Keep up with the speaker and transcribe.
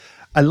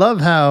I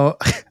love how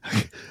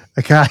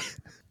a guy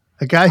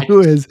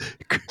who has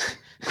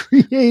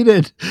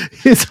created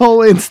his whole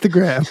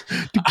Instagram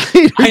to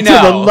cater to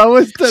the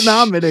lowest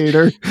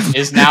denominator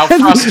is now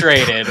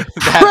frustrated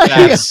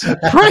that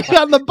prey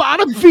on the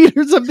bottom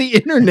feeders of the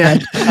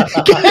internet,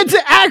 gets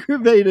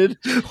aggravated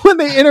when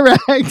they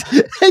interact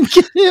and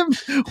get him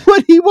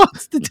what he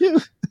wants to do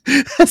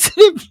as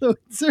an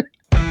influencer.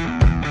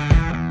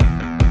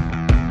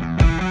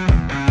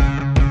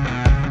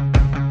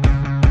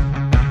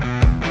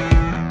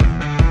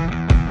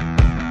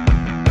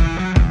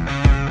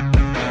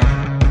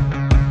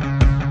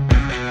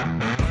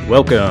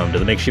 Welcome to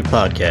the Makeshift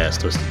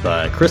Podcast, hosted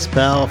by Chris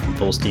Powell from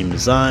Full Steam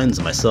Designs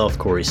and myself,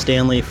 Corey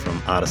Stanley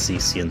from Odyssey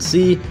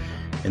CNC.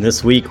 And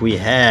this week we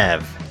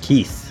have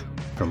Keith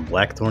from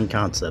Blackthorn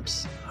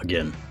Concepts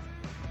again.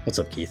 What's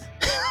up, Keith?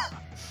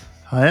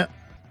 Hi.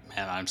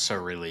 Man, I'm so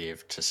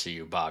relieved to see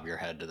you bob your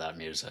head to that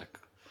music.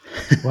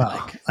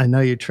 Well, I know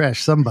you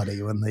trashed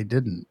somebody when they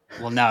didn't.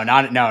 Well,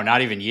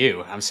 not even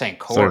you. I'm saying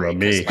Corey,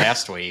 because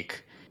last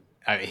week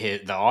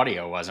the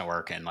audio wasn't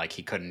working. Like,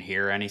 he couldn't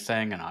hear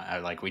anything, and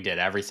I we did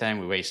everything.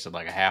 We wasted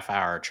like a half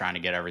hour trying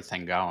to get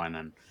everything going,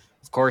 and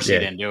of course he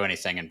didn't do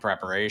anything in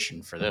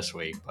preparation for this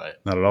week, but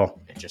not at all.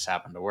 It just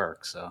happened to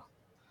work. So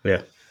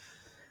yeah,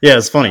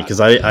 it's funny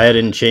because I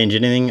didn't change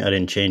anything. I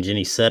didn't change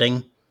any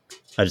setting.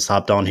 I just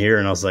hopped on here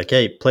and I was like,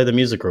 hey, play the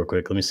music real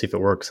quick. Let me see if it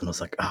works. And I was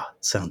like, it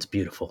sounds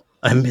beautiful.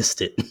 I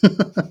missed it.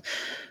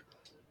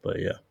 But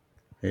yeah.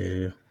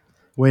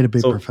 Way to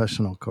be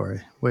professional,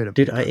 Corey.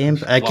 Dude, I am.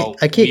 I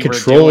can't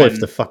control if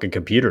the fucking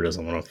computer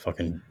doesn't want to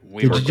fucking.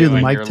 Did you do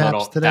the mic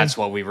taps today? That's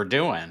what we were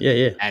doing.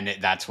 Yeah. And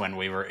that's when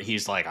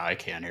he's like, I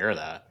can't hear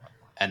that.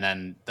 And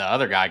then the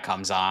other guy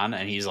comes on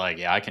and he's like,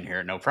 yeah, I can hear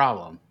it. No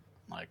problem.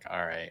 I'm like,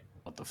 all right,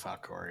 what the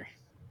fuck, Corey?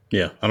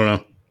 Yeah, I don't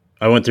know.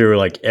 I went through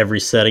like every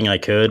setting I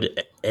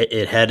could.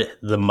 It had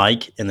the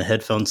mic and the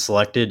headphones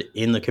selected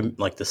in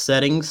the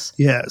settings.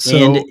 Yeah.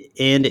 So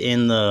and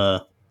in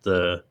the.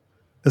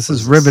 This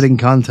is riveting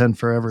content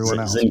for everyone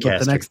else. Zencaster. But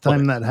the next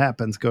time that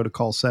happens, go to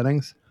call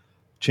settings,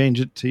 change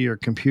it to your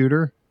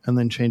computer, and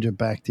then change it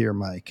back to your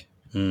mic.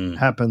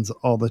 Happens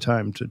all the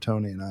time to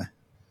Tony and I.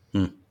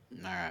 All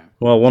right.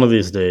 Well, one of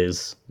these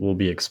days we'll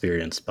be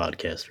experienced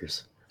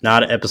podcasters.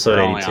 Not episode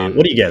 82.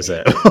 What are you guys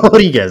at? What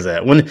are you guys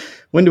at?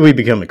 When do we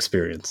become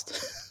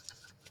experienced?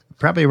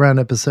 Probably around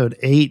episode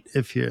 8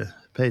 if you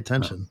pay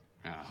attention.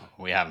 No,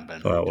 we haven't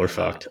been. Well, we're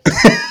fucked.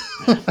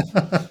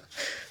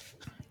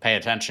 Pay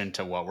attention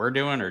to what we're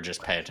doing, or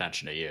just pay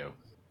attention to you?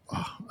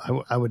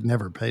 I would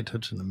never pay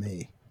attention to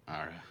me. All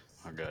right,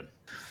 we're good.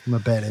 I'm a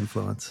bad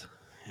influence.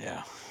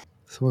 Yeah.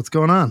 So what's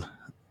going on?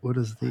 What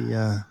is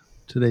the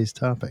today's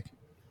topic?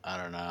 I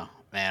don't know,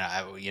 man.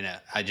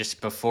 I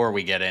just, before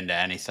we get into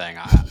anything,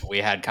 we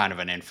had kind of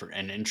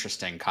an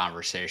interesting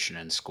conversation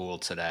in school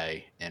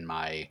today in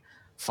my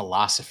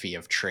philosophy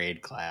of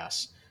trade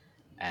class,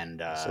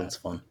 and so it's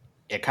fun.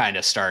 It kind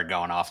of started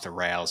going off the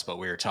rails, but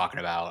we were talking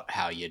about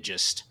how you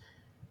just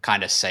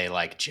kind of say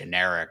like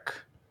generic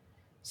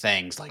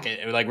things, like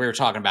we were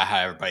talking about how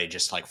everybody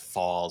just like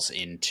falls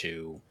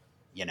into,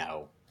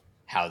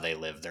 how they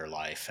live their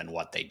life and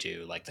what they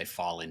do, like they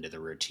fall into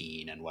the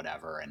routine and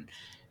whatever. And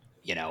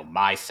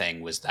my thing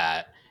was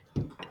that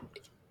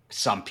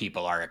some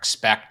people are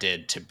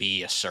expected to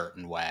be a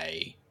certain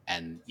way,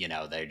 and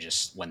they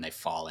just, when they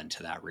fall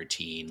into that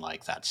routine,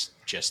 like that's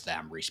just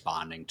them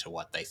responding to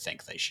what they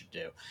think they should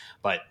do.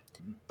 But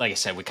like I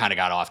said, we kind of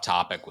got off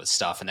topic with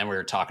stuff, and then we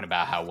were talking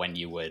about how when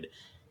you would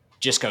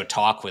just go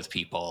talk with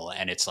people,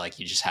 and it's like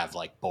you just have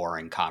like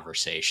boring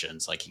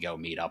conversations, like you go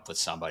meet up with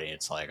somebody, and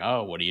it's like,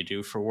 oh, what do you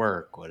do for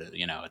work?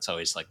 It's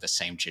always like the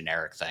same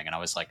generic thing. And I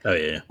was like, oh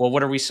yeah, well,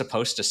 what are we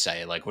supposed to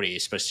say? Like, what are you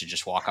supposed to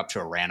just walk up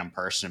to a random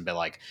person and be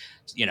like,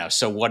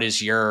 so what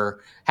is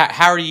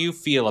how do you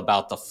feel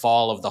about the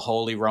fall of the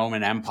Holy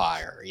Roman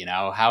Empire?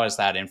 How has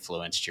that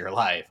influenced your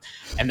life?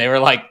 And they were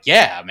like,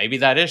 yeah, maybe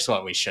that is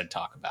what we should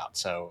talk about.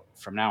 So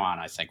from now on,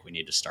 I think we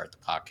need to start the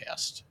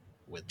podcast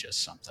with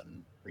just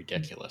something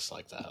ridiculous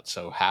like that.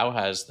 So how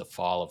has the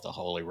fall of the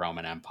Holy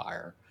Roman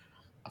Empire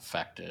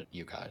affected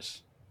you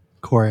guys?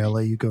 Corey, I'll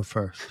let you go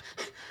first.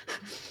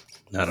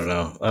 I don't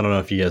know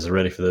if you guys are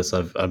ready for this.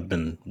 I've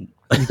been.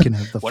 You can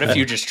have the. What if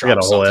you just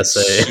dropped something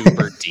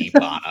super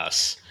deep on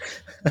us?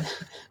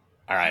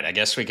 All right, I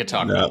guess we could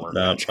talk about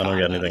Workbenchcon. I don't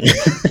got anything.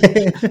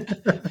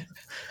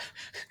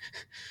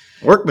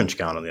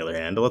 Workbenchcon, on the other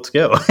hand, let's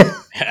go.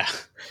 Yeah.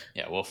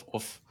 We'll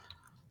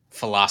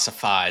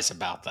philosophize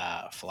about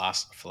that.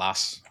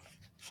 Philosophize.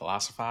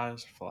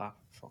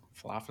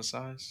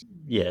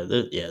 Yeah.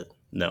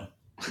 No,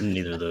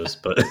 neither of those,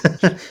 but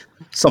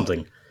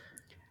something.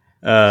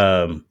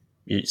 So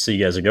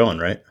you guys are going,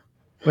 right?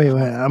 Wait.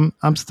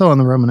 I'm still on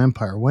the Roman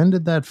Empire. When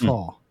did that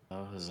fall?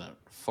 Was it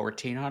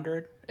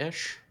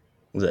 1400-ish?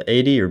 Was it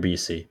AD or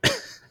BC?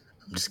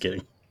 I'm just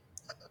kidding.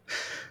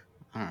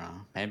 I don't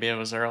know. Maybe it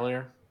was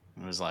earlier.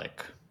 It was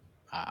like,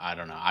 I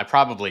don't know. I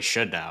probably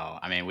should know.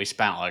 I mean, we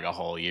spent like a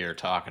whole year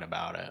talking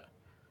about it,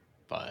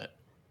 but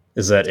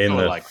Is that in Still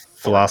the like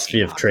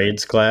philosophy of 1400s.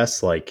 trades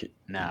class? No,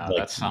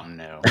 that's something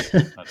new.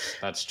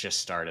 That's just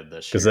started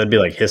this year. Because that'd be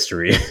like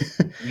history.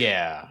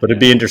 Yeah. But it'd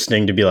be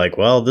interesting to be like,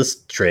 well,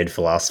 this trade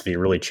philosophy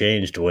really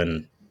changed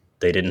when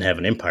they didn't have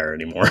an empire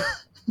anymore.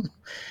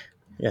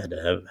 Yeah,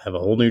 to have a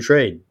whole new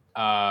trade.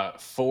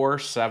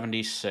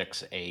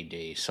 476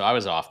 AD. So I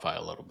was off by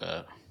a little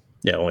bit.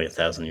 Yeah, only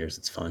 1,000 years.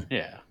 It's fine.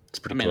 Yeah. It's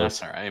pretty close.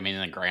 That's all right. I mean,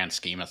 in the grand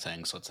scheme of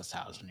things, what's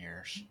 1,000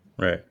 years?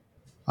 Right.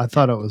 I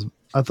thought it was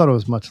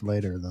much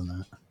later than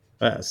that.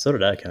 So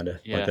did I, kind of.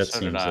 Yeah, Like, that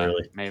so seems did I.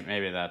 early.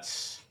 Maybe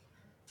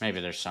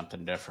there's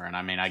something different.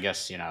 I mean, I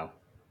guess,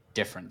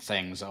 different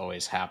things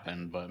always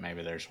happen, but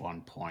maybe there's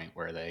one point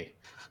where they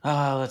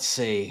let's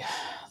see.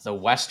 The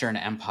Western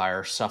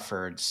Empire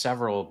suffered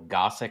several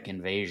Gothic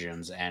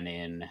invasions and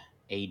in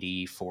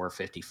AD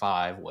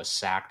 455 was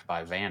sacked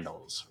by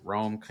Vandals.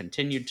 Rome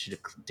continued to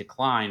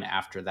decline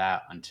after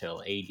that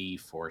until AD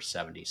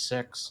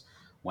 476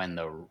 when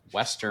the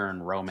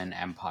Western Roman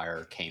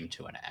Empire came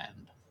to an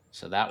end.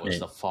 So that was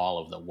the fall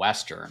of the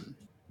Western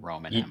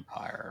Roman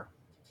Empire.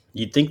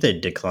 You'd think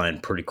they'd decline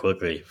pretty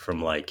quickly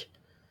from like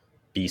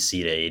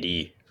BC to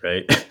AD,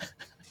 right?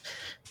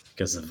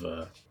 Because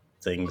of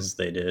things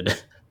they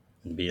did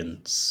and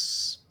being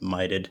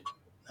smited.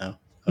 No,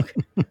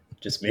 okay,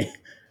 just me.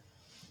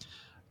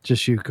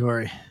 Just you,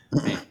 Corey.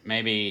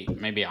 Maybe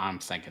I'm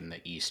thinking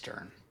the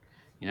Eastern.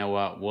 You know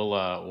what?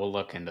 We'll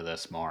look into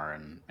this more,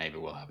 and maybe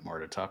we'll have more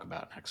to talk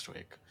about next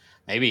week.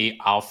 Maybe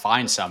I'll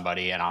find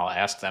somebody and I'll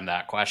ask them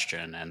that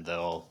question, and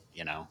they'll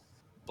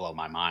blow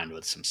my mind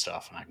with some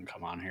stuff, and I can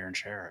come on here and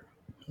share it.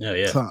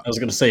 Yeah. I was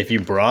gonna say, if you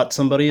brought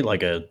somebody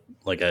like a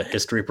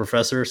history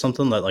professor or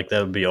something, that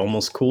would be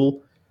almost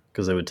cool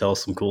because they would tell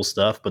us some cool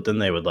stuff. But then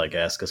they would like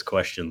ask us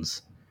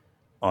questions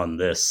on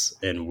this,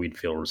 and we'd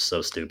feel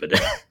so stupid.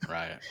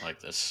 Right, like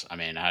this. I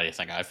mean, how do you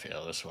think I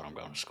feel? This is what I'm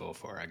going to school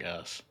for, I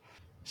guess.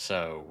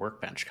 So,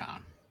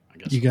 Workbenchcon. I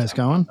guess You guys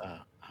going?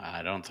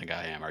 I don't think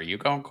I am. Are you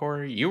going,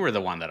 Corey? You were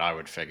the one that I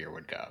would figure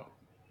would go.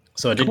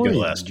 So I did Corey go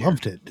last year.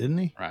 Loved it, didn't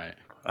he? Right.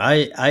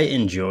 I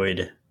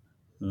enjoyed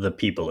the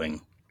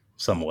peopling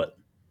somewhat.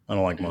 I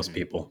don't like most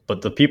people,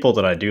 but the people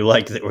that I do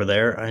like that were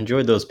there, I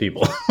enjoyed those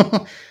people.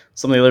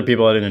 Some of the other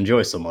people I didn't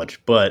enjoy so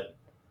much, but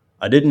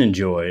I didn't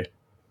enjoy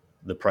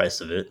the price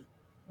of it.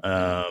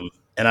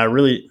 And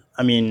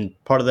I mean,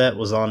 part of that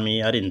was on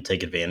me. I didn't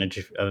take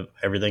advantage of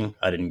everything.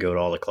 I didn't go to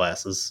all the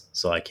classes,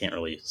 so I can't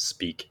really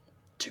speak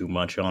too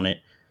much on it.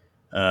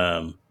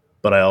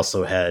 But I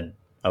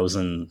was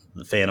in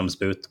the Phantom's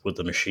booth with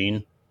the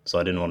machine, so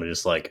I didn't want to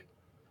just like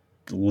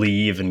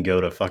leave and go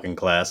to fucking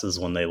classes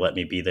when they let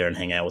me be there and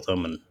hang out with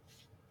them. And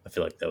I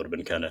feel like that would have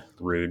been kind of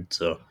rude.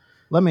 So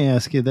let me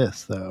ask you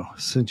this though,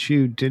 since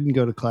you didn't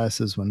go to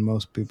classes when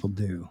most people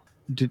do,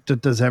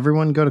 does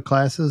everyone go to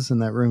classes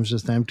and that room's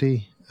just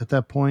empty at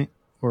that point?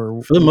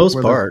 Or for the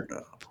most part,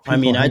 I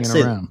mean, I'd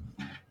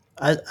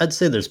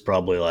say there's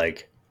probably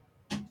like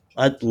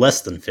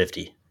less than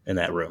 50 in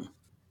that room.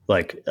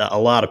 Like a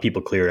lot of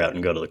people clear out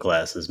and go to the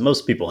classes.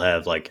 Most people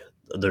have like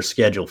their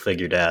schedule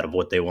figured out of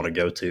what they want to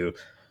go to.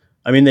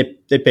 I mean,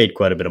 they paid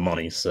quite a bit of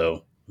money,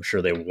 so I'm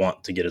sure they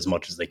want to get as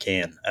much as they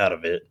can out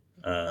of it.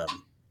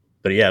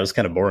 But yeah, it was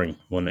kind of boring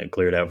when it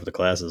cleared out for the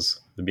classes.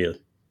 There'd be a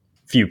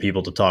few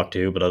people to talk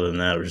to, but other than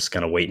that, we're just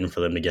kind of waiting for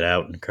them to get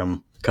out and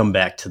come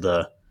back to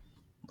the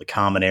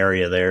common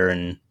area there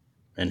and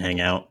hang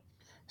out.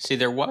 See,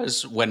 there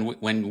was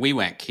when we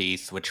went,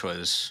 Keith, which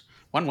was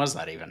when was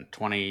that even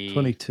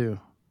 22?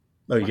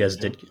 Oh, you guys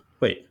did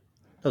wait?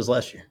 That was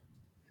last year.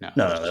 No,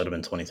 that would have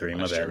been 23.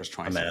 My bad. Was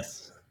my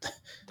math.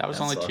 That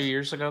was only 2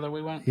 years ago that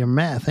we went. Your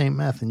math ain't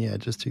mathing. Yeah,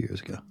 just 2 years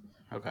ago.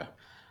 Okay.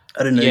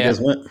 I didn't know you guys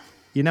went.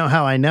 You know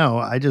how I know?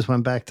 I just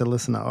went back to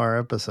listen to our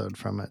episode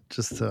from it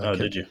just to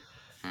did you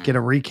get a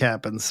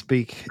recap and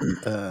speak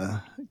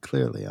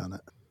clearly on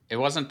it. It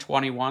wasn't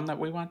 21 that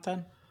we went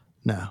then?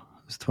 No,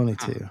 it was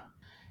 22. Huh.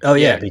 Oh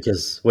yeah,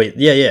 because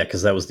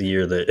because that was the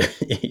year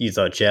that you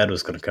thought Chad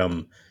was going to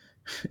come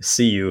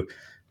see you,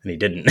 and he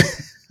didn't.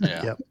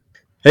 Yeah. Yep.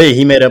 Hey,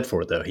 he made up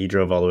for it though. He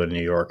drove all the way to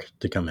New York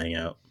to come hang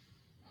out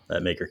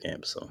at Maker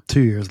Camp. So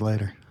 2 years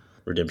later,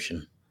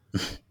 redemption.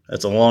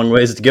 That's a long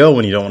ways to go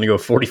when you don't want to go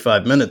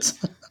 45 minutes.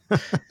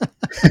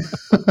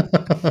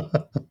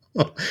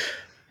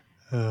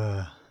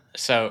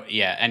 So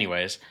yeah.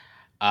 Anyways,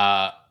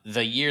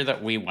 the year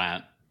that we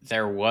went,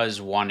 there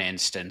was one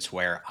instance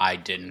where I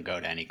didn't go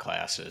to any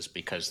classes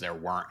because there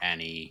weren't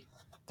any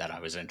that I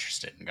was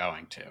interested in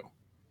going to.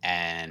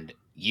 And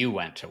you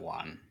went to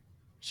one,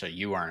 so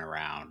you weren't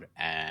around.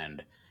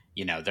 And,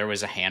 there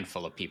was a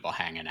handful of people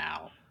hanging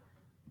out.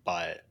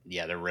 But,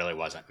 yeah, there really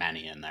wasn't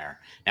many in there.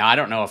 Now, I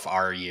don't know if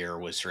our year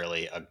was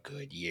really a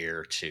good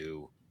year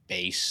to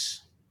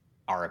base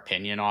our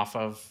opinion off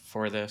of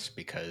for this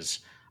because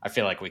I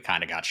feel like we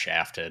kind of got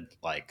shafted.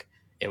 Like,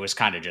 it was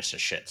kind of just a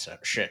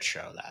shit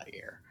show that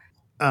year.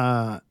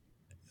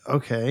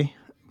 Okay,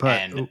 but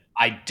and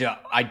I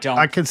don't.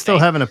 I could still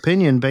have an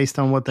opinion based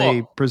on what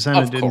they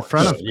presented in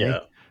front of me. Yeah,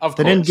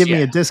 they didn't give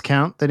me a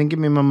discount. They didn't give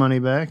me my money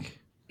back.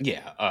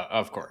 Yeah,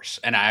 of course.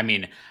 And I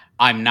mean,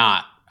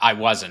 I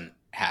wasn't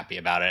happy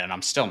about it, and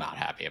I'm still not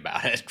happy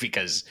about it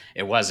because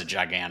it was a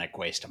gigantic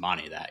waste of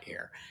money that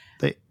year.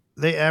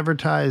 They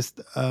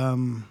advertised.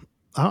 I'm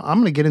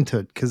going to get into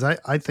it because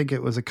I think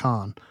it was a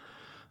con.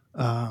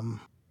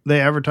 They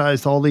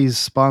advertised all these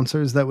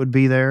sponsors that would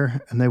be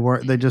there, and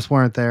they just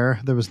weren't there.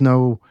 There was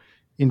no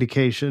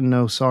indication,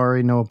 no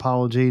sorry, no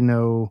apology,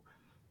 no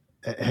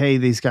hey,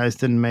 these guys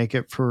didn't make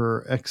it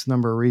for X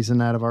number of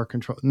reason out of our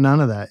control. None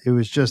of that. It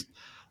was just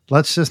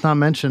let's just not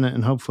mention it,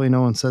 and hopefully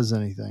no one says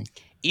anything.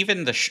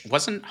 Even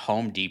wasn't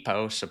Home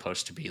Depot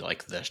supposed to be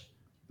like the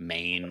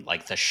main,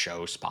 like the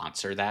show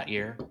sponsor that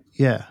year?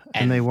 Yeah,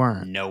 and they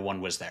weren't. No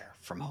one was there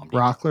from Home Depot.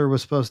 Rockler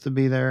was supposed to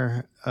be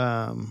there.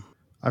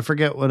 I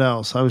forget what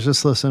else. I was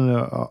just listening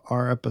to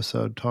our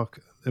episode talk,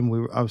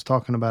 and I was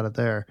talking about it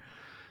there,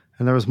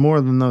 and there was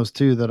more than those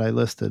two that I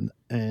listed,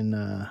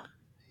 and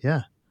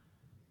yeah,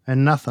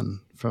 and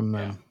nothing from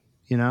them,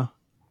 you know.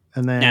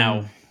 And then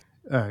now,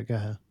 all right, go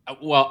ahead.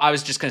 Well, I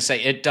was just going to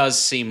say it does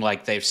seem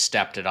like they've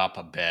stepped it up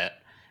a bit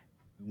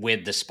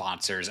with the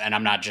sponsors, and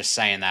I'm not just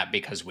saying that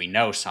because we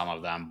know some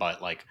of them,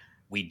 but like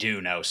we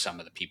do know some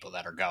of the people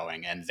that are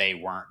going, and they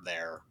weren't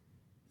there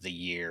the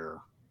year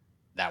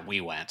that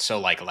we went. So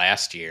like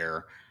last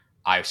year,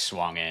 I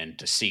swung in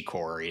to see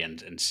Corey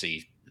and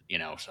see, you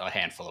know, a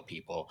handful of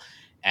people,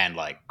 and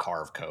like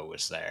Carveco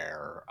was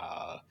there,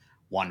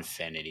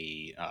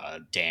 Onefinity,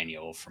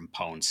 Daniel from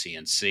Pone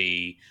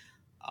CNC.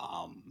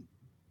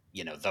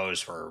 You know,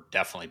 those were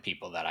definitely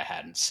people that I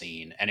hadn't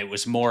seen, and it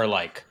was more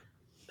like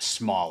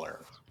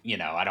smaller, you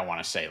know, I don't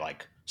want to say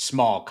like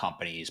small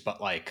companies, but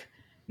like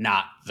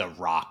not the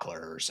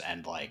Rocklers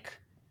and like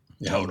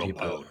Total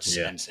Boats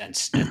and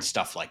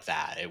stuff like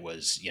that. It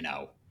was, you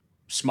know,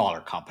 smaller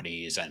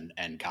companies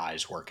and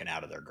guys working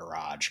out of their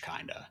garage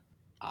kind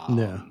of.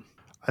 Yeah.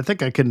 I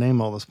think I could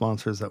name all the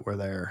sponsors that were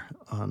there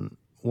on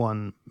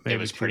one, maybe it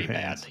was two pretty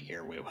hands. bad the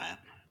year we went.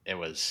 It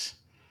was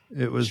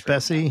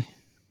Bessie. bad.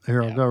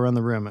 Here, I'll go around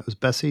the room. It was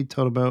Bessie,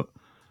 Total Boat,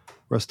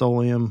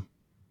 Rust-Oleum,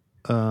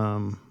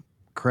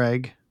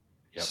 Craig,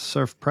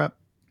 Surf Prep,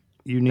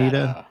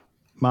 Unita,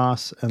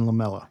 Moss, and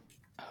Lamella.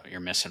 Oh,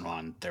 you're missing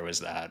one. There was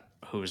that.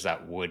 Who was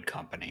that wood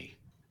company?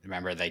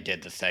 Remember they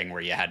did the thing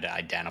where you had to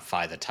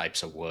identify the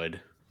types of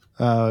wood?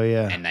 Oh,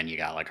 yeah. And then you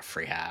got like a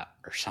free hat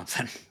or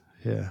something.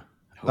 Yeah.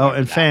 Whoever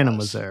and Phantom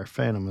was there.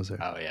 Phantom was there.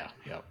 Oh, yeah.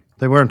 Yep.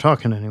 They weren't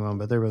talking to anyone,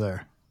 but they were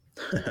there.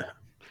 Well,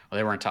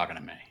 they weren't talking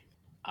to me.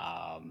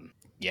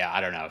 Yeah,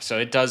 I don't know. So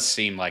it does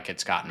seem like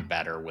it's gotten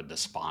better with the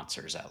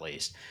sponsors at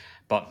least.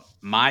 But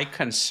my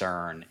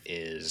concern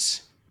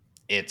is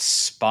it's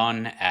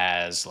spun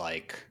as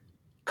like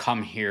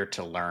come here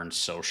to learn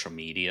social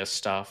media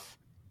stuff,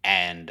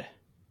 and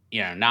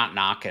you know, not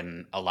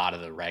knocking a lot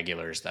of the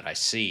regulars that I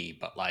see,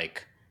 but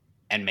like,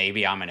 and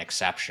maybe I'm an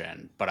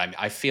exception, but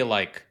I feel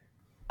like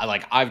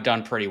I've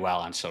done pretty well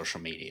on social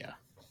media,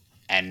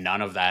 and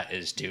none of that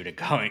is due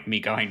to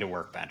me going to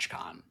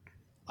Workbenchcon.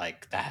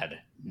 Like that had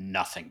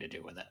nothing to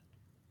do with it.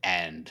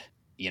 And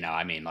you know,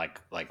 I mean, like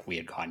we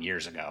had gone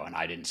years ago, and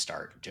I didn't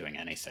start doing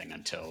anything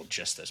until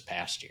just this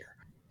past year.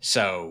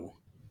 So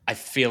I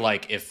feel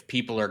like if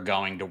people are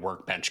going to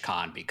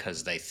Workbenchcon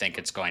because they think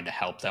it's going to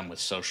help them with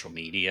social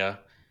media,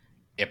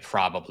 it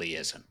probably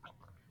isn't.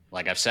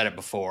 Like I've said it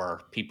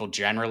before, people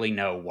generally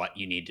know what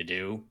you need to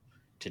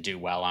do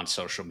well on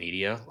social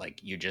media. Like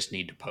you just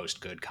need to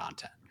post good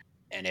content.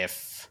 And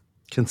if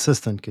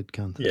consistent good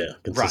content. Yeah,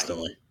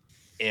 consistently. Right.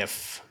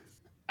 If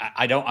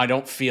I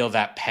don't feel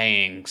that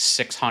paying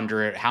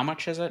 600, how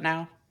much is it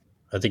now?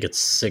 I think it's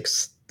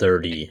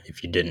 630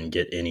 if you didn't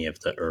get any of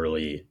the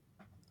early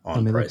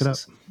on prices. Look it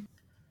up.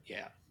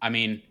 Yeah. I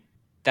mean,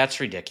 that's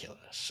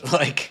ridiculous.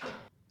 Like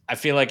I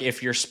feel like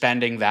if you're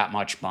spending that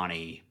much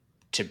money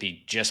to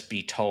be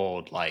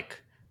told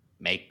like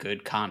make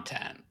good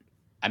content,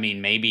 I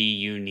mean, maybe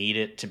you need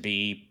it to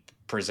be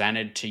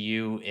presented to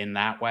you in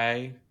that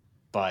way,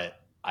 but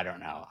I don't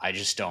know. I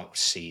just don't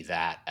see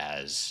that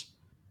as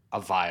a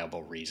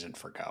viable reason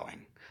for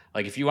going.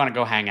 Like if you want to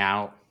go hang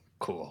out,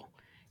 cool.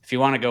 If you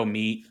want to go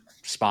meet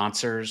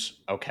sponsors,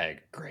 okay,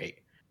 great.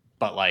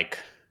 But like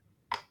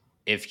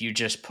if you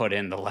just put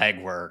in the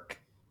legwork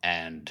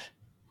and,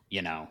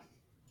 you know,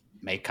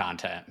 make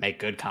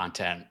good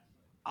content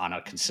on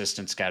a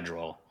consistent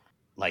schedule,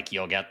 like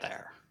you'll get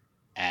there.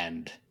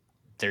 And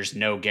there's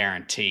no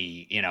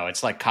guarantee, you know,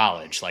 it's like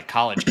college. Like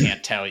college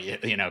can't tell you,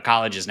 you know,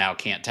 colleges now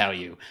can't tell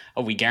you,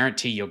 oh, we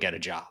guarantee you'll get a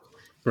job.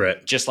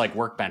 Right. Just like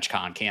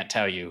Workbenchcon can't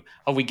tell you,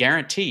 oh, we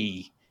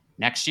guarantee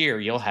next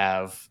year you'll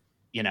have,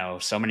 you know,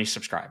 so many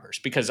subscribers.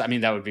 Because, I mean,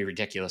 that would be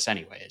ridiculous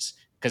anyways,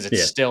 because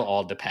it's still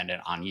all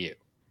dependent on you.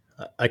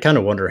 I kind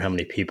of wonder how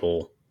many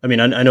people, I mean,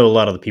 I know a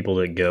lot of the people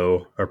that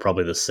go are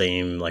probably the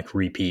same, like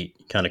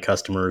repeat kind of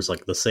customers,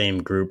 like the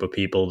same group of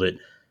people that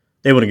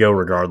they want to go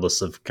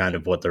regardless of kind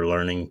of what they're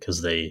learning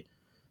because they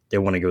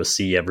want to go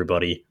see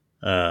everybody.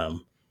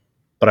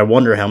 But I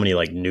wonder how many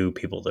like new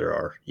people there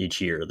are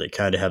each year that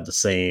kind of have the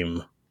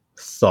same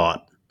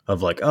thought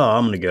of like, oh,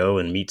 I'm going to go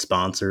and meet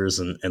sponsors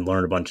and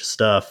learn a bunch of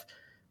stuff.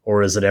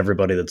 Or is it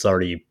everybody that's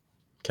already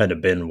kind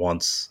of been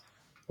once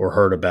or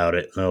heard about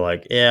it, and they're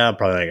like, yeah, I'm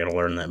probably not going to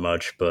learn that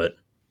much, but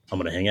I'm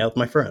going to hang out with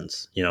my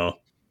friends, you know?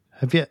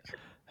 Have you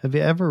have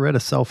you ever read a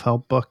self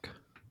help book?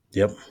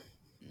 Yep.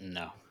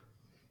 No.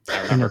 I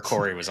And remember it's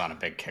Corey was on a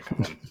big kick of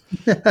them.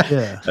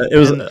 yeah, It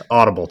was and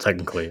Audible,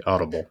 technically.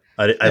 Audible.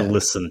 I yeah,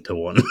 listened to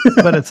one.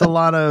 but it's a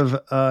lot of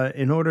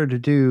in order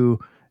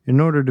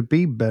to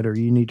be better,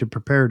 you need to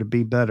prepare to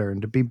be better,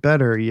 and to be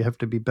better, you have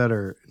to be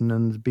better, and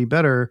then to be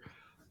better,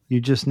 you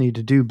just need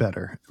to do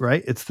better,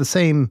 right? It's the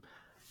same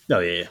Oh,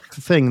 yeah.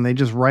 thing. They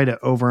just write it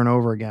over and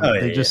over again, Oh, but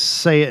they yeah, yeah. just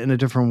say it in a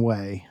different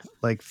way,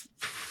 like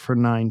for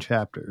 9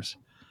 chapters,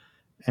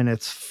 and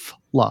it's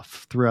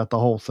fluff throughout the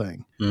whole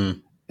thing.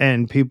 Mm.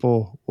 And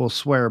people will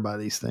swear by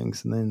these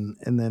things, and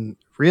then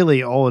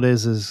really all it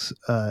is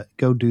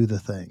go do the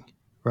thing, Yeah,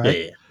 right?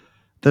 yeah.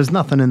 There's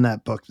nothing in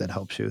that book that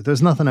helps you.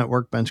 There's nothing at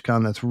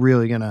Workbenchcon that's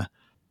really gonna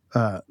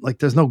like.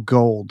 There's no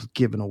gold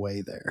given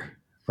away there,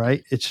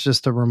 right? It's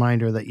just a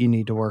reminder that you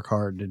need to work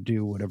hard to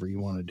do whatever you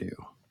want to do.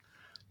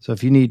 So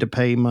if you need to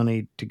pay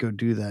money to go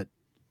do that,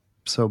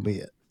 so be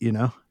it. You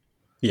know?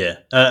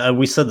 Yeah.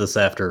 We said this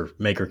after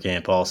Maker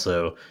Camp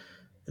also,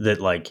 that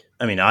like,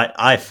 I mean,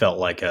 I felt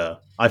like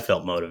I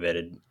felt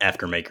motivated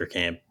after Maker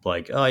Camp,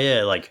 like, oh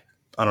yeah, like,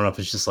 I don't know if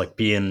it's just like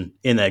being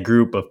in that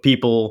group of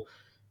people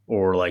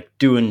or like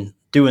doing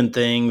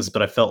things,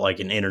 but I felt like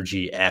an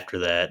energy after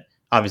that.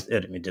 Obviously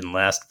it didn't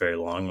last very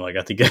long. Like,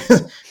 I think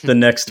the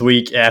next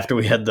week after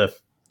we had the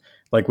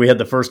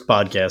first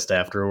podcast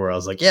after where I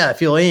was like, yeah, I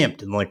feel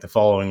amped, and like the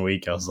following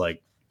week I was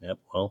like, yep,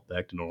 well,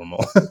 back to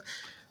normal.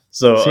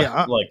 So See,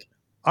 like,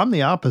 I'm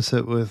the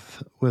opposite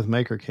with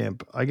Maker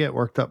Camp. I get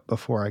worked up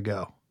before I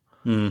go,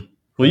 well,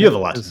 you have right? a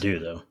lot to Because do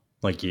though.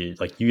 Like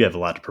you have a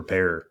lot to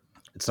prepare.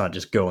 It's not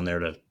just going there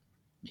to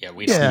Yeah,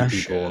 we don't see do yeah,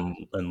 people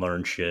shit. and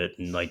learn shit,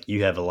 and like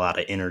you have a lot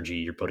of energy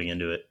you're putting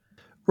into it.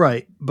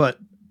 right. But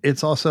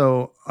it's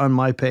also on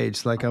my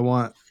page. Like I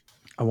want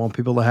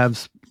people to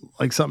have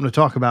like something to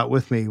talk about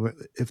with me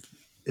if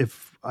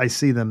if I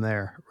see them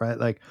there, right?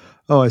 Like,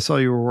 oh, I saw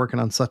you were working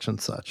on such and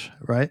such,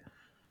 right?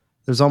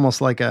 There's almost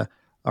like a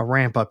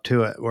ramp up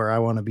to it where I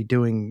want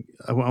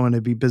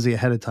to be busy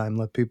ahead of time,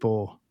 let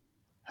people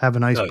have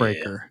an Oh yeah.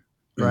 icebreaker,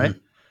 right? Hmm.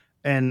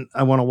 And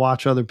I want to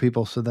watch other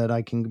people so that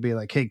I can be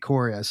like, hey,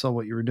 Corey, I saw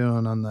what you were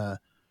doing on the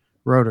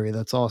rotary.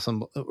 That's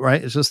awesome,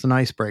 right? It's just an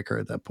icebreaker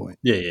at that point.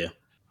 Yeah, yeah,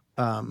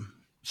 Um,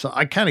 so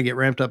I kind of get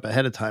ramped up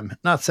ahead of time.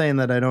 Not saying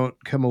that I don't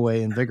come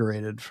away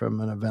invigorated from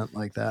an event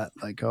like that.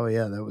 Like, oh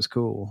yeah, that was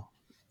cool.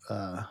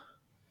 Uh,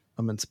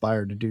 I'm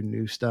inspired to do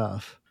new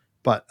stuff,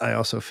 but I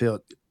also feel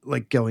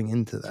like going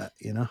into that,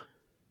 you know?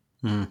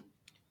 mm.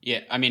 Yeah,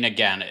 I mean,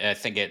 again, I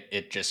think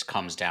it just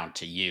comes down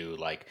to you.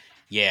 Like,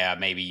 yeah,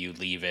 maybe you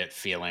leave it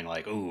feeling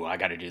like, ooh, I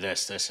got to do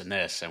this, this, and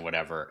this, and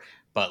whatever.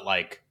 But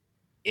like,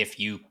 if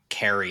you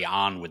carry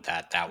on with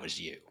that, that was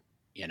you,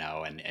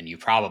 and you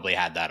probably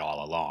had that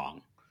all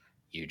along.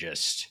 You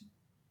just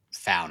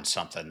found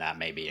something that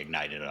maybe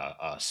ignited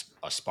a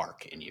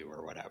spark in you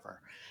or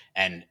whatever.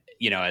 And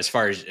as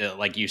far as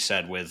like you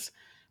said with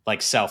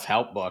like self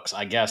help books,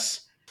 I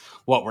guess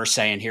what we're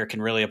saying here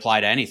can really apply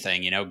to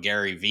anything.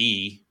 Gary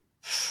V,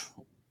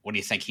 what do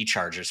you think he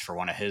charges for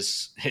one of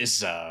his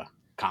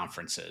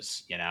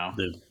conferences?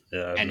 Dude,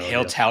 yeah, I have And no he'll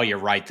idea. tell you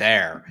right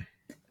there,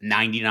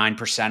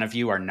 99% of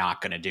you are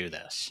not going to do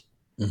this.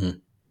 Hmm.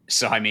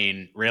 So I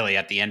mean, really,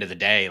 at the end of the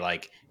day,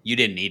 like you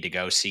didn't need to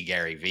go see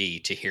Gary Vee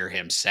to hear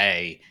him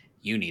say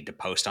you need to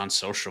post on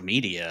social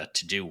media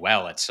to do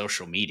well at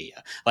social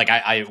media. Like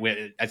I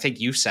think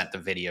you sent the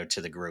video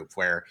to the group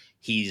where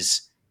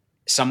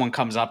someone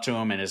comes up to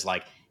him and is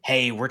like,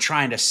 "Hey, we're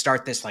trying to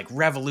start this like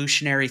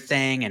revolutionary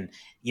thing, and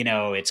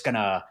it's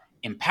gonna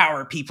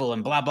empower people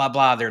and blah blah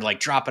blah." They're like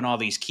dropping all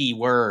these key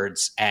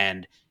words,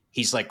 and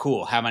he's like,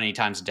 "Cool. How many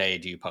times a day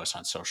do you post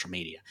on social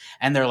media?"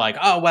 And they're like,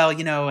 "Oh well,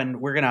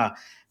 and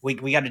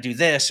we got to do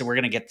this and we're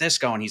going to get this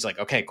going." He's like,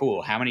 okay,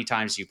 cool. How many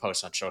times do you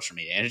post on social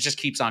media? And it just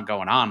keeps on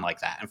going on like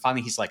that. And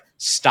finally, he's like,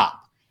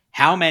 stop.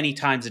 How many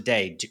times a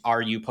day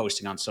are you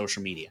posting on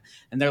social media?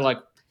 And they're like,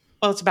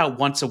 well, it's about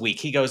once a week.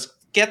 He goes,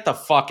 get the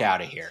fuck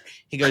out of here.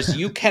 He goes,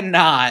 you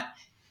cannot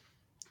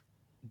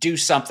do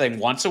something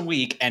once a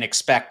week and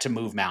expect to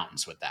move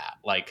mountains with that.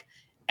 Like,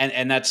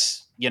 and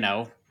that's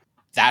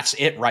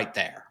it right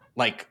there.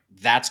 Like,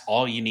 that's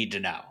all you need to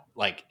know.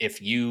 Like,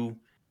 if you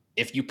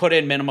put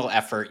in minimal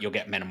effort, you'll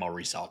get minimal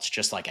results,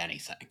 just like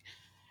anything.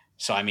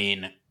 So I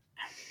mean,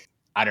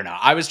 I don't know.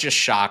 I was just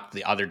shocked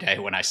the other day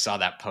when I saw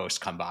that post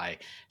come by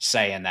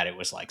saying that it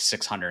was like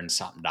 600 and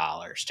something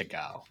dollars to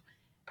go.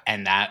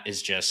 And that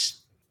is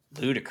just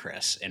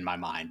ludicrous in my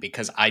mind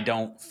because I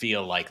don't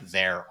feel like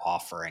they're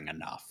offering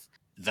enough.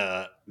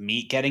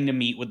 Getting to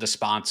meet with the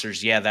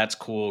sponsors, yeah, that's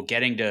cool.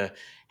 Getting to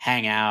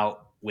hang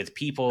out with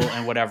people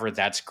and whatever,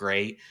 that's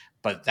great.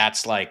 But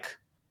that's like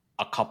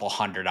a couple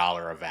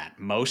 $100 event.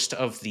 Most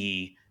of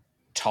the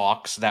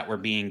talks that were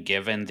being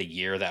given the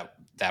year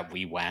that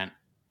we went,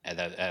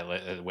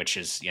 which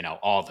is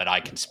all that I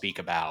can speak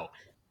about,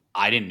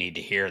 I didn't need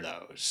to hear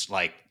those.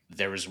 Like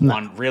there was No.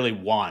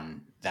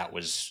 one that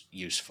was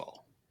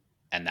useful,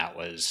 and that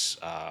was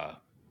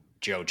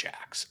Joe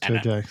Jacks. Joe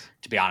And Jacks.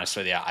 to be honest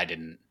with you, I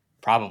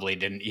probably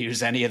didn't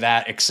use any of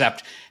that,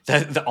 except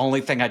the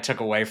only thing I took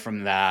away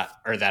from that,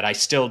 or that I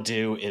still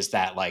do, is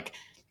that like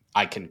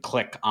I can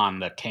click on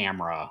the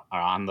camera or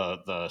on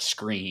the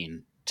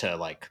screen to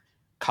like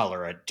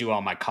do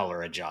all my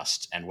color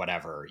adjust and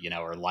whatever,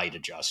 or light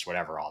adjust,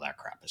 whatever all that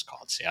crap is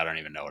called. See, I don't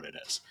even know what it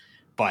is,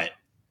 but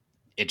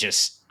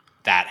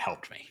that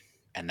helped me,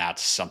 and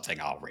that's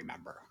something I'll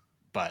remember.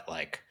 But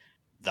like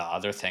the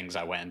other things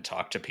I went and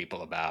talked to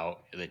people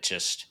about, it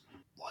just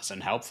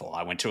wasn't helpful.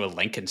 I went to a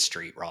Lincoln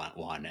Street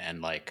one,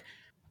 and like,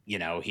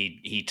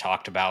 he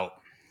talked about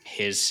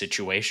his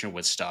situation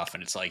with stuff,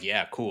 and it's like,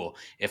 yeah, cool.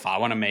 If I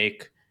want to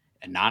make,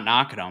 and not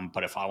knocking them,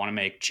 but if I want to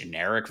make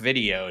generic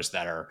videos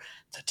that are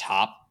the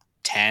top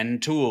 10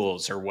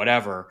 tools or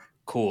whatever,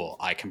 cool.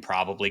 I can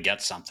probably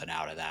get something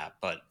out of that,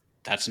 but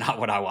that's not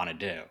what I want to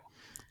do.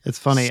 It's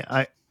funny.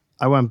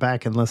 I went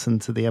back and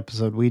listened to the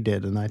episode we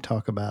did, and I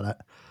talk about it.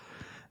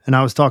 And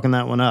I was talking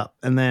that one up.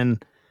 And then,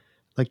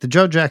 like the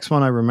Joe Jacks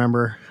one, I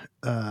remember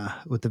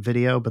with the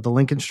video, but the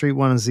Lincoln Street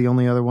one is the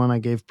only other one I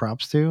gave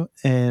props to.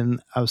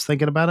 And I was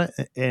thinking about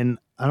it, and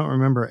I don't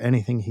remember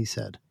anything he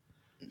said.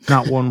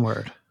 Not one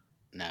word.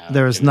 No,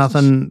 there was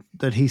nothing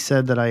that he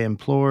said that I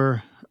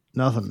implore.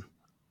 Nothing.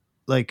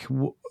 Like,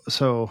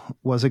 so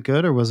was it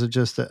good, or was it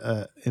just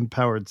a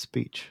empowered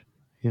speech?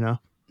 Yeah.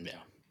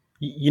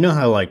 You know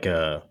how like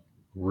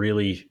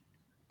really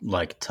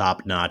like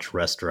top-notch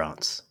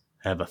restaurants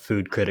have a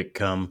food critic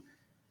come,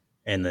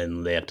 and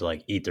then they have to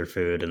like eat their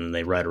food, and then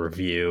they write a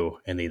review,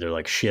 and they either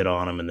like shit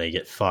on them and they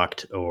get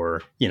fucked,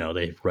 or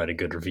they write a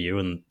good review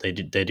and they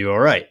do all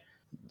right.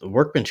 The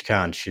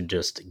Workbenchcon should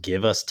just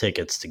give us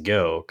tickets to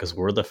go, because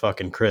we're the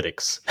fucking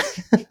critics.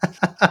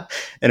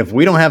 And if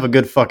we don't have a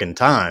good fucking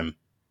time,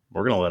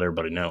 we're gonna let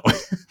everybody know.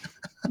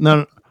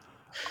 No,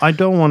 I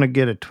don't want to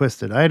get it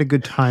twisted. I had a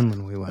good time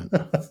when we went.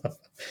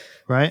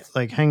 Right?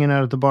 Like hanging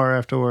out at the bar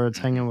afterwards,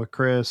 hanging with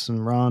Chris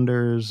and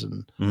Ronders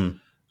and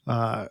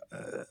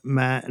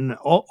Matt and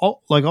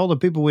all the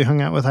people we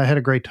hung out with. I had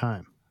a great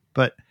time,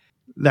 but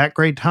that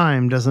great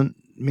time doesn't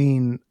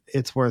mean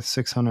it's worth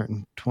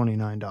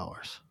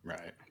 $629.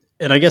 Right.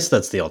 And I guess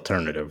that's the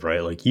alternative,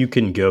 right? Like you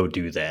can go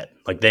do that.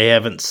 Like they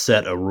haven't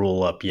set a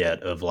rule up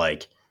yet of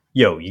like,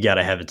 yo, you got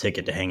to have a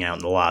ticket to hang out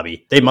in the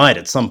lobby. They might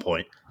at some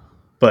point,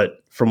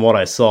 but from what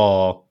I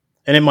saw,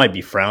 and it might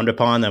be frowned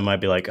upon. That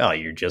might be like, oh,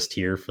 you're just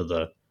here for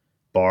the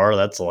bar.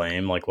 That's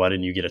lame. Like, why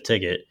didn't you get a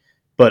ticket?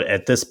 But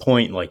at this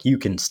point, like, you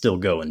can still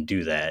go and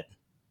do that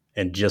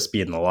and just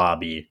be in the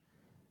lobby,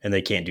 and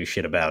they can't do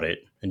shit about it,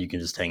 and you can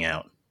just hang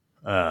out.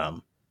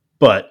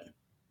 But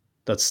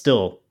that's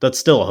still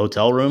a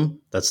hotel room.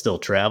 That's still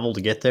travel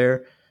to get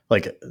there.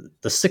 Like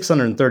the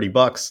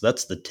 $630,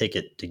 that's the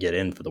ticket to get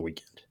in for the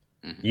weekend.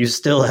 Mm-hmm. You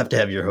still have to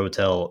have your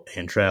hotel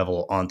and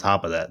travel on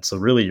top of that. So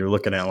really, you're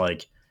looking at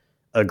like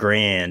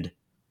 $1,000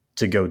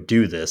 to go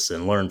do this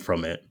and learn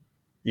from it,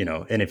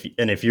 and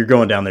if you're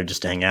going down there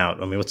just to hang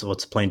out, I mean, what's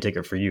a plane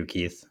ticket for you,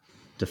 Keith,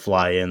 to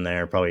fly in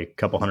there? Probably a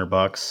couple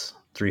 $100,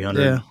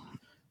 300, yeah.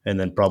 And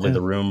then probably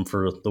the room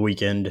for the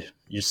weekend.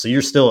 So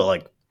you're still at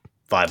like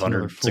 $500,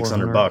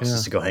 $600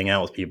 just to go hang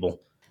out with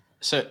people.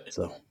 So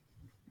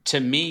to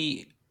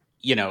me,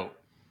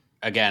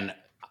 again,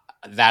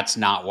 that's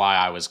not why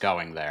I was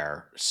going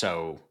there.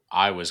 So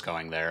I was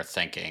going there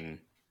thinking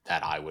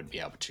that I would be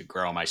able to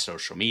grow my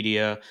social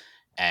media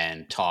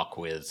and talk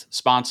with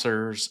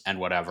sponsors and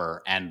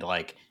whatever. And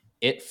like,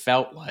 it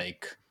felt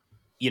like,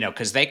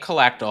 because they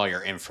collect all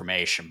your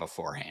information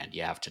beforehand.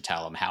 You have to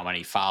tell them how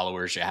many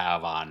followers you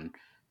have on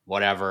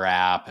whatever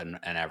app and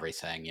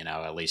everything,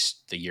 at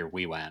least the year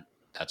we went,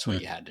 that's what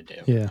you had to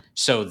do. Yeah.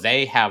 So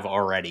they have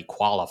already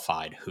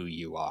qualified who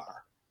you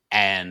are.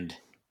 And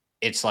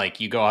it's like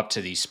you go up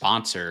to these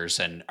sponsors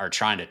and are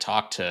trying to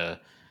talk to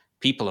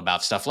people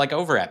about stuff like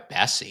over at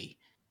Bessie.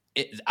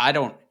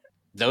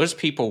 Those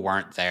people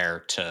weren't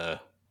there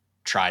to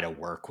try to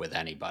work with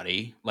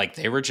anybody. Like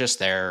they were just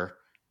there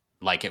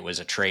like it was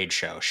a trade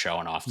show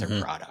showing off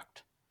their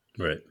product.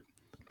 Right.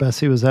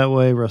 Bessie was that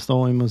way.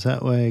 Rust-Oleum was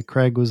that way.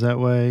 Craig was that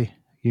way.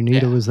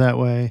 Unita was that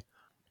way.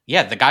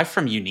 Yeah, the guy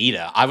from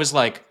Unita, I was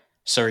like,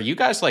 so are you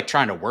guys like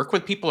trying to work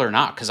with people or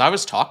not? Because I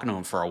was talking to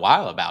him for a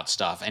while about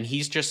stuff, and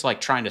he's just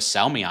like trying to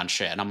sell me on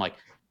shit. And I'm like,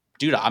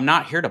 dude, I'm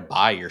not here to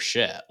buy your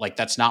shit. Like,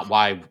 that's not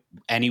why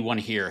anyone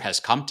here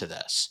has come to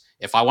this.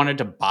 If I wanted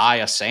to buy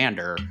a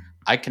sander,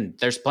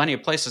 there's plenty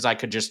of places I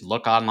could just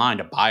look online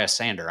to buy a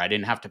sander. I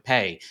didn't have to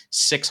pay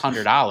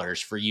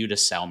 $600 for you to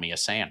sell me a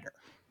sander.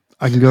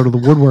 I can go to the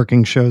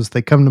woodworking shows.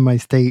 They come to my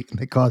state and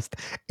they cost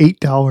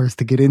 $8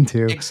 to get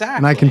into. Exactly.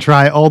 And I can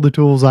try all the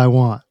tools I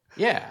want.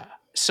 Yeah.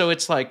 So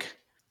it's like,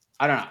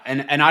 I don't know.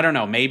 And I don't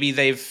know, maybe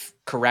they've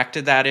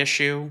corrected that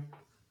issue.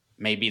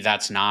 Maybe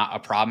that's not a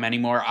problem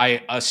anymore.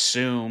 I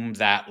assume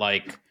that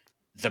like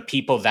the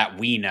people that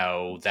we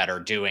know that are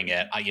doing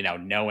it,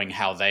 knowing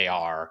how they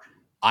are,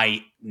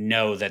 I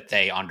know that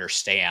they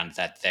understand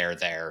that they're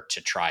there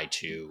to try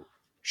to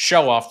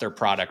show off their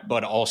product,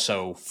 but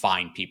also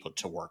find people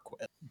to work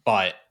with.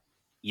 But,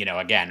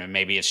 again,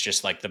 maybe it's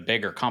just like the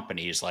bigger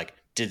companies, like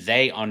did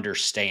they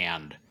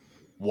understand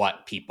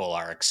what people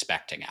are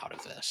expecting out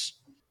of this?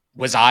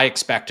 Was I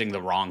expecting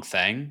the wrong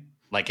thing?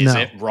 Like, is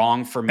No. it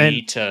wrong for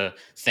me to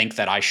think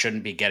that I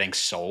shouldn't be getting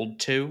sold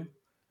to?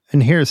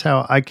 And here's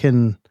how I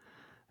can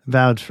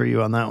vouch for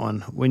you on that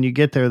one. When you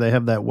get there, they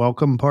have that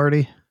welcome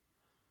party.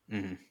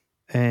 Mhm.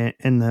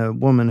 And the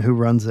woman who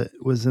runs it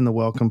was in the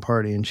welcome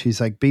party, and she's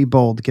like, be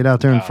bold, get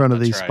out there in Oh, front of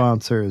that's these right.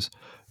 sponsors,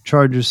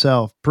 charge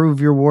yourself, prove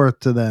your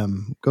worth to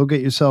them, go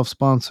get yourself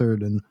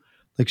sponsored. And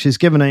like, she's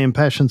given an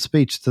impassioned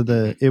speech to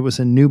the, it was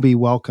a newbie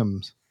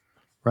welcomes,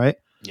 right?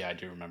 Yeah, I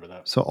do remember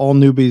that. So all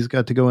newbies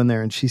got to go in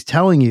there, and she's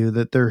telling you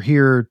that they're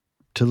here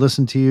to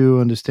listen to you,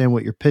 understand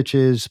what your pitch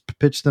is,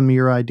 pitch them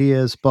your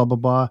ideas, blah, blah,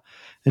 blah.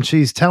 And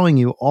she's telling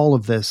you all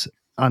of this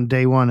on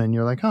day one. And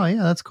you're like, oh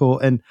yeah, that's cool.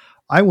 And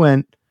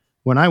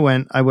when I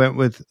went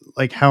with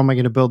like, how am I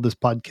going to build this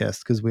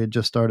podcast? Cause we had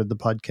just started the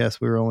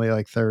podcast. We were only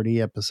like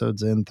 30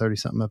 something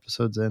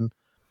episodes in.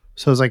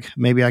 So I was like,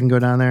 maybe I can go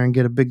down there and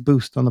get a big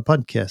boost on the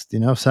podcast, you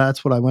know? So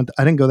that's what I went.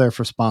 I didn't go there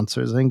for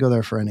sponsors. I didn't go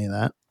there for any of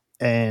that.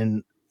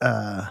 And,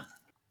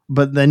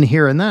 but then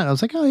hearing that, I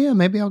was like, oh yeah,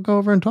 maybe I'll go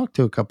over and talk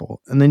to a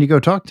couple. And then you go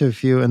talk to a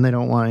few and they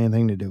don't want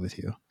anything to do with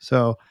you.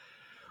 So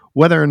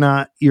whether or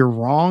not you're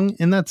wrong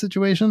in that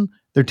situation,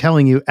 they're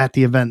telling you at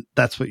the event,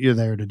 that's what you're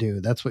there to do.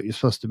 That's what you're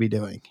supposed to be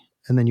doing.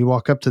 And then you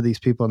walk up to these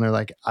people and they're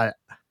like, I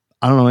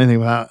don't know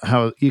anything about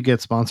how you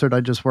get sponsored. I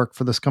just work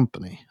for this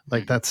company.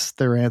 Like, that's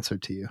their answer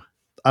to you.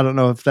 I don't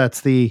know if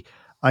that's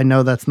I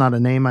know that's not a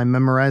name I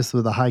memorized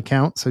with a high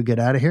count, so get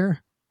out of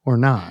here, or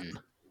not,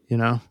 you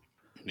know?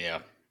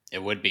 Yeah.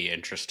 It would be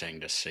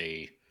interesting to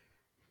see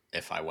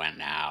if I went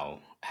now,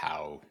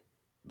 how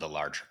the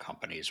larger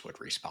companies would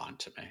respond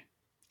to me.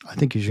 I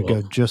think you should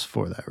go just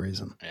for that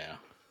reason. Yeah.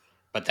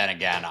 But then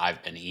again,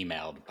 I've been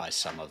emailed by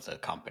some of the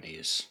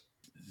companies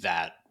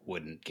that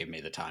wouldn't give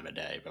me the time of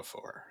day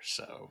before.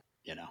 So,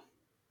 you know,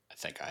 I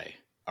think I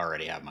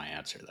already have my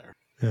answer there.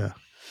 Yeah.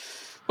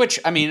 Which,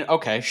 I mean,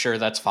 okay, sure,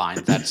 that's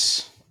fine.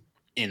 That's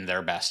in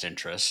their best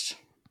interest.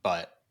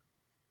 But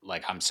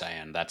like I'm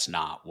saying, that's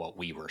not what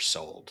we were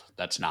sold.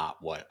 That's not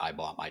what I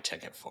bought my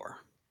ticket for.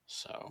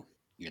 So,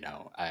 you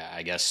know,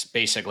 I guess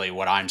basically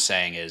what I'm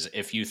saying is,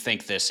 if you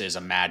think this is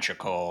a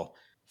magical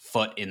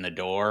foot in the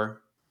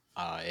door,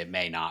 it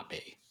may not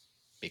be,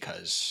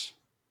 because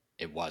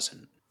it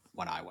wasn't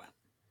when I went.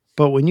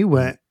 But when you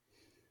went,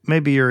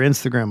 maybe your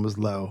Instagram was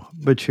low,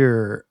 but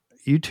your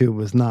YouTube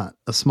was not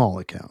a small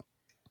account.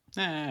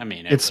 I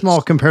mean, it's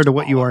small compared to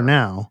what you are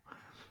now.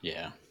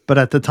 Yeah. But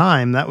at the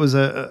time, that was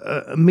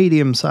a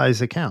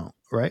medium-sized account,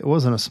 right? It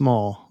wasn't a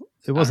small.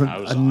 It wasn't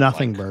a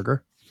nothing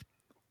burger.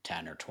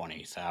 10 or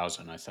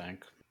 20,000, I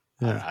think.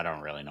 Yeah. I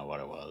don't really know what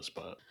it was,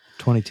 but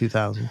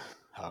 22,000.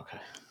 Okay.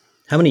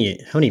 How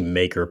many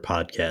maker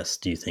podcasts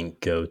do you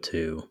think go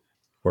to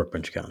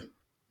WorkbenchCon?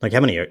 Like, how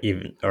many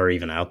are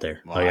even out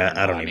there? Well, like,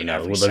 I don't even know.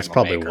 Every well, there's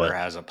probably maker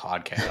has a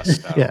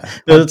podcast. So yeah,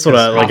 that's what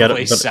I like.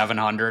 Probably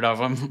 700 of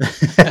them.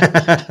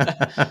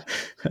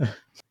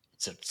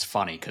 It's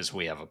funny because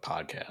we have a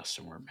podcast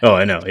and we're. Oh,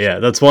 I know. Yeah,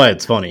 that's why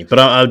it's funny. But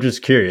I'm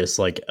just curious,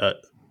 like,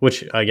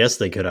 which I guess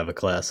they could have a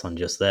class on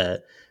just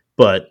that.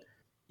 But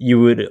you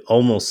would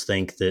almost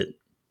think that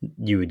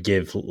you would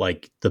give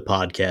like the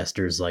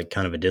podcasters like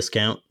kind of a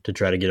discount to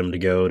try to get them to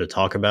go to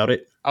talk about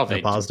it. Oh,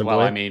 they positive well,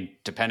 way. I mean,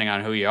 depending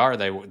on who you are,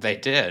 they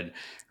did.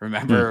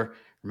 Remember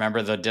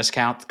the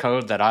discount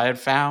code that I had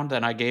found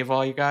and I gave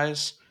all you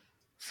guys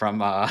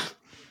from yeah,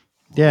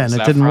 and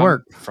it didn't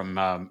work. From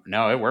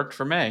no, it worked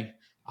for me.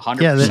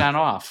 100%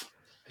 off.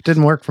 It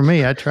didn't work for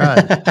me. I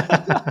tried.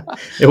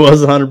 It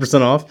was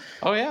 100% off.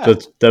 Oh yeah,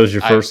 that was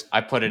your first.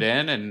 I put it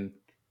in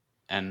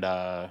and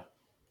I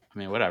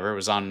mean, whatever. It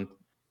was on.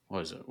 What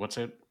was it? What's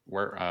it?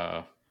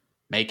 We're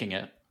making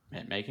it.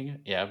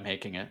 Yeah,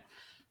 making it.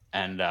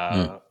 And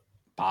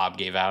Bob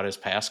gave out his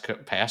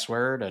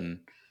password and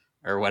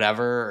or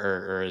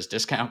whatever or his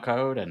discount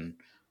code, and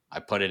I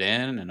put it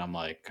in, and I'm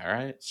like, all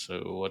right,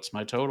 so what's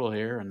my total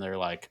here? And they're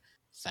like,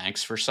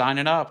 thanks for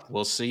signing up.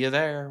 We'll see you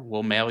there.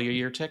 We'll mail you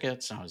your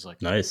tickets. And I was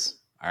like, nice.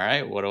 All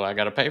right, what do I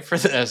got to pay for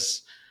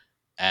this?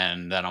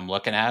 And then I'm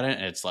looking at it,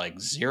 and it's like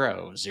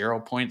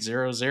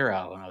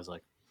 0.00. And I was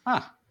like,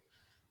 huh,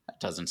 that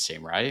doesn't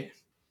seem right.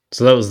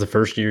 So that was the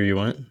first year you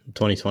went,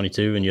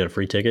 2022, and you had a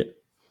free ticket?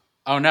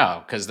 Oh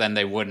no, because then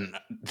they wouldn't.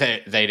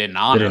 They didn't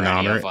honor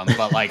any of them.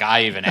 But like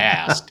I even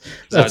asked,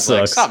 so I was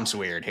like, something's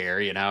weird here.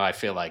 You know, I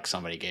feel like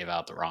somebody gave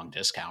out the wrong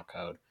discount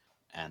code,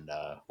 and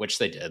which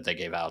they did. They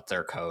gave out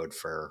their code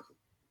for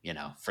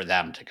for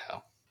them to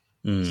go.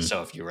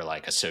 So if you were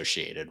like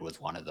associated with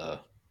one of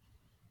the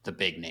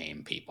big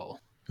name people,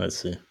 let's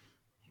see.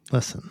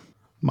 Listen,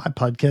 my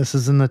podcast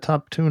is in the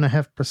top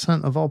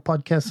 2.5% of all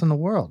podcasts in the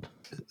world.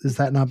 Is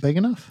that not big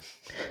enough?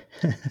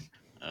 I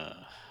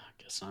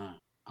guess not.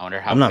 I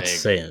wonder how. I'm not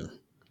saying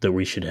that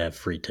we should have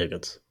free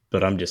tickets,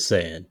 but I'm just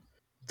saying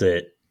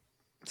that.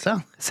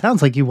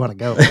 Sounds like you want to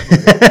go.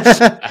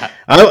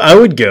 I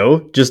would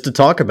go just to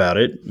talk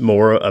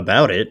more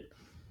about it,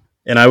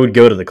 and I would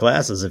go to the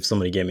classes if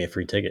somebody gave me a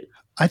free ticket.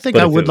 I think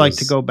I would like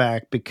to go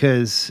back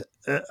because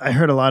I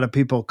heard a lot of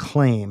people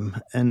claim,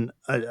 and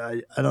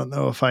I don't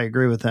know if I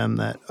agree with them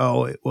that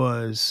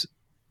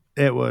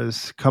it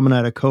was coming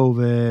out of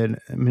COVID.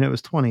 I mean, it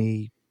was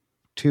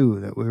 22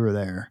 that we were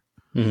there,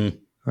 Mm-hmm.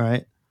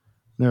 right?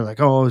 They're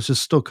like, oh, it's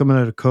just still coming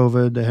out of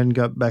COVID. They hadn't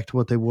got back to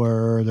what they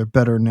were. They're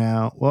better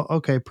now. Well,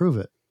 okay, prove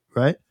it,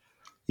 right?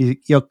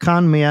 You'll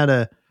con me out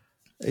of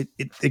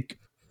it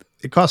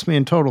cost me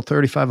in total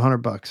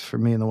 $3,500 for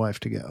me and the wife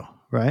to go,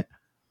 right?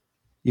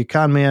 You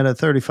con me out of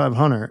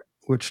 3,500,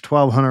 which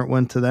 1,200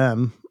 went to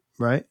them,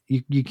 right?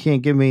 You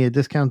can't give me a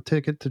discount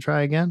ticket to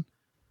try again.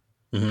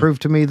 Mm-hmm. Prove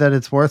to me that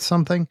it's worth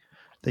something,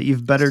 that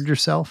you've bettered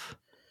yourself.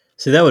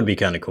 See, that would be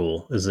kind of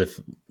cool. Is if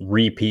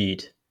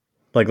repeat,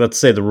 like let's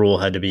say the rule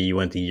had to be you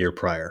went the year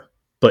prior,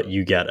 but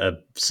you got a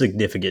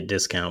significant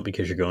discount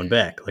because you're going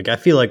back. Like I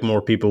feel like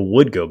more people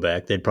would go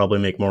back. They'd probably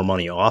make more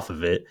money off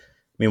of it.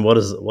 I mean, what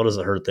does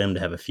it hurt them to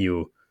have a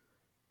few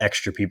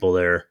extra people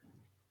there?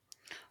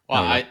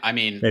 Well, I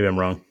mean, maybe I'm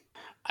wrong.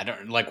 I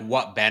don't like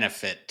what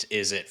benefit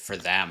is it for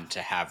them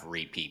to have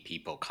repeat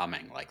people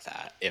coming like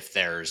that if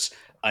there's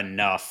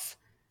enough,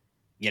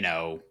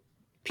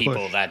 people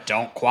Push. that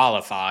don't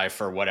qualify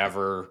for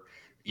whatever,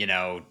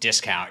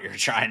 discount you're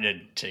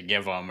trying to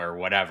give them or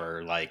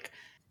whatever. Like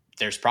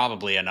there's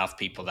probably enough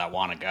people that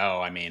want to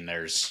go. I mean,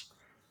 there's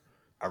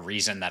a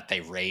reason that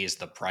they raise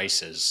the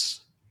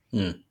prices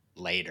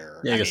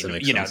later. Yeah, I guess mean,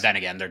 that makes sense. Then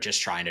again, they're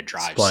just trying to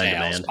drive Supply and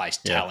sales demand. by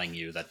telling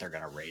you that they're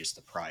going to raise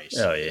the price.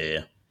 Oh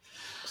yeah.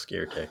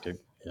 Scare tactic.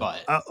 Yeah.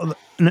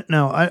 But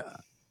no,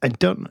 I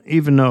don't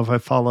even know if I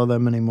follow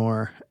them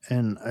anymore,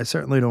 and I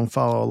certainly don't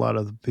follow a lot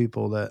of the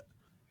people that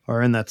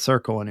are in that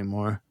circle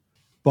anymore.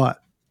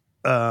 But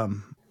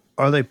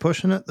are they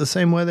pushing it the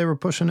same way they were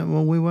pushing it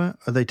when we went?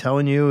 Are they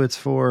telling you it's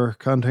for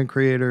content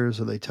creators?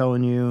 Are they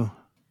telling you?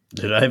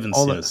 Dude, I haven't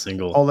seen a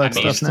single all that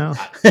stuff now.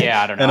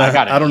 Yeah, I don't know. And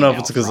I don't know if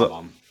it's because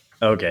because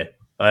okay,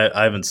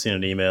 I haven't seen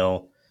an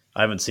email.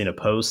 I haven't seen a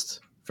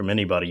post from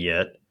anybody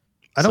yet.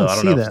 I don't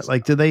see that.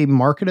 Like, do they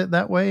market it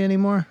that way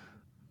anymore?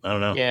 I don't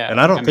know. Yeah,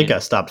 and I don't think I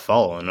stopped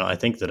following. I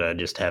think that I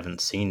just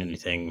haven't seen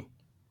anything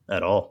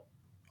at all.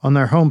 On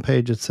their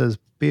homepage, it says,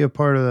 be a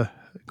part of the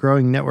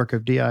growing network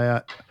of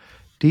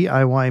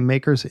DIY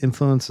makers,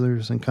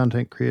 influencers, and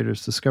content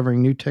creators,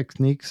 discovering new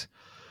techniques,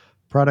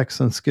 products,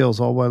 and skills,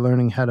 all while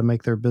learning how to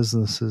make their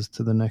businesses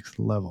to the next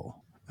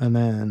level. And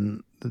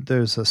then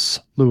there's a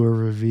slew of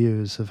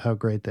reviews of how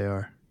great they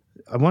are.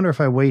 I wonder if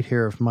I wait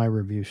here if my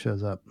review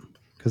shows up,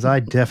 because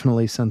I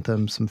definitely sent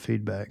them some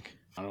feedback.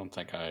 I don't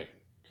think I...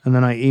 And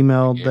then I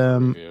emailed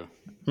them.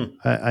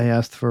 I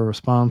asked for a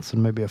response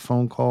and maybe a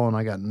phone call, and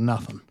I got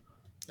nothing.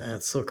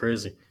 That's so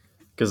crazy.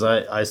 Because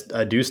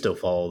I do still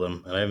follow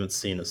them, and I haven't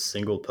seen a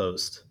single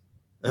post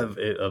of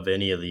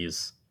any of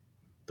these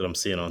that I'm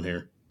seeing on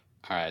here.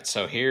 All right,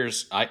 so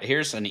here's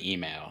an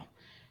email.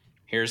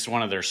 Here's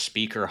one of their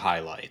speaker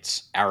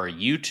highlights. Our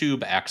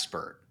YouTube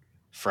expert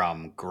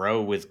from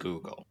Grow with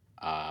Google.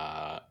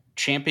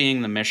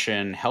 Championing the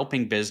mission,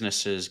 helping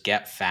businesses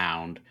get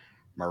found.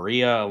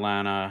 Maria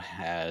Elena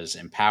has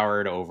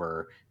empowered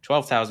over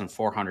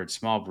 12,400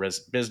 small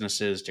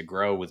businesses to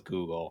grow with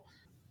Google.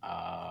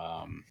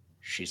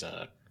 She's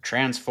a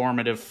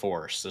transformative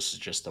force. This is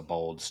just the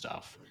bold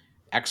stuff.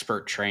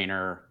 Expert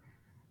trainer.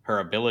 Her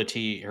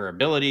ability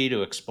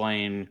to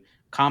explain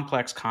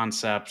complex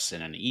concepts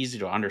in an easy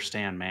to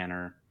understand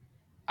manner.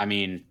 I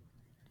mean,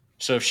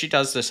 so if she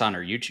does this on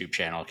her YouTube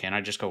channel, can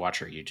I just go watch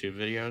her YouTube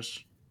videos?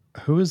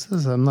 Who is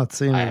this? I'm not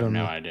seeing it. I have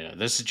no idea.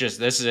 This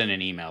is in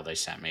an email they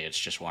sent me. It's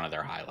just one of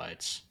their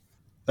highlights.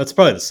 That's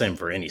probably the same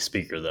for any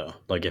speaker, though.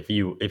 Like if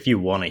you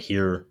want to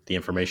hear the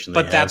information,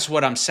 but that's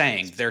what I'm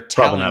saying. They're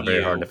probably not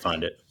very hard to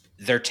find it.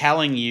 They're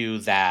telling you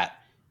that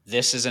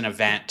this is an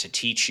event to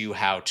teach you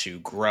how to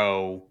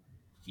grow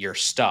your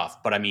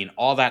stuff. But I mean,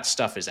 all that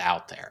stuff is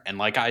out there. And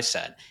like I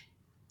said,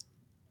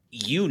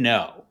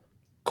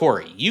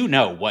 Corey,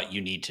 what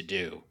you need to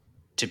do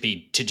to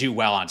do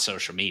well on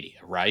social media,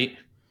 right?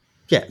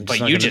 Yeah,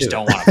 but you just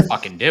don't want to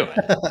fucking do it.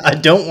 I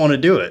don't want to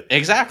do it.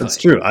 Exactly. That's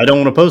true. I don't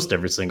want to post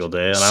every single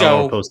day, and I don't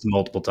want to post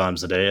multiple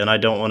times a day, and I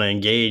don't want to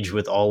engage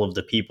with all of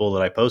the people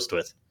that I post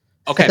with.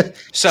 Okay,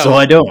 so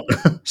I don't.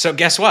 So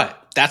guess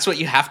what? That's what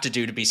you have to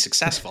do to be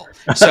successful.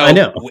 So I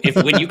know.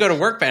 when you go to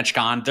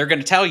Workbenchcon, they're going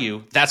to tell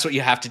you that's what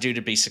you have to do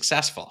to be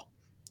successful.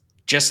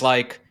 Just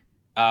like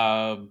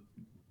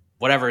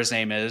whatever his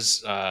name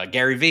is,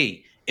 Gary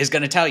Vee is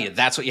going to tell you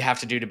that's what you have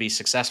to do to be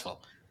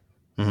successful.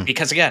 Mm-hmm.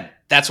 Because again,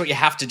 that's what you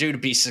have to do to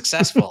be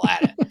successful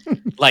at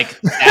it. Like,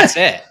 that's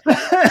it.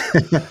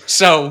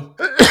 So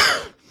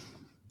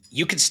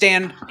you can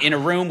stand in a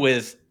room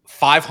with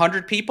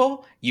 500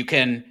 people. You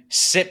can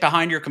sit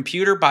behind your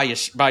computer by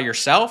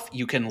yourself.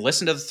 You can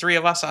listen to the three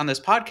of us on this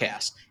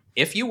podcast.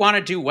 If you want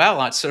to do well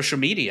on social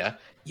media,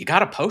 you got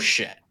to post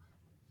shit.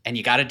 And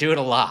you got to do it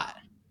a lot.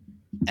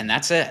 And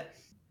that's it.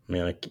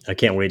 Man, I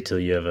can't wait till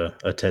you have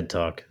a TED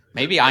Talk.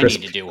 Maybe I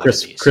need to do one of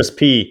these. Chris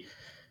P.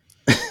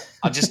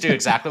 I'll just do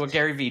exactly what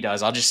Gary Vee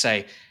does. I'll just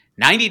say,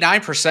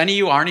 99% of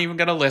you aren't even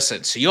going to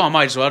listen. So you all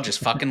might as well just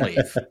fucking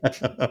leave.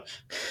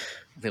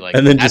 Be like,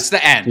 and then that's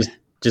the end.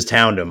 Just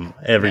hound them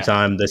every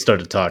time they start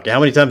to talk. How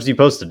many times do you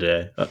post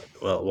today?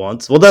 Well,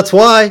 once. Well, that's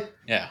why.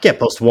 Yeah. You can't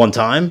post one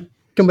time.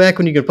 Come back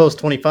when you can post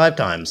 25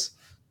 times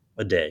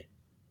a day.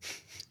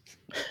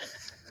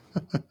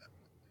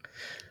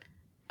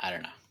 I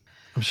don't know.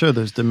 I'm sure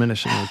there's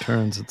diminishing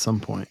returns at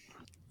some point.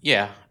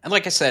 Yeah. And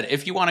like I said,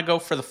 if you want to go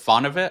for the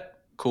fun of it,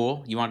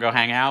 cool. You want to go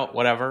hang out,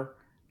 whatever.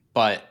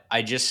 But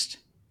I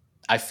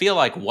feel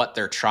like what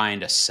they're trying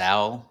to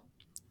sell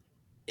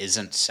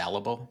isn't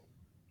sellable.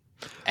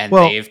 And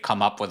they've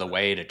come up with a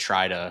way to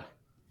try to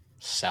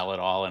sell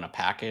it all in a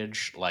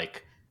package.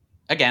 Like,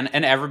 again,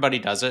 and everybody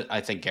does it.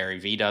 I think Gary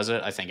Vee does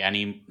it. I think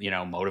any,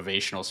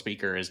 motivational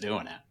speaker is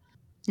doing it.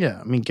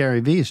 Yeah. I mean, Gary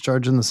Vee is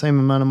charging the same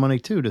amount of money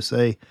too to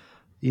say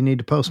you need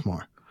to post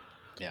more.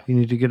 Yeah. You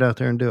need to get out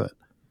there and do it.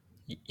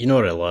 You know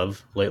what I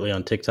love lately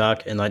on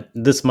TikTok? And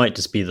this might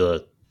just be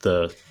the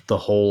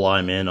hole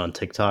I'm in on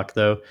TikTok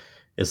though.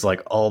 Is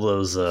like all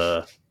those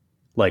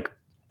like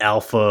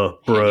alpha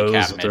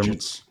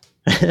bros.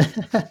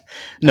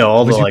 No,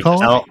 all the like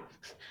all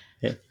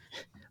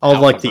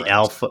alpha like bros.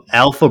 the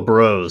alpha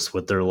bros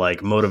with their like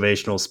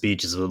motivational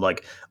speeches with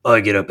like, oh, I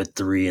get up at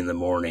 3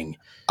 a.m.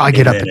 I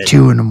get up at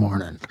 2 a.m.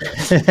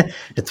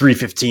 At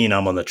 3:15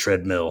 I'm on the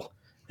treadmill,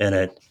 and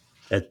at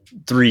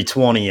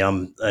 3:20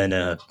 I'm in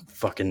a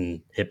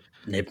fucking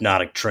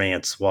hypnotic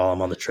trance while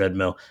I'm on the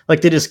treadmill.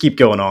 Like they just keep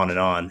going on and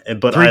on.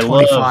 But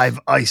 3:25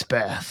 ice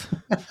bath.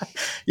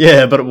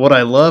 Yeah, but what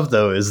I love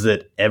though is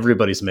that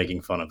everybody's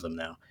making fun of them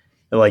now.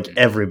 Like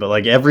everybody,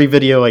 like every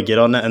video I get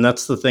on that, and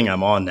that's the thing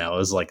I'm on now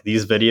is like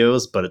these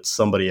videos, but it's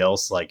somebody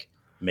else like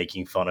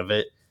making fun of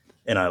it,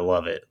 and I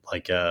love it.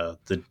 Like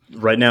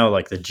right now,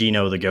 like the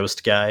Gino the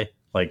Ghost guy,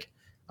 like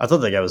I thought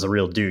that guy was a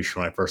real douche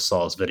when I first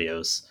saw his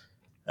videos,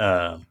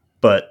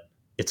 but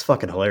it's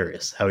fucking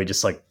hilarious how he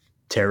just like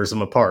tears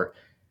them apart.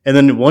 And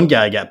then one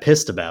guy got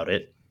pissed about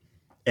it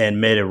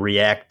and made a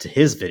react to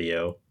his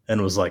video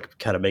and was like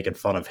kind of making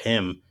fun of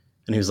him.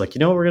 And he was like, you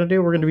know what we're going to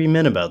do? We're going to be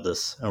men about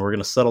this, and we're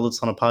going to settle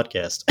this on a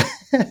podcast.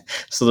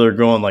 So they're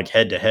going like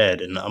head to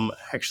head, and I'm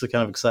actually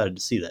kind of excited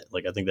to see that.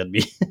 Like, I think that'd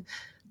be,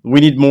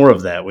 we need more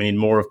of that. We need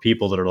more of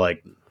people that are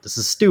like, this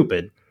is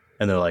stupid.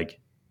 And they're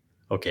like,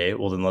 okay,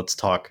 well then let's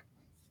talk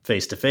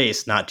face to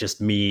face, not just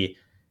me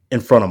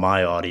in front of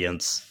my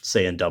audience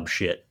saying dumb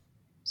shit.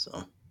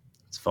 So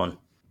it's fun.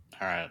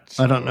 All right.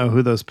 So, I don't know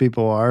who those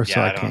people are,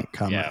 so I can't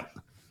comment. Yeah.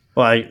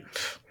 Well, I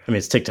mean,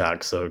 it's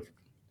TikTok, so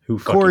who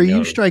fucking Corey, knows?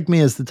 you strike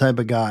me as the type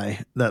of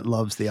guy that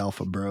loves the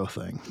alpha bro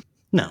thing.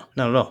 No,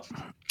 not at all.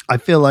 I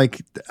feel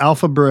like the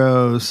alpha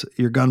bros,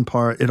 your gun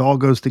part, it all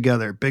goes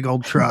together. Big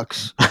old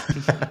trucks.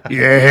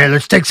 Yeah,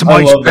 let's take some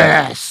ice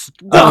baths.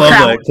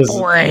 I love that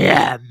 4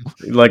 a.m.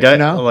 Like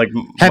like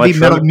heavy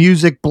metal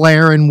music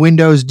blaring,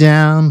 windows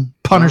down,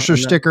 Punisher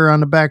sticker on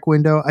the back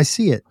window. I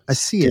see it.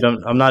 Dude,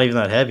 I'm not even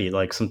that heavy.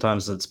 Like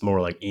sometimes it's more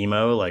like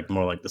emo, like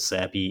more like the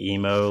sappy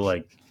emo.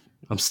 Like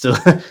I'm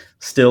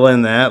still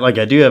in that. Like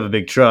I do have a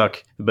big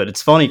truck, but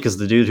it's funny because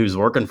the dude who's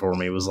working for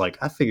me was like,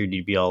 I figured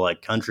you'd be all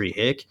like country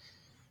hick,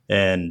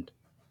 and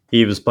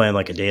he was playing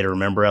like A Day to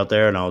Remember out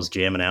there, and I was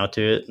jamming out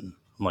to it. And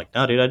I'm like,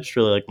 no, dude, I just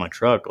really like my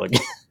truck, like,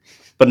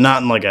 but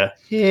not in like a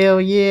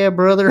hell yeah,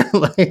 brother,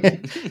 like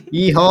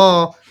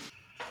yeehaw.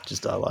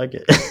 Just I like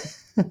it.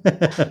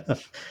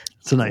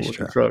 It's a nice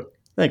truck.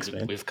 Thanks,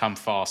 man. We've come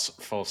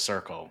full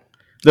circle.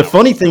 The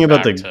funny thing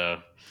about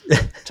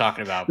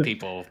talking about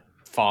people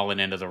falling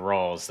into the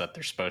roles that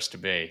they're supposed to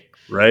be,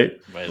 right?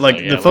 Like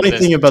the funny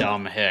thing about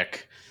dumb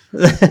hick.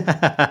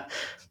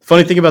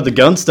 Funny thing about the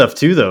gun stuff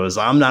too, though, is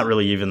I'm not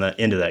really even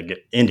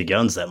into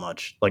guns that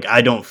much. Like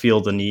I don't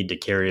feel the need to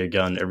carry a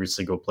gun every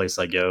single place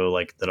I go.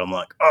 Like that, I'm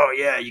like, oh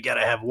yeah, you got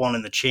to have one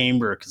in the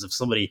chamber because if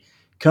somebody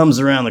comes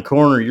around the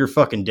corner, you're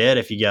fucking dead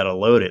if you got to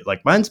load it.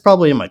 Like mine's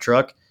probably in my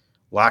truck,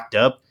 locked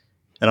up,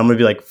 and I'm gonna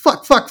be like,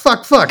 fuck,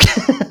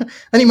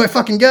 I need my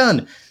fucking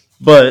gun.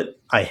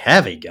 But I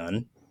have a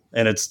gun,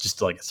 and it's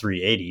just like a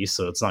 380,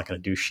 so it's not gonna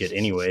do shit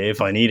anyway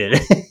if I need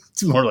it.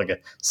 It's more like a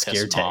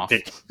scare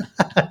tactic.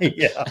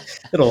 Yeah,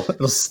 it'll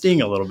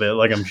sting a little bit,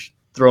 like I'm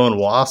throwing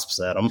wasps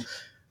at them.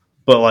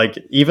 But like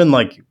even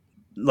like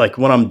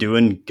when I'm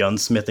doing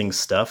gunsmithing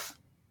stuff,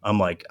 I'm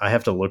like I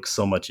have to look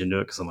so much into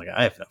it because I'm like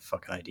I have no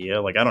fucking idea.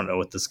 Like I don't know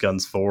what this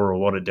gun's for or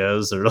what it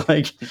does, or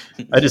like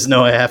I just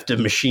know I have to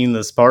machine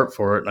this part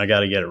for it and I got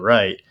to get it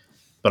right.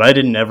 But I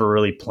didn't ever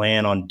really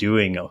plan on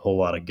doing a whole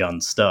lot of gun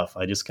stuff.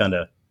 I just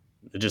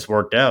it just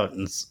worked out,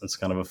 and it's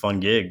kind of a fun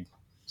gig,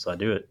 so I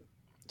do it.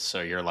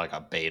 So you're like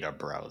a beta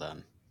bro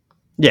then?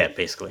 Yeah,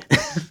 basically.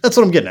 That's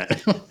what I'm getting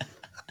at.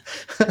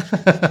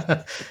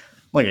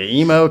 Like an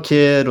emo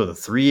kid with a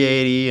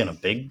 380 and a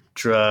big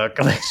truck.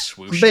 I'm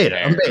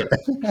beta.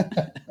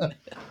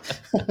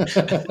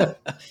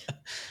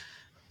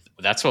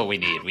 That's what we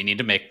need. We need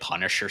to make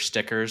Punisher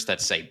stickers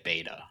that say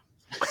beta.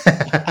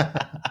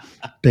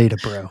 Beta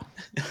bro.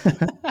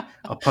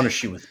 I'll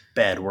punish you with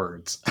bad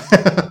words.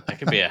 That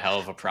could be a hell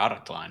of a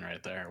product line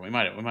right there. We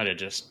might have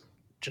just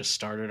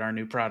started our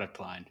new product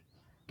line.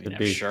 We could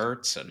have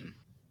shirts, and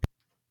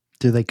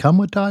do they come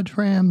with Dodge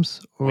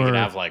Rams? Or we could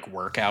have like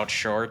workout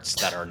shorts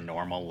that are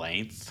normal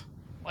length.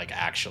 like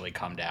actually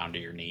come down to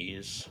your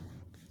knees.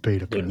 Beta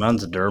Dude, print.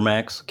 mine's a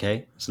Duramax,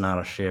 okay? It's not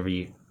a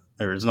Chevy.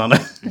 Or it's not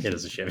a... It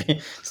is a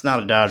Chevy. It's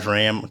not a Dodge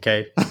Ram,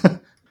 okay?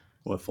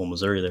 Went full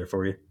Missouri there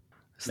for you.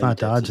 It's Maybe not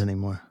Dodge Texas.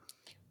 anymore.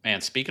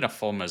 Man, speaking of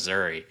full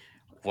Missouri,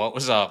 what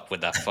was up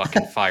with that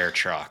fucking fire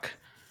truck?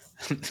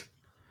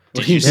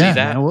 Did you see Yeah,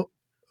 that? man.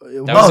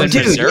 That was Oh, in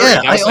dude, Missouri. yeah,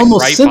 That I was like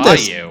almost right sent by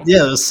that. you.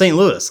 Yeah, it was St.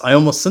 Louis. I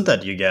almost sent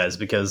that to you guys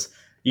because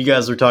you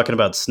guys were talking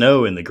about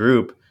snow in the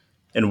group,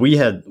 and we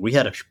had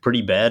a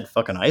pretty bad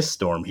fucking ice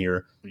storm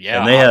here, Yeah,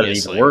 and they had it even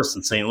obviously. worse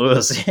in St.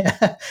 Louis.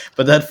 Yeah,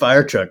 but that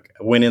fire truck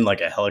went in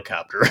like a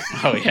helicopter.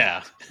 Oh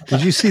yeah.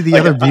 Did you see the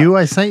Like, other view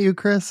I sent you,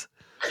 Chris?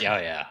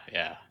 Yeah.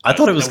 I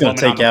thought it was The going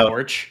to woman on take the out.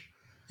 porch.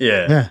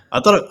 Yeah, Yeah. I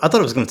thought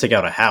it was going to take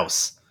out a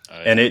house, Oh,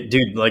 and yeah. it,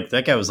 dude, like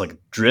that guy was like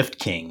drift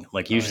king.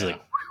 Like he Oh, was just yeah.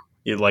 like,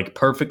 it, like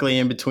perfectly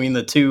in between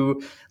the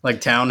two like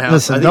townhouses.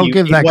 Listen, I think don't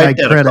give he that guy wiped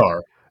out a credit.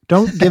 car.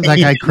 Don't give that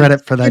he, guy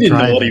credit for he that didn't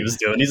know what he driving. was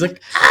doing. He's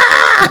like,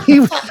 ah,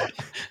 He, fuck.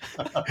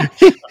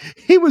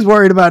 he was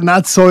worried about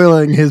not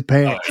soiling his Oh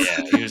pants.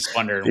 yeah. He was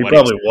wondering He what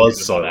probably he was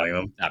was gonna do soiling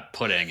about them. that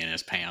pudding in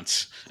his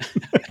pants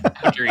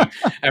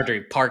after he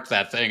parked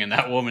that thing in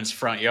that woman's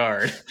front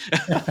yard.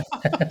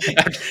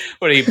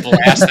 When he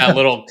blast that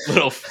little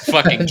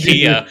fucking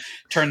Kia,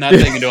 turned that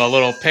thing into a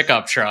little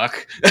pickup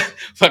truck,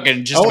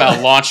 fucking just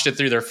about launched it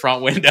through their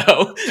front window.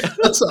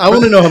 I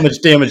want to know how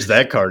much damage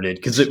that car did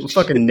because it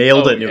fucking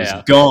nailed it and it was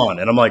gone.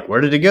 And I'm like,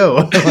 where did it go?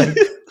 Like,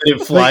 did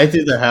it fly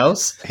through the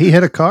house? He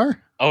hit a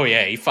car? Oh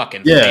yeah, he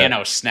fucking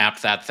Thanos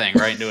snapped that thing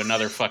right into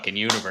another fucking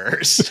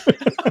universe.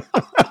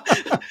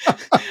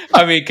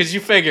 I mean, because you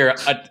figure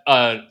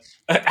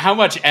how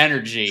much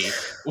energy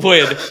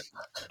would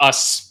a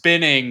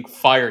spinning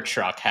fire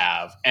truck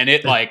have, and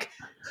it like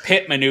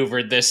pit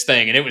maneuvered this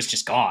thing, and it was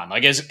just gone.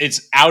 Like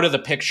it's out of the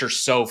picture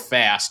so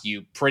fast,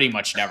 you pretty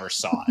much never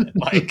saw it.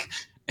 Like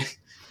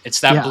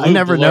it's that blue I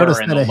never blur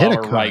noticed in that the it hit a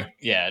lower car. right.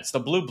 Yeah, it's the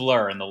blue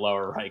blur in the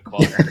lower right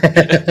corner.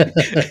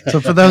 So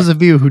for those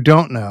of you who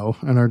don't know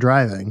and are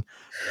driving,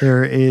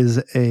 there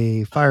is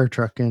a fire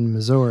truck in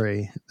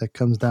Missouri that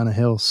comes down a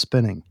hill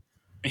spinning.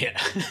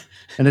 Yeah,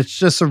 and it's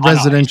just a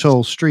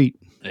residential street.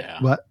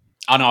 Yeah, what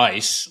on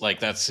ice? Like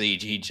that's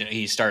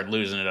he started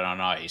losing it on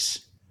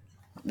ice.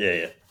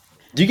 Yeah.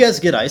 Do you guys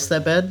get ice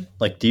that bad?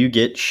 Like, do you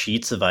get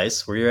sheets of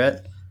ice where you're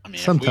at? I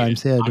mean,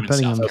 sometimes, I'm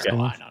depending in on South the storm.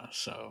 Carolina,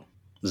 so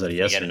is that a if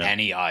yes we or get no?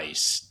 any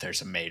ice,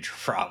 there's a major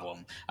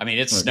problem. I mean,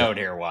 it snowed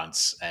here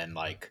once, and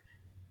like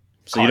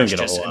so you don't get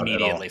a just whole lot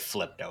immediately at all.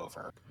 flipped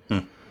over.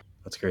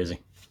 That's crazy,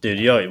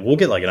 dude. We'll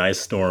get like an ice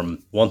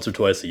storm once or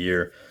twice a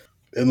year,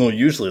 and they'll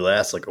usually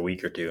last like a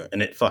week or two,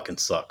 and it fucking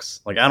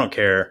sucks. Like I don't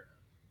care,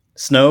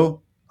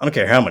 snow. I don't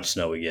care how much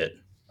snow we get.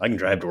 I can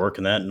drive to work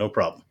in that, no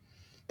problem.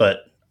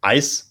 But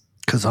ice,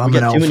 because I'm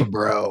an alpha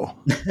bro.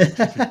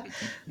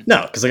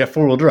 No, because I got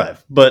 4-wheel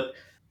drive. But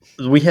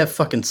we have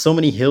fucking so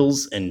many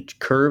hills and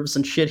curves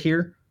and shit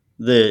here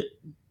that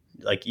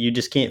like you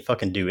just can't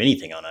fucking do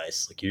anything on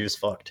ice. Like you're just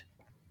fucked.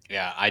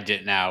 Yeah, I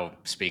did. Now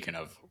speaking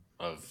of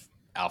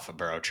Alpha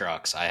Bro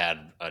trucks, I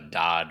had a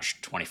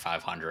Dodge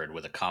 2500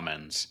 with a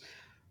Cummins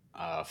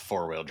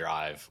 4-wheel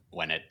drive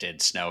when it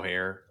did snow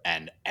here,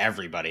 and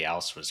everybody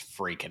else was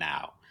freaking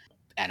out.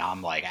 And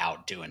I'm like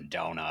out doing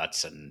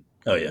donuts and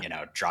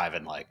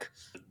driving like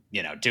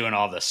doing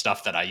all the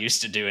stuff that I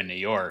used to do in New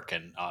York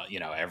and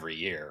every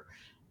year.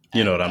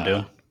 You know what I'm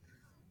doing?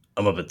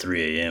 I'm up at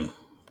 3 a.m.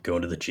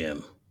 going to the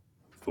gym,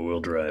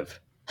 4-wheel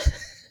drive,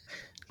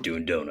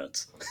 doing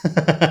donuts.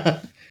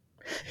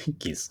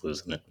 Keith's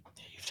losing it.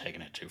 You've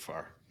taken it too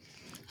far.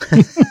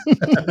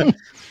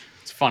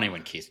 It's funny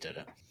when Keith did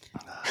it.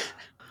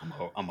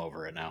 I'm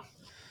over it now.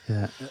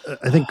 Yeah,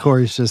 I think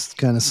Corey's just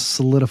kind of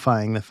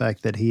solidifying the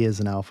fact that he is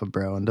an alpha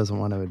bro and doesn't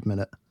want to admit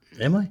it.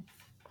 Am I?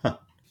 Huh.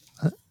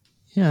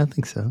 Yeah, I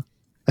think so.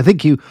 I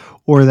think you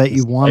want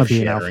to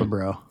be an alpha sharing.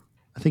 bro.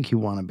 I think you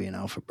want to be an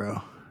alpha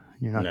bro.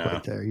 You're not No.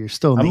 quite there. You're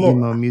still in the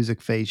emo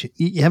music phase.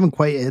 You haven't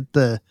quite hit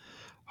the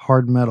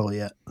hard metal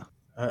yet.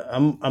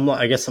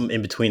 I guess I'm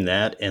in between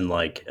that and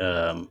like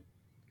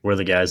where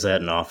the guy's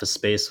at in Office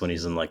Space when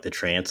he's in like the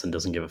trance and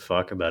doesn't give a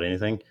fuck about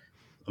anything.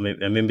 I'm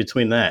in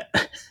between that.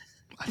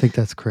 I think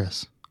that's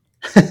Chris.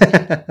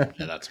 Yeah,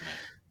 that's me.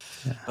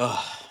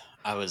 Yeah.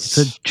 It's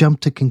a jump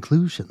to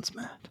conclusions,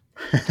 Matt.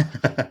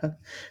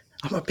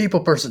 I'm a people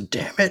person,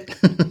 damn it.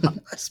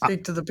 I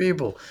speak to the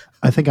people.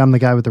 I think I'm the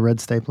guy with the red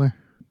stapler.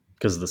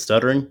 Because of the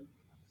stuttering?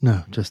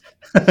 No, just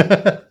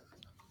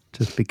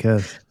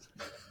because.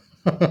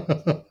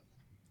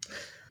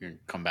 You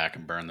come back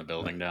and burn the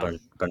building down.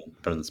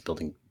 Burn this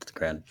building to the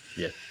ground.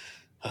 Yeah.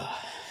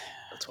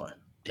 That's why.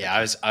 Yeah,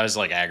 I was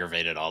like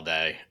aggravated all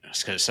day.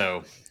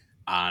 So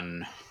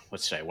on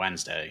let's say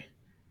Wednesday,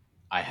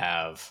 I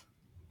have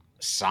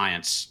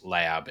science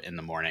lab in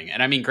the morning.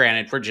 And I mean,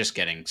 granted, we're just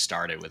getting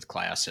started with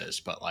classes,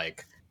 but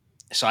like,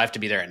 so I have to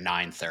be there at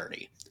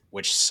 9:30,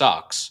 which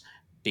sucks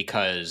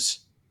because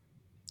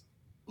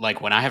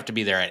like when I have to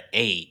be there at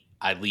 8,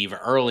 I leave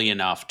early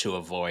enough to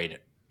avoid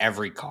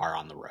every car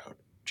on the road,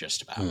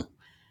 just about.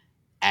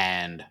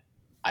 And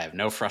I have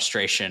no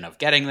frustration of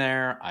getting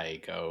there.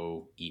 I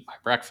go eat my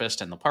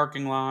breakfast in the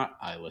parking lot.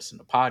 I listen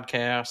to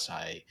podcasts.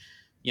 I,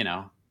 you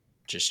know,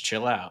 just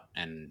chill out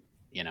and,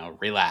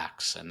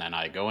 relax. And then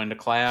I go into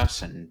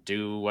class and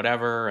do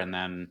whatever. And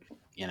then,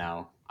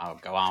 I'll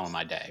go on with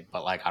my day.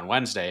 But like on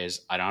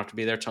Wednesdays, I don't have to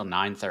be there till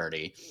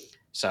 9:30.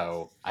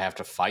 So I have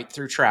to fight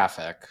through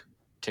traffic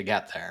to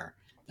get there.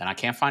 Then I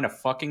can't find a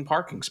fucking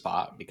parking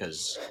spot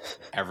because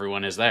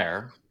everyone is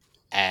there.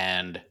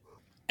 And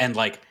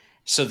like,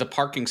 so the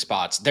parking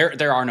spots,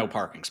 there are no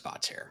parking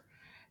spots here.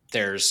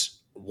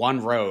 There's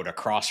one road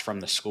across from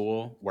the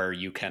school where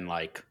you can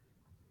like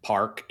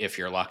park if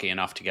you're lucky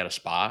enough to get a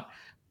spot,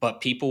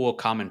 but people will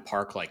come and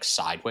park like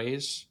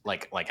sideways,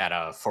 like at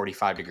a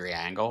 45-degree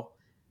angle.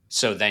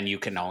 So then you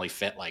can only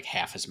fit like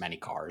half as many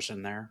cars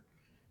in there.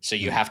 So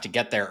you have to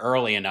get there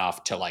early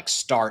enough to like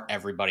start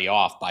everybody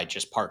off by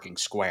just parking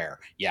square.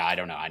 Yeah, I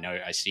don't know. I know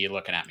I see you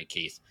looking at me,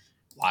 Keith.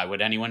 Why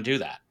would anyone do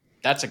that?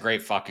 That's a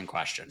great fucking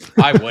question.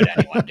 Why would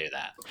anyone do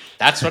that?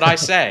 That's what I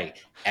say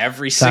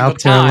every single South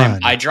time Carolina.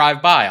 I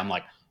drive by. I'm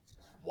like,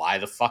 why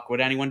the fuck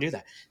would anyone do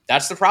that?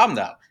 That's the problem,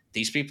 though.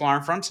 These people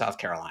aren't from South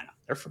Carolina.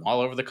 They're from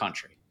all over the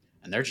country.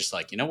 And they're just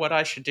like, you know what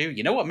I should do?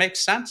 You know what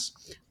makes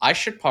sense? I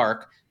should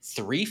park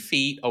 3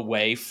 feet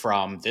away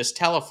from this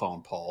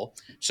telephone pole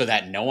so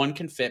that no one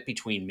can fit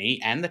between me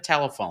and the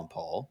telephone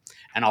pole.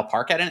 And I'll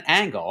park at an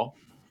angle.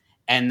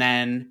 And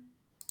then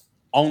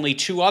only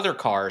 2 other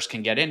cars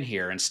can get in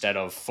here instead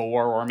of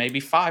 4 or maybe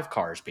 5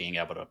 cars being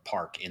able to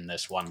park in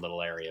this one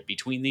little area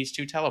between these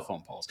 2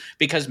 telephone poles.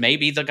 Because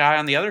maybe the guy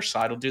on the other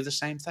side will do the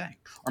same thing.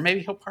 Or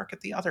maybe he'll park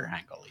at the other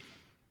angle.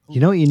 You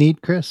know what you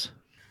need, Chris?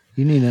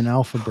 You need an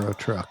Alpha Bro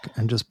truck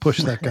and just push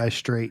that guy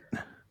straight.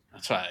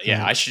 That's why,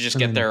 yeah, I should just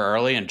get there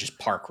early and just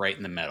park right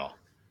in the middle.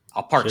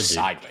 I'll park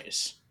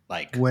sideways.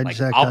 Like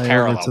I'll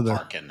parallel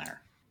park in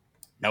there.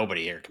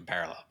 Nobody here can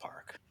parallel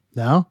park.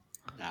 No?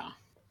 No.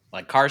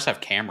 Like cars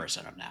have cameras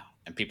in them now,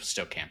 and people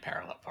still can't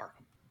parallel park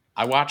them.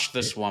 I watched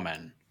this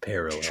woman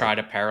try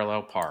to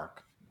parallel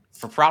park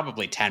for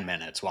probably 10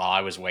 minutes while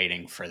I was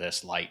waiting for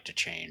this light to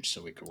change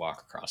so we could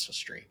walk across the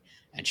street.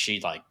 And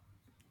she like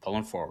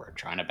pulling forward,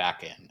 trying to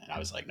back in. And I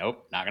was like,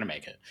 nope, not going to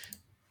make it.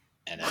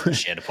 And then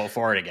she had to pull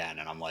forward again.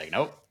 And I'm like,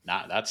 nope,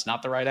 that's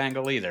not the right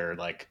angle either.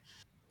 Like,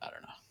 I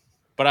don't know.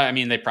 But I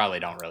mean, they probably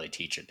don't really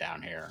teach it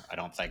down here. I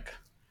don't think,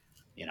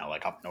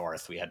 like up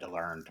north, we had to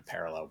learn to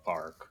parallel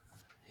park.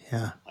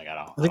 Yeah. Like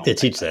I think they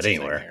teach that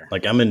anywhere.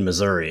 Like I'm in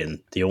Missouri, and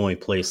the only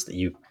place that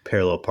you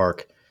parallel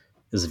park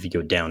is if you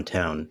go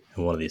downtown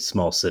in one of these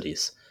small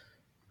cities.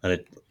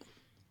 And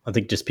I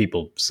think just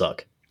people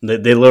suck.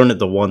 They learn it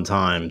the one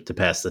time to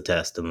pass the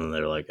test, and then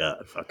they're like,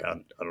 fuck, I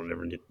don't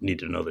ever need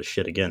to know this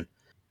shit again.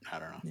 I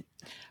don't know.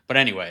 But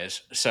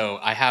anyways, so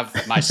I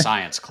have my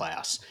science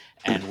class,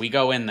 and we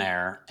go in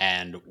there,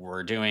 and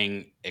we're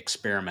doing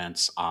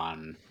experiments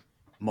on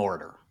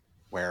mortar,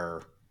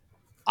 where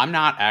I'm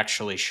not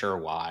actually sure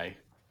why,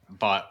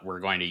 but we're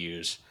going to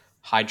use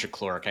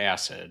hydrochloric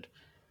acid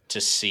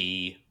to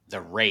see the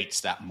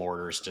rates that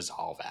mortars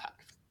dissolve at.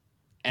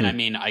 And I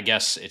mean, I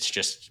guess it's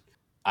just,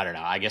 I don't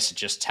know, I guess it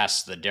just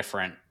tests the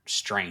different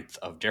strength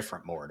of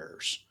different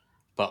mortars.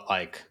 But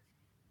like,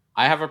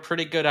 I have a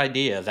pretty good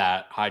idea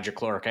that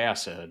hydrochloric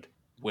acid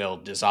will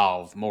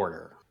dissolve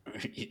mortar.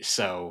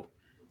 So,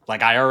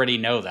 like, I already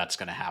know that's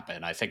going to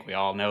happen. I think we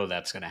all know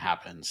that's going to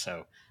happen.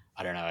 So,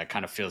 I don't know. It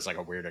kind of feels like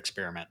a weird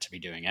experiment to be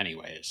doing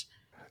anyways.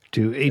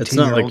 Do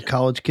 18-year-old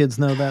college kids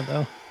know that,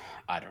 though?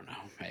 I don't know.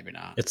 Maybe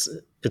not.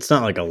 It's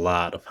not like a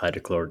lot of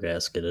hydrochloric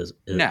acid.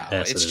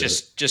 It's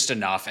just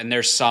enough. And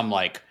there's some,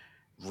 like,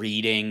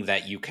 reading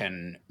that you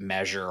can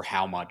measure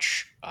how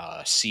much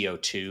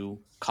CO2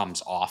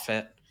 comes off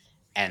it.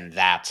 And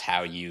that's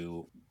how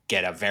you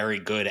get a very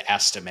good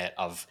estimate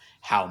of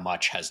how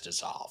much has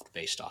dissolved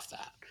based off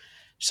that.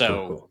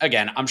 So, cool.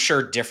 Again, I'm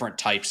sure different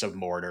types of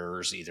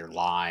mortars, either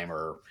lime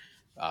or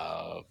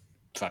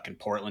fucking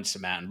Portland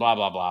cement and blah,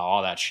 blah, blah,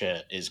 all that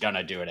shit is going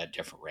to do it at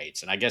different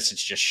rates. And I guess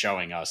it's just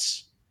showing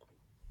us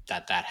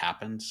that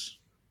happens.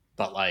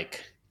 But,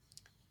 like,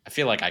 I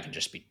feel like I can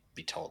just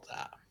be told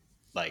that.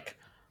 Like,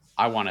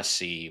 I want to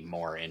see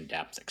more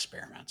in-depth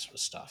experiments with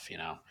stuff,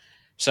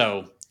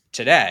 So,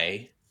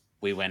 today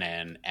we went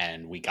in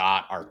and we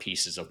got our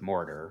pieces of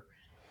mortar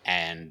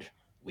and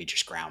we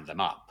just ground them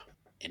up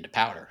into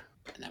powder.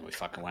 And then we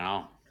fucking went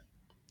on.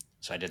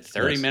 So I did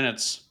 30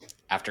 minutes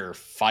after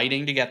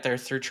fighting to get there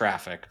through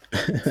traffic,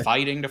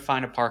 fighting to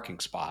find a parking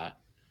spot,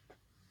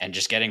 and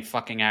just getting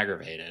fucking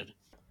aggravated.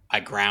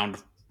 I ground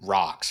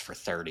rocks for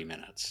 30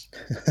 minutes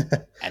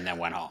and then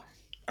went home.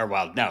 Or,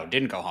 well, no,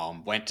 didn't go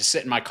home. Went to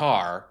sit in my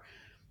car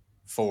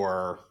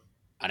for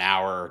an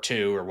hour or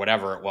 2 or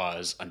whatever it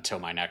was until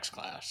my next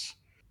class.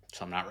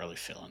 So I'm not really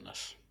feeling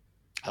this.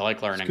 I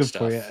like learning good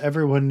stuff. For you.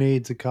 Everyone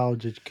needs a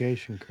college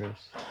education,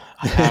 Chris.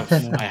 I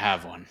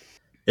have one.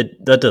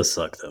 That does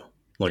suck though.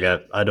 Like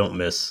I don't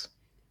miss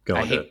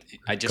going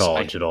to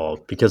college at all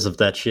because of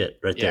that shit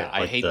right there. Yeah,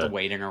 I hate the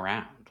waiting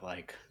around.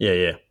 Like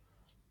yeah.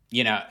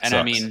 And sucks.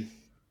 I mean,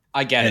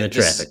 I get and it. And the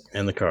traffic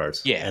and the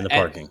cars and the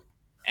parking.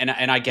 And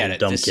I get and it.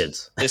 dumb This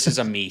kids. this is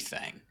a me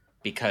thing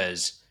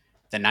because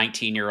the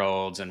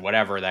 19-year-olds and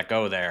whatever that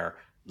go there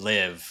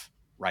live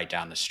right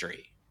down the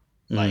street,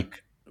 Mhm.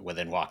 like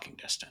within walking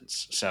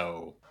distance.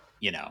 So,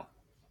 you know,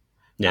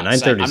 Yeah, I'm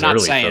 9:30 is not early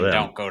for saying them.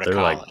 don't go to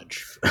They're like,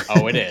 college.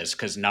 Oh, it is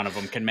because none of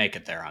them can make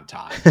it there on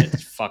time.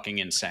 It's fucking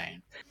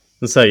insane.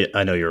 that's how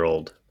I know you're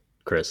old,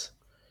 Chris.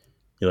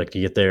 You like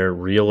to get there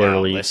real No,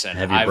 early, listen,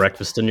 have your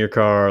breakfast in your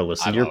car,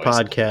 listen to I've your always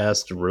done that.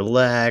 podcast,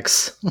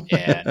 relax.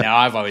 Yeah, no,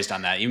 I've always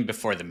done that. Even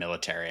before the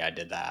military, I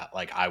did that.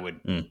 Like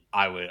Mm,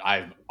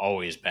 I've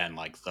always been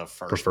like the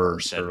first preferred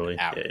person early.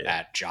 at, Yeah, yeah.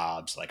 at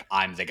jobs. Like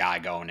I'm the guy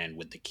going in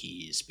with the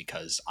keys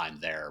because I'm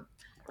there,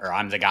 or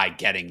I'm the guy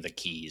getting the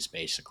keys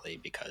basically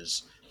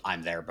because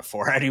I'm there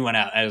before anyone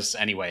else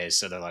anyways.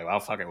 So they're like, well,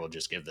 fuck it, we'll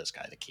just give this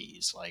guy the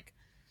keys. Like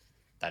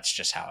that's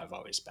just how I've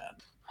always been.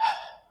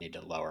 Need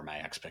to lower my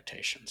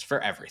expectations for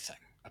everything,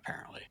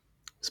 apparently.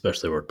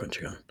 Especially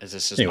Workbenchcon. This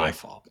is my Anyway.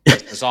 fault.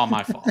 It's all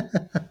my fault.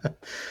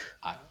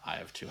 I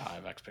have too high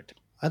of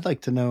expectations. I'd like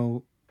to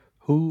know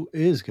who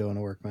is going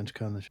to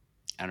Workbenchcon this year.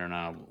 I don't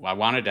know. I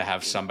wanted to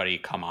have somebody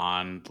come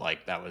on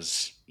like that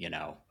was,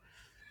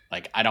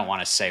 like I don't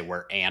want to say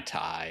we're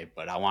anti,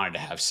 but I wanted to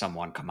have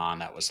someone come on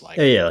that was like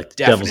Yeah, like the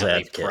devil's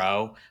definitely advocate.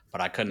 pro, but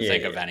I couldn't Yeah,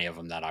 think of yeah. any of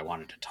them that I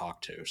wanted to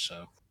talk to.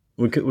 So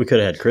We could have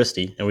had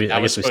Christy, and that I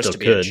was guess we supposed still to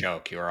be a could.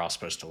 joke. You were all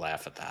supposed to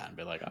laugh at that and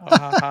be like, "Oh,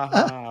 ha ha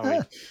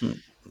ha!"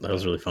 That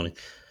was really funny.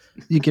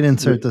 You can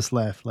insert this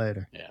laugh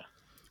later. Yeah,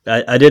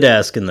 I did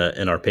ask in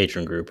our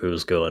patron group who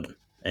was going,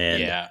 and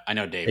yeah. I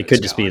know David's it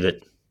could just going. be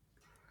that.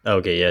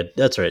 Okay, yeah,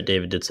 that's right.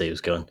 David did say he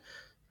was going,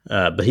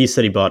 but he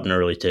said he bought an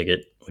early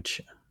ticket,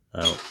 which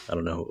I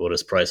don't know what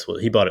his price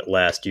was. He bought it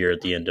last year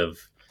at the end of,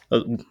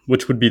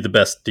 which would be the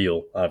best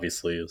deal.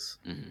 Obviously, is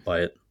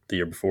buy it the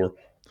year before.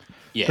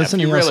 Yeah, Doesn't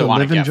if you he really also want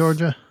to live in get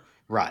Georgia?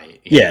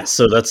 right. Yeah,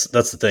 so that's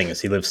the thing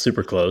is he lives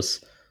super close.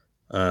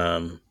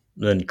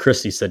 Then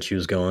Christy said she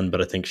was going,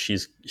 but I think she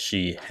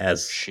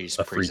has She's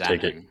a free ticket.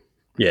 presenting.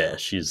 Yeah,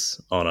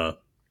 she's on a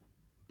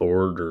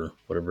board or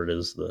whatever it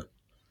is.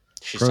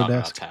 She's Pro talking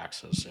desk. about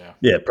taxes. Yeah.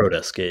 Yeah,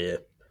 ProDesk. Yeah.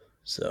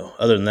 So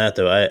other than that,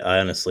 though, I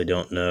honestly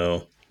don't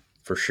know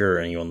for sure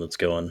anyone that's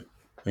going.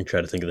 I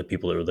try to think of the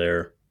people that were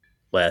there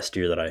last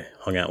year that I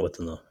hung out with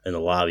in the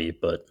lobby,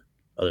 but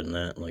other than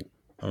that, like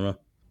I don't know.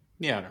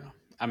 Yeah, I don't know.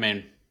 I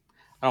mean,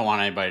 I don't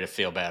want anybody to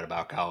feel bad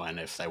about going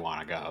if they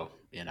want to go,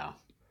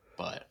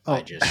 But I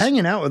Oh, just,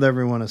 hanging out with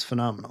everyone is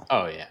phenomenal.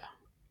 oh yeah,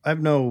 I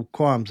have no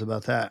qualms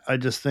about that. I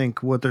just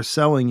think what they're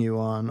selling you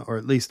on, or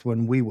at least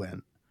when we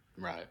went,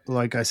 right.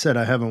 like I said,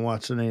 I haven't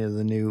watched any of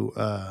the new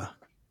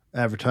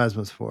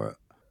advertisements for it,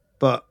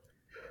 but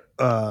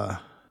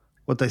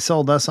what they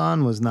sold us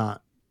on was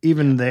not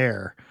even Yeah.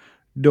 there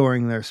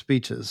during their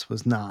speeches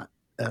was not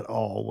at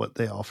all what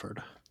they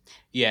offered.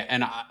 Yeah,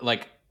 and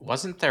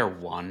wasn't there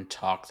one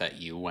talk that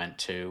you went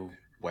to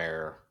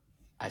where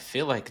I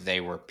feel like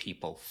they were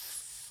people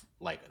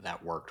like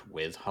that worked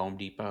with Home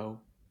Depot,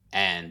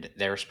 and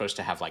they were supposed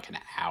to have like an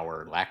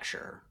hour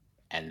lecture,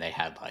 and they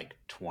had like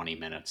 20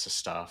 minutes of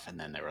stuff, and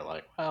then they were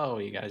like, "Oh,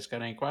 you guys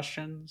got any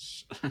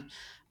questions?"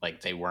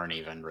 Like they weren't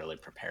even really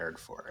prepared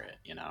for it.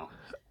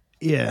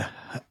 Yeah.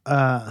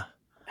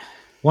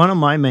 One of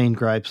my main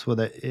gripes with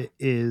it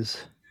is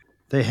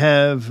they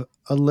have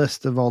a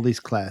list of all these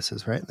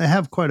classes, right? They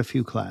have quite a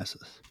few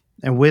classes.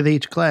 And with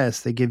each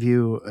class, they give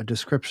you a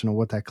description of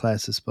what that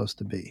class is supposed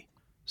to be.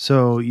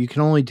 So you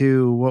can only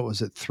do, what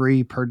was it,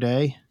 3 per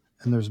day?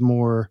 And there's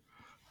more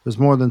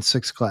than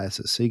 6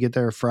 classes. So you get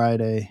there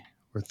Friday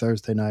or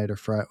Thursday night or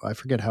Friday. I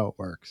forget how it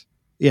works.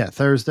 Yeah,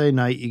 Thursday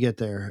night you get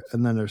there,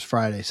 and then there's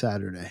Friday,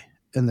 Saturday.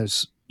 And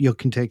you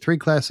can take 3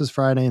 classes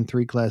Friday and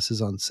 3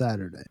 classes on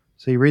Saturday.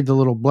 So you read the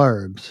little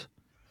blurbs,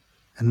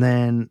 and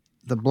then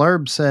the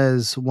blurb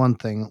says one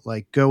thing,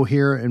 like go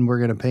here and we're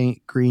going to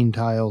paint green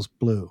tiles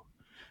blue.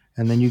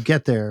 And then you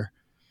get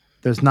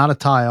there's not a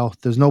tile,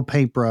 there's no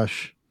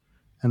paintbrush,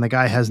 and the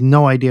guy has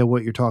no idea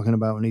what you're talking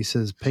about when he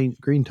says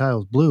paint green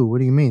tiles blue. What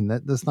do you mean?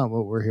 That's not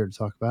what we're here to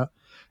talk about.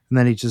 And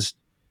then he just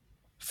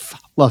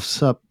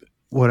fluffs up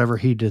whatever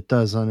he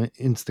does on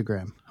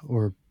Instagram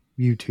or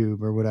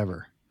YouTube or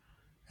whatever.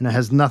 And it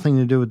has nothing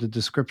to do with the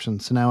description.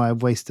 So now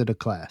I've wasted a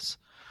class.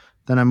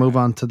 Then I move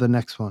on to the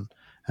next one,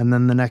 and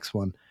then the next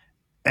one.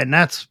 And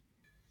that's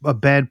a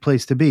bad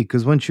place to be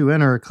because once you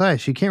enter a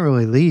class, you can't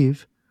really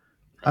leave.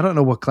 I don't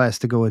know what class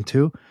to go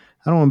into.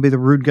 I don't want to be the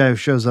rude guy who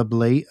shows up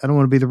late. I don't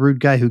want to be the rude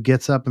guy who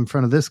gets up in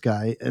front of this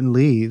guy and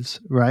leaves,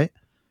 right?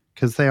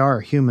 Because they are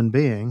a human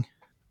being.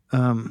 I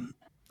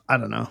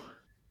don't know.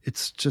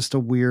 It's just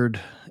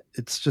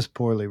it's just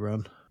poorly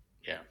run.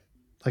 Yeah.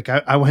 Like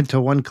I went to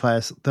one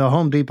class, the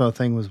Home Depot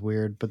thing was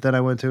weird, but then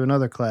I went to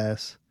another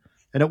class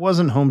and it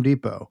wasn't Home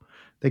Depot.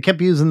 They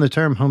kept using the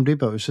term Home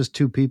Depot. It was just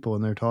 2 people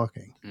and they're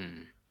talking.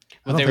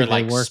 Well, they were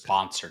like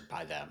sponsored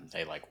by them.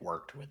 They like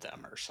worked with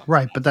them or something.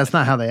 Right, but that's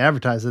not how they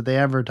advertised it. They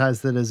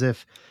advertised it as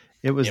if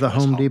it was the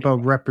Home Depot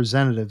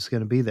representatives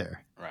going to be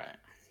there. Right.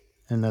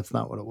 And that's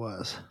not what it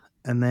was.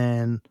 And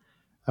then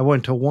I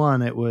went to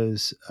one, it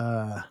was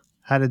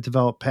how to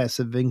develop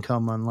passive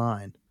income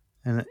online.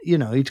 And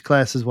each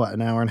class is what,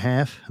 an hour and a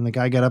half. And the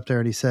guy got up there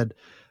and he said,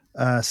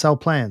 "Sell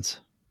plans."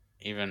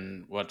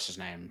 Even what's his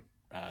name,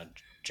 uh,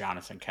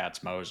 Jonathan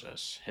Katz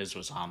Moses. His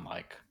was on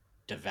like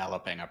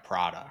developing a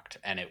product,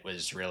 and it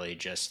was really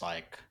just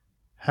like,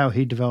 How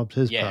he developed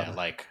his yeah, product.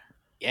 like,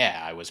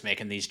 yeah, I was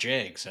making these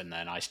jigs, and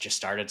then I just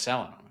started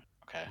selling them.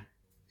 Okay,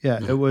 Yeah,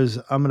 it was.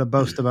 I'm going to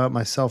boast about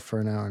myself for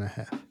an hour and a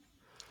half.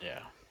 yeah,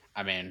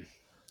 I mean,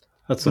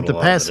 That's what But a the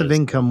lot of it passive is.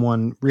 income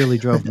one really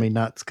drove me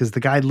nuts because the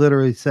guy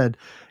literally said,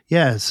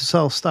 "Yeah,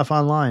 sell stuff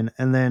online,"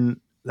 and then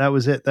that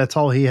was it. That's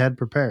all he had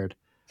prepared.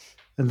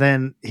 And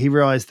then he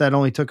realized that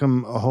only took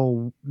him a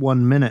whole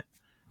 1 minute,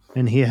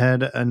 and he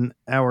had an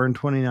hour and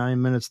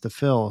 29 minutes to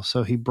fill.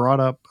 So he brought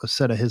up a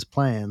set of his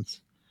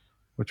plans,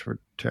 which were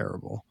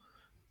terrible.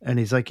 And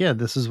he's like, "Yeah,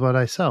 this is what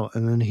I sell."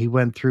 And then he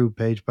went through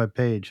page by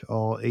page,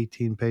 all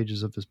 18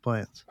 pages of his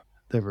plans.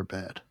 They were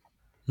bad.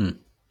 Hmm.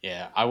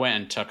 yeah, I went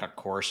and took a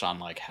course on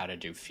like how to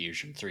do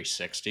Fusion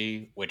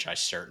 360, which I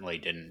certainly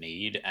didn't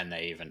need, and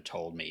they even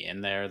told me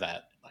in there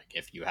that like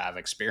if you have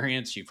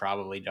experience, you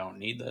probably don't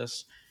need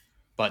this.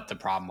 But the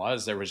problem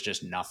was there was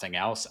just nothing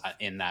else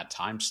in that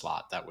time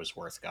slot that was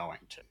worth going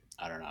to.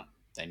 I don't know.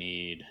 They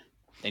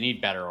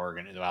need better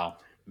well,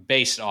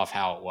 based off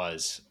how it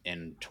was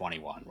in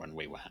 21 when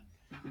we went.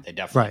 They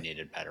definitely Right.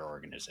 needed better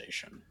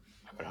organization.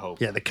 I would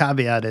hope. Yeah, the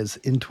caveat is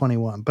in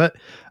 21. But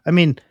I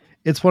mean,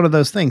 it's one of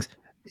those things.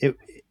 It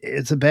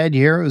it's a bad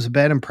year. It was a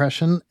bad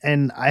impression,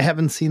 and I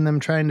haven't seen them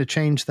trying to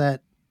change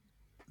that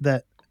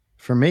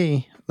for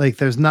me. Like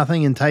there's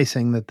nothing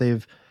enticing that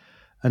they've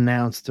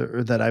announced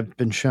or that I've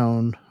been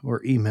shown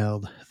or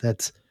emailed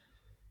that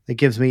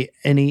gives me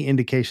any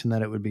indication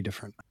that it would be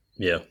different.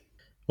 Yeah.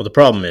 Well, the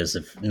problem is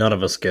if none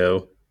of us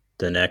go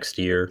the next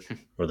year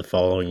or the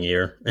following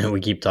year, and we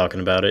keep talking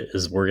about it,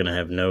 is we're going to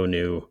have no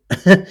new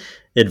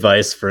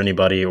advice for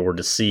anybody or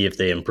to see if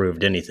they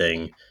improved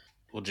anything.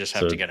 We'll just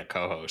have to So, get a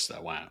co-host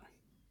that went.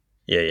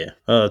 yeah.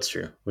 Oh, that's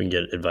true. We can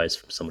get advice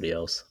from somebody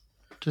else.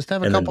 Just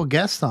have a And couple then,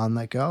 guests on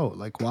that go,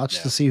 like watch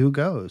to Yeah. see who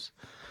goes,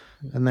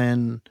 and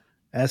then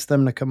ask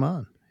them to come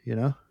on.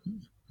 yeah.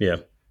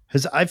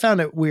 Because I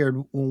found it weird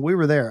when we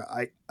were there.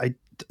 I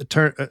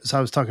turned so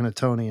I was talking to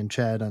Tony and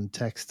Chad on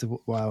text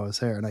while I was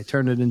there, and I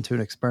turned it into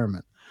an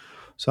experiment.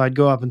 So I'd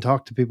go up and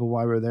talk to people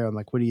while we were there. I'm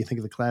like, "What do you think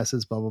of the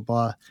classes?" Blah blah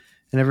blah,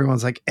 and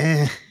everyone's like,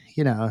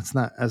 it's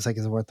not." I was like,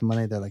 "Is it worth the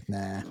money?" They're like,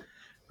 "Nah,"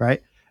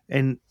 right?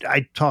 And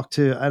I talked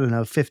to, I don't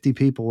know, 50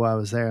 people while I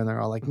was there, and they're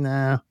all like,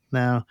 "No,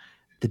 no."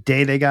 The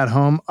day they got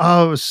home,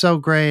 "Oh, it was so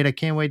great! I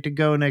can't wait to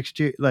go next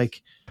year."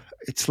 Like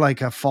it's like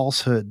a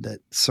falsehood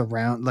that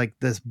surround, like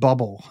this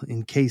bubble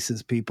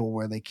encases people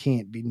where they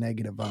can't be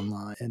negative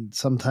online, and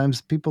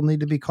sometimes people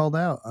need to be called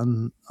out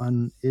on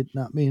it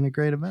not being a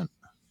great event.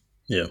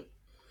 Yeah.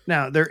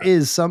 Now there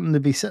is something to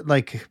be said,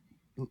 like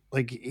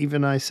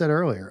even I said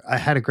earlier, I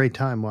had a great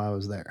time while I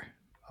was there.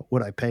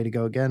 Would I pay to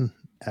go again?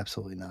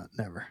 Absolutely not,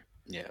 never.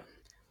 Yeah.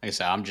 Like I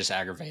said, I'm just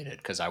aggravated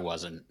because I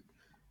wasn't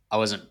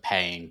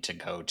paying to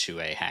go to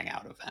a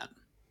hangout event,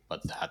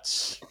 but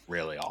that's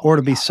really all Or I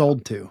to be got out.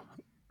 sold to,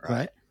 Right.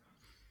 right?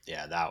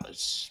 Yeah, that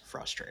was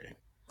frustrating.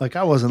 Like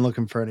I wasn't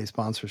looking for any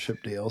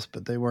sponsorship deals,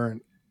 but they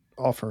weren't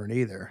offering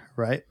either,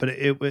 right? But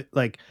it was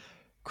like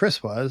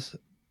Chris was.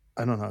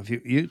 I don't know if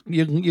you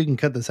can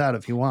cut this out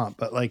if you want,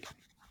 but like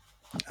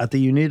at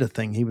the UNITA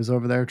thing, he was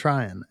over there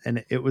trying,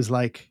 and it was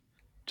like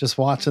just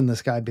watching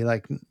this guy be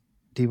like,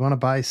 "Do you want to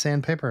buy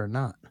sandpaper or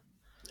not?"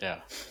 Yeah.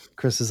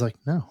 Chris is like,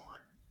 "No."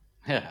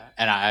 Yeah.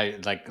 And I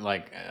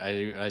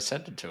I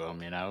said it to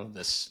him,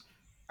 this,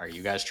 are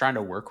you guys trying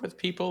to work with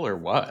people or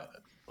what?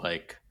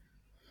 Like,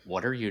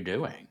 what are you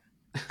doing?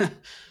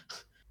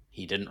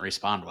 He didn't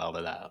respond well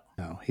to that.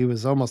 No, he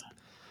was almost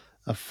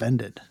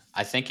offended.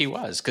 I think he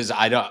was because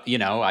I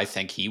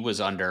think he was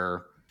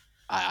under.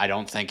 I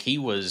don't think he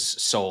was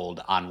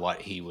sold on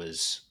what he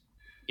was,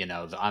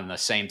 on the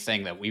same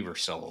thing that we were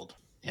sold.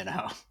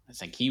 I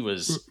think he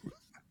was Yeah,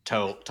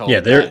 told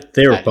that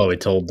they were that probably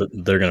told that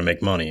they're going to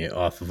make money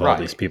off of all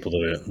these right, people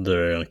that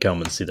are going to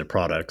come and see their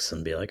products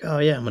and be like, "Oh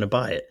yeah, I'm going to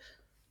buy it."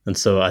 And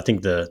so I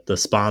think the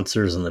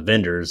sponsors and the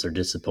vendors are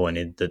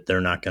disappointed that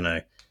they're not going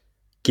to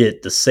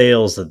get the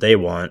sales that they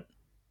want,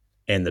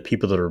 and the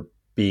people that are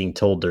being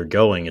told they're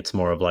going, it's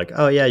more of like,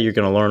 "Oh yeah, you're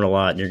going to learn a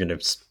lot, and you're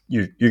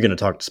going to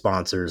talk to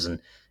sponsors and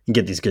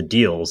get these good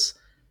deals."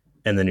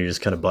 And then you're just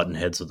kind of butting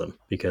heads with them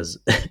because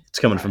it's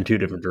coming from right. two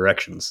different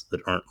directions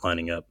that aren't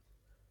lining up.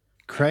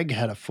 Yeah. Craig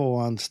had a full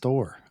on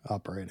store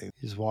operating.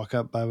 You just walk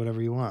up, buy whatever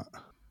you want.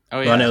 Oh Well,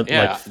 I yeah, know, like,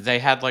 yeah. They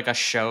had like a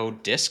show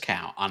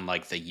discount on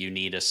like the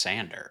Unita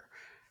sander.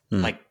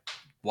 hmm, Like,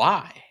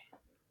 why?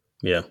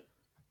 yeah,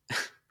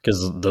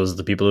 because those are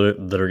the people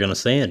that are going to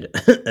sand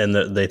and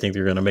they think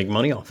they're going to make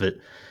money off it.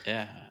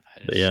 Yeah,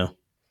 But yeah,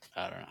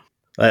 I don't know.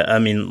 I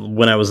mean,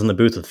 when I was in the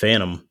booth with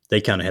Phantom,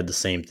 they kind of had the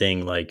same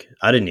thing. Like,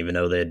 I didn't even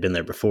know they had been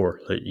there before.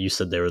 Like, you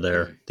said they were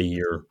there Mhm. the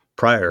year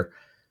prior,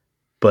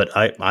 but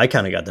I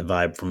kind of got the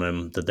vibe from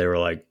them that they were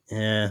like,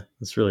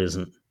 this really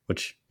isn't.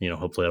 Which,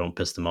 hopefully I don't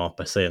piss them off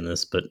by saying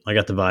this, but I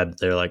got the vibe that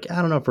they're like,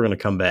 I don't know if we're going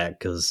to come back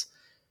because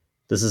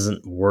this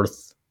isn't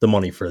worth the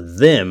money for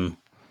them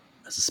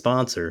as a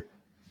sponsor.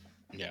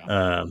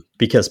 Yeah.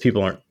 Because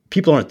people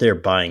aren't there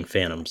buying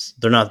Phantoms.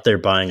 They're not there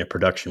buying a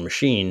production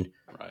machine.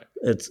 Right.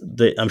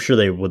 I'm sure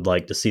they would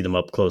like to see them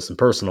up close and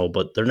personal,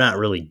 but they're not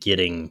really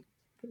getting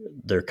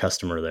their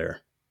customer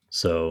there.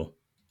 So,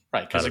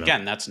 Right. Because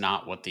again, that's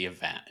not what the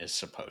event is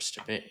supposed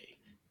to be.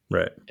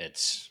 Right.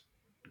 It's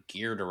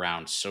geared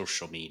around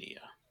social media.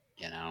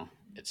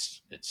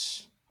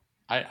 It's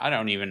I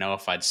don't even know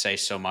if I'd say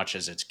so much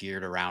as it's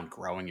geared around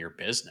growing your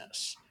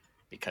business,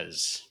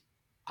 because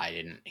I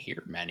didn't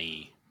hear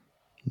many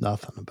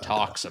Nothing about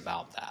talks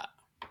about that.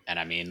 And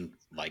I mean,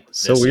 like,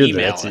 so this weird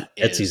email that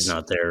is Etsy's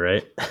not there,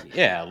 right?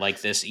 yeah,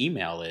 like this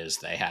email is,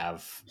 they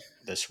have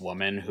this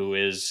woman who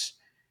is,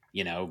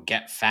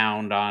 get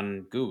found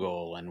on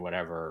Google and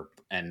whatever.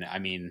 And I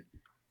mean,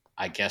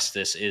 I guess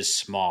this is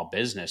small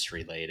business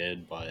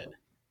related, but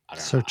I don't know.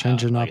 search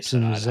engine Like I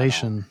said, I don't.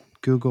 optimization.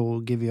 Google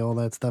will give you all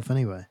that stuff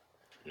anyway.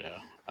 Yeah,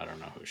 I don't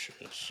know who she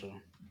is. So,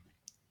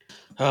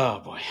 oh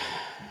boy.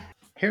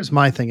 Here's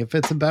my thing. If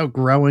it's about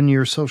growing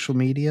your social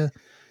media,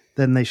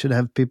 then they should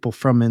have people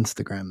from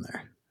Instagram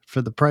there.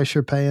 For the price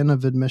you're paying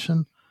of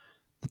admission,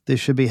 they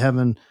should be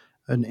having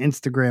an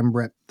Instagram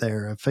rep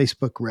there, a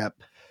Facebook rep,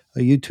 a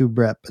YouTube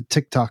rep, a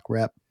TikTok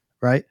rep,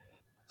 right?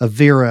 A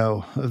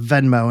Vero, a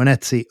Venmo, an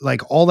Etsy,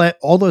 like all that,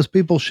 all those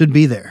people should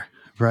be there,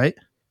 right?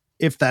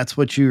 If that's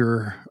what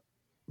you're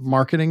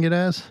marketing it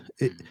as,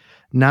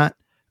 not,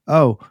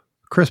 oh,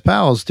 Chris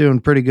Powell's doing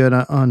pretty good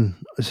on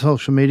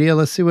social media.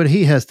 Let's see what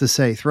he has to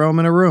say. Throw him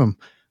in a room.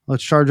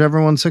 Let's charge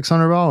everyone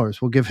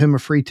 $600. We'll give him a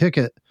free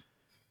ticket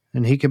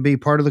and he can be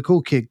part of the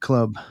cool kid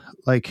club.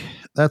 Like,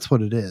 that's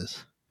what it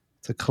is.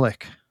 It's a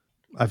click.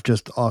 I've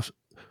just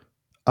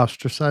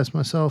ostracized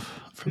myself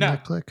from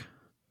that click.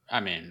 I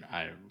mean,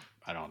 I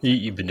don't.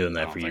 You've been doing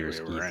that for years.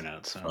 We were in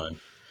it, so fine.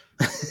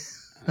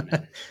 I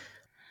mean,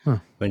 I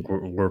think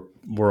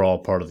we're all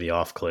part of the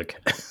off click.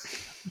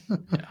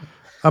 yeah.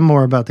 I'm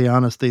more about the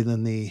honesty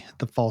than the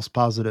false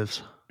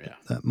positives Yeah.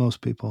 that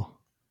most people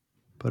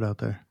put out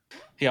there.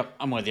 Yep,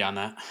 I'm with you on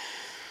that.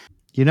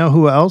 You know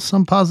who else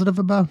I'm positive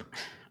about?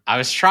 I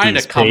was trying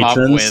These to come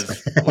patrons.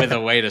 up with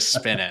a way to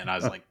spin it, and I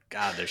was like,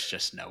 God, there's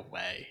just no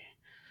way.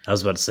 I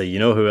was about to say, you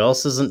know who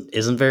else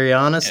isn't very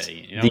honest? Yeah,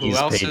 you know These who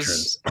else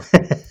patrons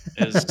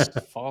is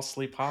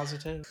falsely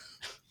positive?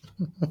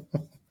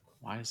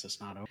 Why is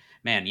this not open?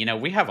 Man,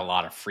 we have a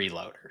lot of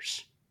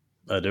freeloaders.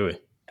 Do we?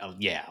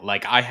 Yeah,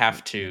 like I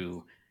have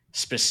to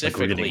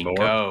specifically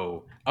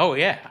go. Oh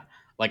yeah,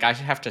 like I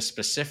have to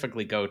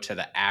specifically go to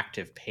the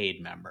active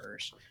paid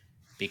members,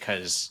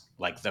 because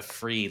like the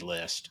free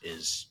list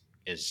is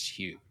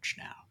huge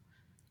now.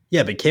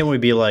 Yeah, but can't we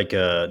be like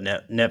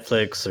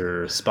Netflix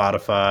or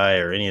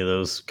Spotify or any of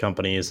those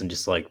companies and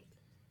just like,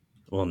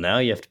 well, now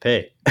you have to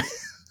pay?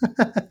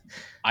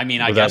 I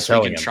mean, I guess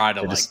we can try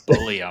to like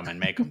bully them and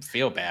make them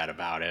feel bad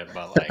about it,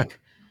 but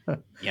like,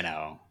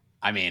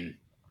 I mean,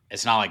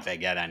 it's not like they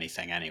get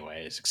anything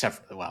anyways,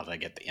 except for, well, they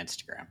get the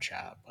Instagram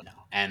chat, but no.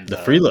 And the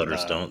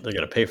freeloaders don't. They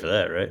got to pay for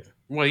that, right?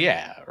 Well,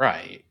 yeah,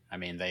 right. I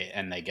mean,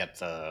 they get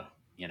the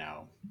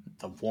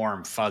the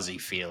warm fuzzy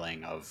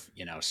feeling of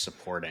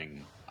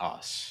supporting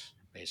us,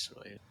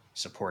 basically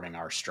supporting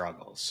our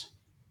struggles.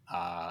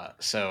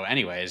 So,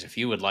 anyways, if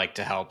you would like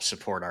to help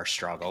support our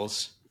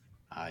struggles,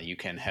 you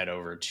can head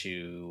over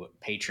to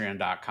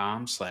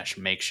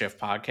patreon.com/makeshift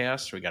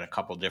podcast. We got a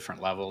couple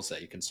different levels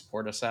that you can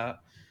support us at.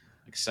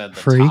 Like I said,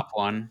 the top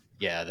one,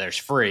 yeah, there's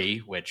free,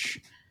 which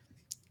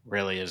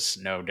really is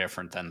no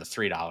different than the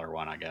 $3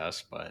 one, I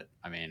guess. But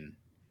I mean,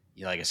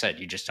 like I said,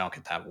 you just don't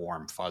get that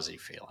warm, fuzzy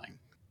feeling.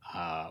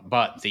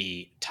 But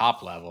the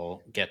top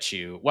level gets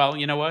you, well,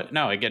 you know what?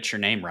 No, it gets your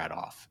name read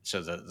off.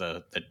 So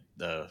the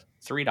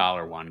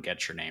 $3 one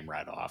gets your name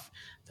read off.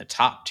 The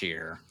top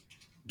tier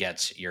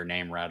gets your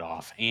name read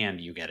off, and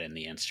you get in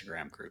the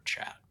Instagram group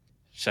chat.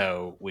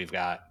 So we've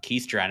got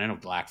Keith Drennan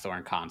of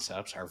Blackthorn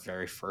Concepts, our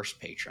very first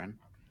patron.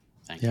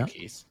 Thank you,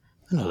 Keith.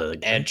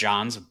 Ed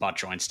Johns of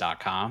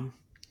buttjoints.com.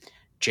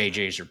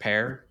 JJ's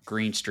Repair,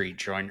 Green Street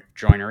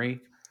Joinery.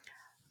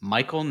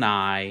 Michael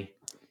Nye,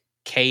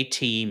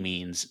 KT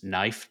means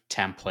knife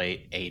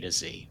template A to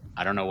Z.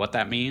 I don't know what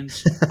that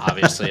means.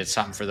 Obviously, it's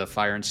something for the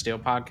Fire and Steel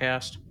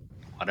podcast.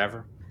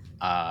 Whatever.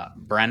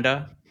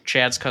 Brenda,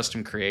 Chad's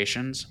Custom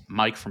Creations,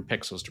 Mike from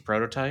Pixels to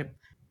Prototype,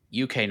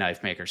 UK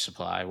Knife Maker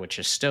Supply, which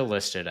is still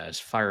listed as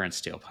Fire and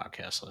Steel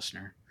podcast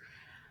listener.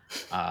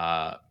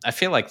 I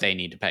feel like they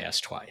need to pay us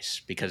twice,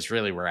 because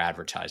really we're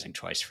advertising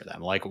twice for them.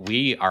 Like,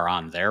 we are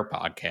on their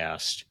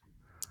podcast.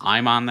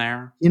 I'm on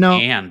there,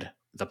 and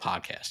the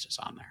podcast is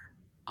on there,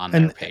 on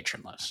their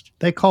patron list.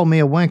 They call me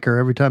a wanker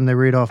every time they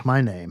read off my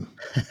name.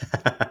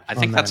 I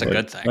think that's a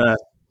good thing.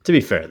 To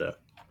be fair, though,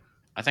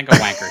 I think a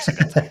wanker is a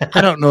good thing.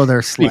 I don't know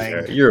their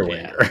slang. You're a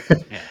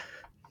wanker.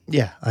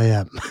 Yeah, I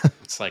am.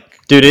 It's like,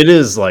 dude, it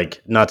is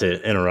like, not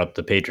to interrupt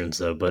the patrons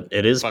though, but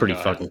it is pretty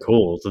fucking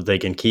cool that they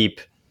can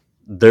keep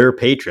their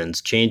patrons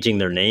changing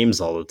their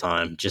names all the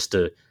time just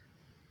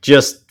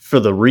for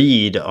the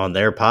read on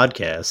their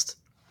podcast.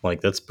 Like,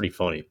 that's pretty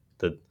funny.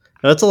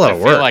 That's a lot I of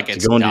feel work like to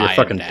it's go into your dying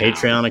fucking down.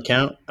 Patreon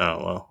account.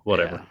 Oh well,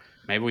 whatever. Yeah,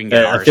 maybe we can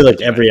get I ours feel to like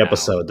do it every now.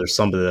 episode there's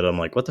somebody that I'm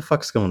like, what the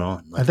fuck's going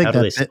on? I Like, think how do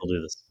that they bit. still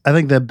do this? I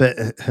think that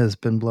bit has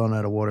been blown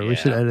out of water. We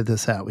should Yeah. edit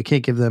this out. We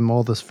can't give them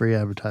all this free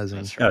advertising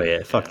That's Oh right.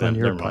 yeah, fuck on them.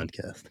 your Never mind.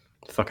 podcast.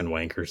 Fucking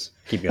wankers.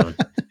 Keep going.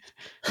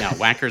 No,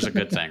 wanker's a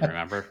good thing.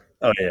 Remember.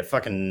 Oh yeah,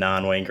 fucking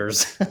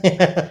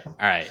non-wankers. All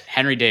right,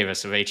 Henry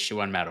Davis of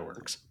H21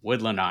 Metalworks,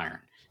 Woodland Iron,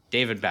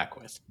 David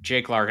Beckwith,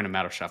 Jake Largan of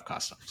Metal Chef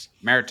Customs,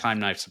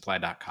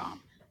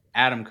 MaritimeKnifeSupply.com,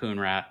 Adam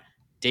Coonrat,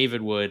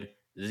 David Wood,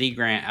 The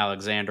Grant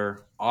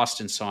Alexander,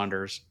 Austin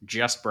Saunders,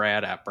 Just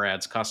Brad at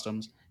Brad's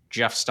Customs,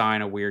 Jeff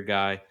Stein, a weird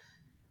guy,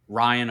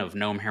 Ryan of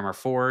Gnome Hammer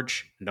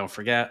Forge. And don't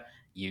forget,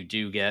 you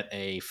do get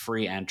a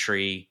free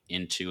entry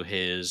into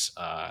his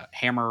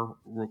hammer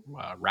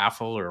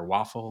raffle or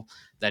waffle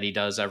that he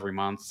does every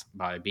month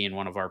by being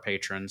one of our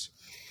patrons.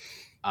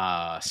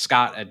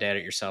 Scott at Dad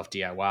It Yourself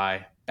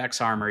DIY,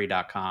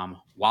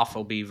 BexArmory.com,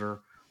 Waffle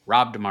Beaver,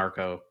 Rob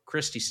DeMarco,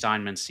 Christy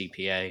Steinman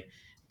CPA,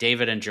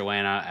 David and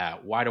Joanna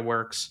at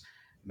Wideworks,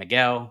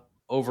 Miguel,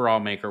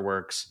 Overall Maker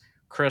Works,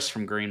 Chris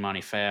from Green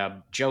Money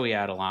Fab, Joey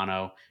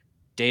Adelano,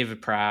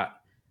 David Pratt,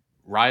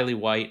 Riley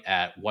White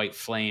at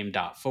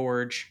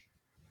whiteflame.forge,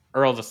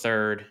 Earl the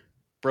Third,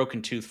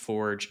 Broken Tooth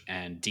Forge,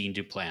 and Dean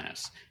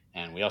Duplantis.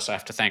 And we also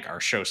have to thank our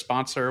show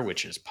sponsor,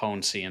 which is Pwn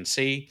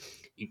CNC.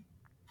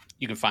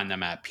 You can find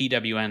them at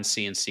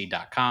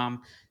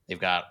pwncnc.com. They've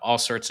got all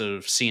sorts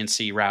of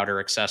CNC router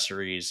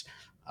accessories,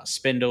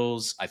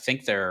 spindles. I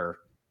think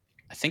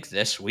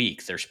this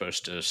week they're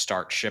supposed to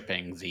start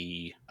shipping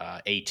the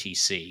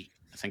ATC.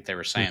 I think they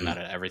were saying that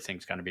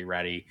everything's going to be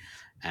ready.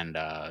 And,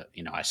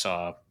 I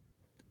saw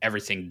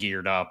everything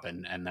geared up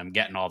and them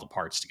getting all the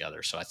parts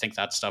together. So I think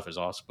that stuff is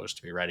all supposed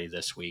to be ready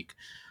this week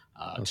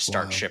to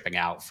start wild. shipping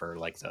out for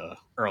like the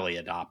early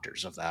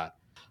adopters of that.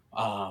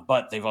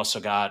 But they've also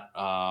got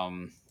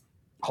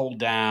hold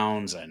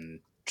downs and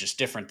just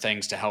different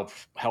things to help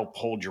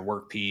hold your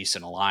workpiece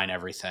and align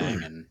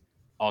everything and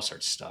all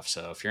sorts of stuff.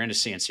 So if you're into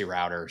CNC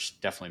routers,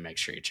 definitely make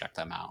sure you check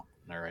them out.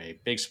 They're a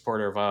big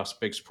supporter of us,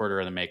 big supporter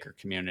of the maker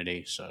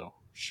community. So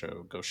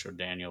go show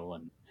Daniel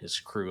and his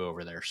crew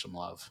over there some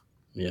love.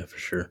 Yeah, for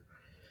sure.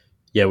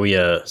 Yeah, we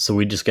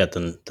just got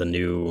the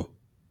new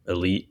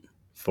Elite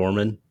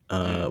Foreman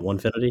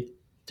 150.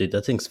 Dude,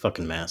 that thing's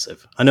fucking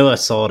massive. I know I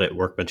saw it at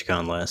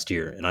Workbenchcon last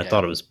year, and I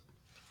thought it was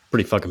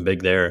pretty fucking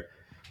big there.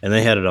 And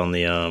they had it on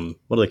the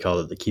what do they call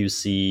it? The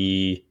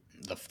QC,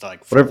 the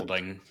whatever.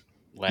 folding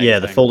leg Yeah,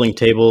 thing. the folding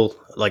table.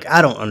 Like,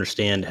 I don't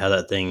understand how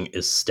that thing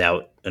is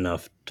stout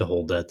enough to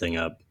hold that thing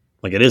up.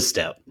 Like, it is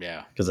stout.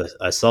 Yeah, because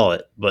I saw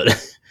it, but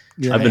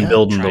Yeah, I've been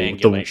building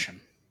triangulation.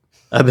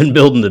 I've been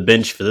building the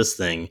bench for this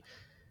thing,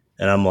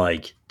 and I'm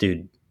like,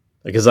 dude,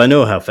 because I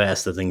know how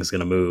fast the thing's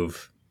gonna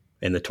move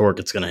and the torque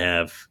it's gonna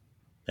have,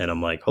 and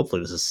I'm like,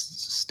 hopefully this is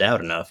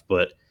stout enough.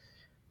 But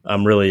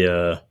I'm really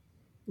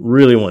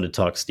wanting to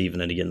talk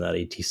Steven into getting that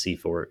ATC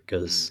for it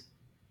because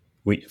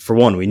we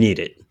need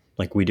it.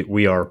 Like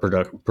we are a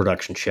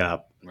production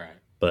shop, Right.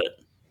 But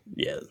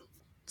yeah, at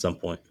some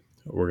point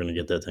we're gonna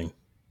get that thing.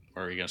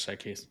 What are you gonna say,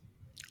 Keith?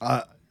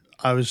 I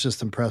was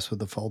just impressed with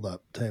the fold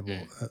up table.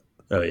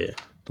 Oh yeah,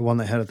 the one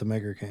they had at the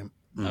Maker Camp.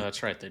 Oh,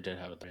 that's right. They did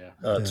have it there. Yeah.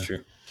 Oh, that's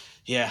true.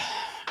 Yeah.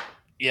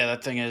 Yeah,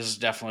 that thing is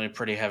definitely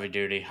pretty heavy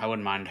duty. I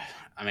wouldn't mind.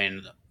 I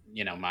mean,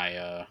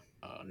 my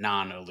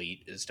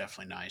non-elite is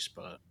definitely nice,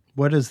 but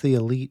What is the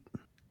Elite?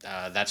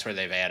 that's where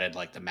they've added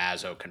like the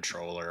Mazzo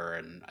controller,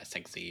 and I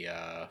think the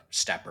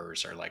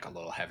steppers are like a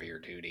little heavier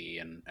duty,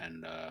 and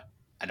I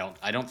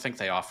don't think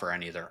they offer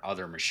any of their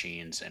other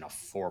machines in a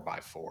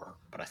 4x4,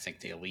 but I think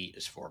the Elite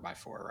is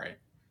 4x4, right?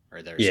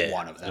 Or there's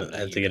one of them. I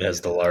think it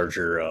has the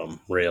larger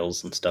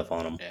rails and stuff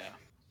on them. Yeah.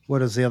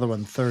 What is the other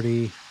one?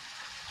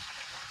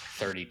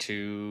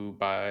 32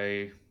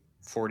 by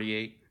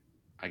 48.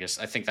 I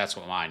think that's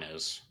what mine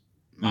is.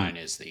 Mine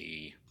is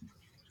the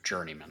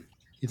Journeyman.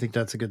 You think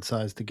that's a good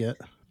size to get?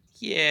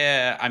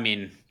 Yeah, I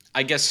mean,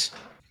 I guess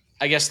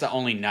the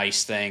only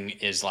nice thing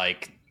is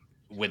like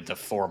with the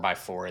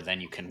 4x4,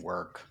 then you can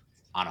work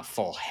on a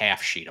full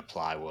half sheet of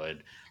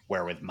plywood,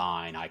 where with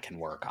mine I can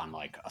work on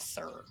like a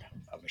third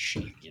of a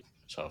sheet.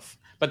 So,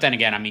 but then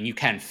again, I mean, you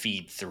can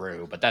feed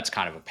through, but that's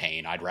kind of a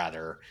pain. I'd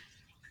rather,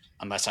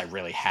 unless I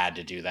really had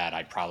to do that,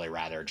 I'd probably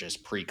rather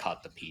just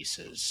pre-cut the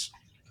pieces,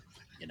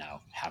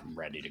 have them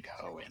ready to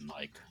go in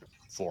like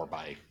 4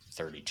 by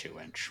 32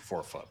 inch,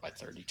 4 foot by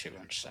 32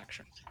 inch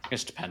section. I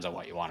guess it depends on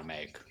what you want to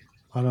make.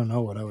 I don't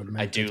know what I would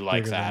make. I do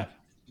like that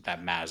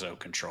Mazzo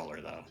controller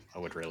though. I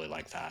would really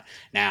like that.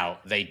 Now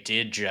they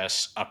did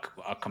just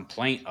a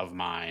complaint of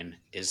mine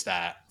is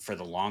that for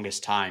the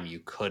longest time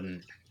you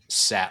couldn't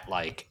set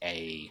like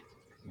a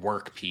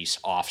workpiece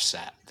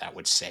offset that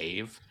would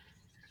save,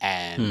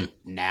 and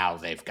now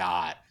they've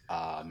got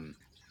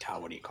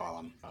what do you call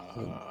them?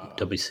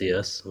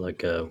 WCS,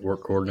 like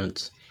work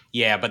coordinates.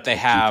 Yeah, but they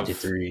have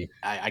G53.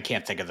 I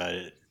can't think of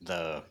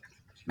the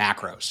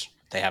macros.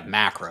 They have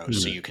macros,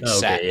 so you can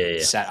set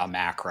a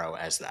macro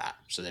as that.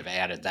 So they've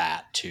added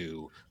that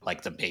to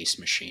like the base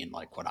machine,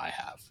 like what I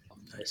have.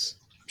 Nice.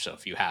 So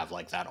if you have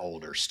like that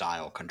older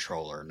style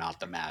controller, not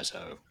the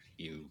Mazzo,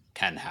 you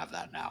can have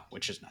that now,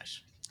 which is nice.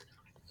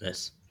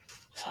 Yes.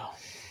 So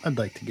I'd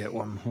like to get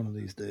one of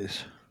these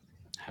days.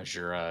 how's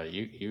your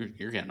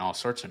you're getting all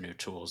sorts of new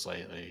tools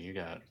lately.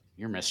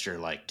 You're Mr.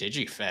 like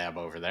DigiFab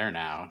over there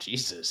now.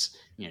 Jesus.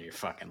 You know, your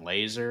fucking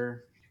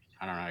laser.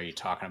 I don't know, are you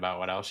talking about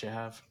what else you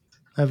have?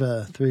 I have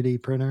a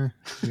 3D printer.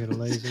 I got a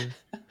laser.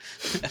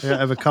 I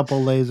have a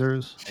couple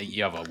lasers.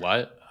 You have a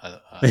what?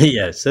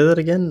 Yeah, say that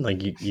again.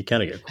 Like you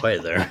kind of get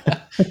quiet there.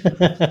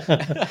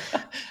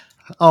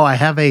 Oh, I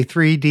have a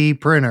 3D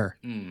printer.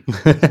 Would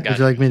Got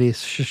you like me to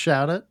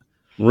shout it?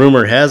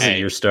 Rumor has it Hey.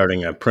 you're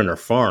starting a printer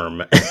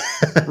farm.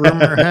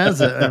 Rumor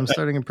has it I'm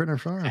starting a printer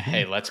farm.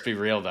 Hey, let's be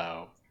real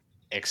though.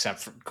 Except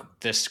for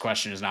this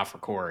question is not for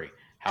Corey.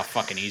 How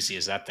fucking easy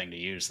is that thing to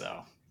use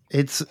though?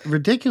 It's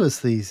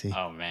ridiculously easy.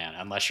 Oh man,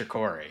 unless you're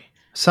Corey.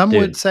 Some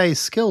Dude. would say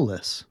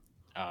skillless.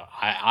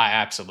 I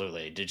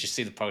absolutely. Did you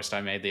see the post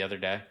I made the other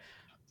day?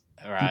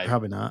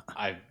 Probably not.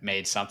 I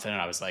made something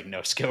and I was like,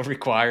 no skill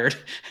required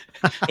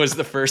was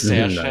the first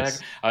hashtag. Nice.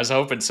 I was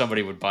hoping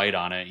somebody would bite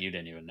on it. You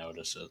didn't even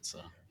notice it. So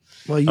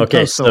Well, you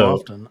Okay, post so so-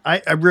 often.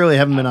 I really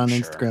haven't been I'm on sure.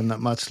 Instagram that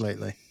much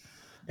lately.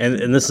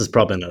 And this is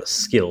probably not a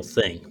skill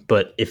thing,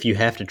 but if you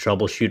have to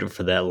troubleshoot it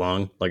for that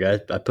long, like I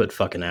put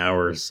fucking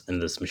hours in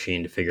this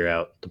machine to figure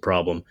out the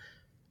problem.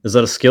 Is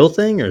that a skill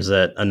thing, or is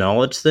that a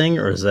knowledge thing,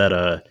 or is that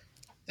a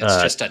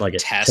it's just a like a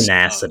test.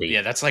 tenacity?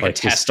 Yeah, that's like a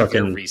just test of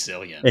your fucking-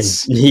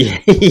 resilience. And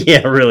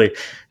yeah, really,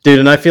 dude.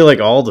 And I feel like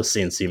all the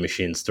CNC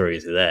machines throw you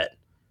through that,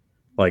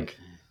 like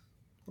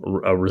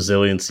a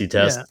resiliency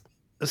test.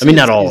 Yeah. I mean,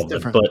 not CNC all is of them,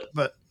 different,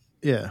 but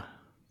yeah.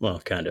 well,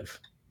 kind of.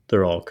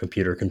 They're all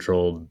computer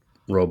controlled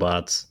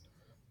robots.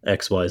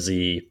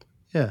 XYZ.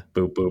 Yeah.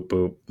 Boop boop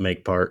boop.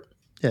 Make part.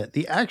 Yeah.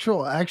 The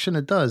actual action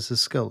it does is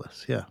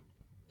skillless. Yeah.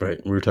 Right.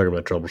 We were talking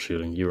about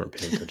troubleshooting. You weren't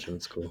paying attention.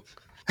 It's cool.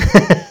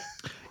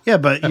 Yeah,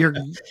 but you're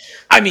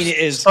I mean, it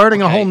is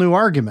starting a okay, whole new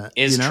argument.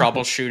 Is you know?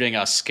 troubleshooting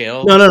a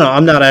skill? No.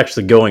 I'm not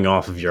actually going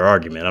off of your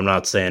argument. I'm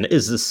not saying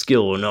is this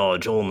skill or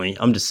knowledge only.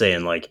 I'm just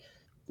saying like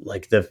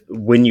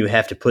when you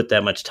have to put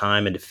that much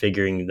time into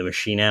figuring the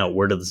machine out,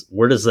 where does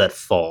that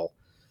fall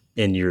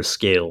in your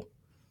scale?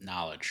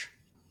 Knowledge.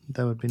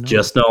 That would be nice.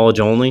 Just knowledge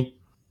only?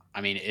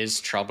 I mean,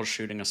 is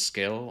troubleshooting a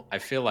skill? I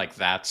feel like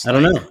that's. I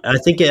don't know. I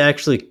think it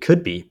actually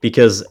could be,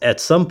 because at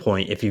some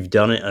point, if you've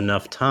done it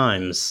enough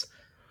times,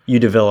 you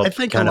develop I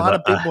think kind a lot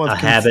of people a have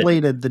habit.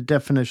 conflated the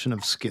definition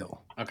of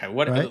skill. Okay,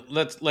 what? Right?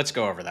 Let's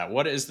go over that.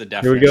 What is the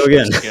Here we definition go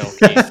again. of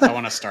skill, Keith? I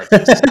want to start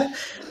this.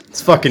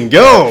 Let's fucking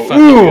go.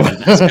 Ooh.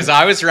 Because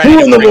I was ready. Ooh,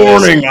 to in the bring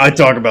this- morning, I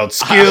talk about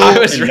skill I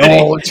was and ready.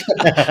 knowledge.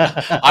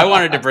 I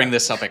wanted to bring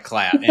this up in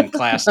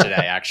class today,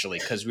 actually,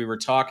 because we were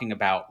talking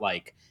about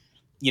like,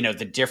 you know,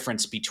 the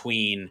difference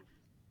between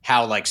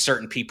how like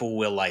certain people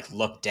will like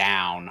look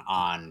down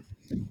on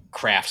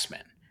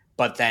craftsmen,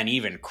 but then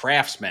even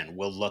craftsmen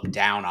will look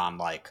down on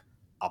like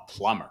a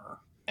plumber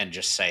and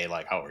just say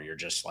like, oh, you're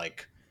just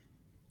like,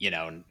 you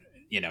know,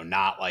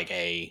 not like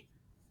a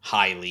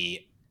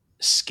highly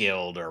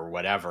skilled or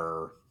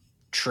whatever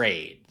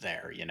trade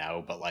there, you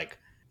know, but like,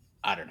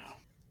 I don't know.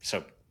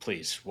 So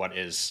please, what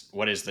is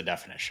the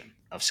definition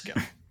of skill?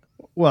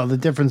 Well, the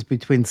difference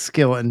between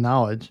skill and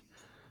knowledge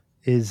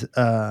is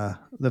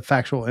the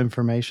factual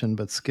information,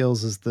 but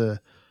skills is the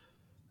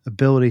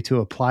ability to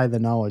apply the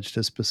knowledge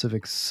to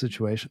specific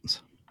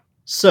situations.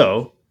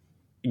 So,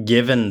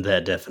 given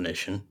that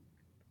definition,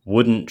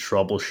 wouldn't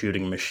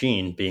troubleshooting a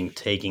machine being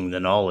taking the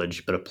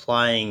knowledge but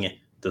applying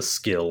the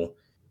skill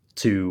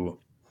to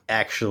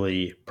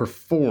actually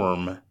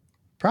perform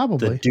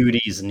Probably. the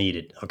duties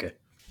needed? Okay.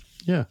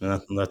 Yeah.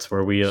 That's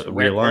where we So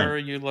where realign. are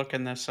you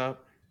looking this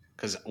up?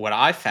 Because what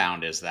I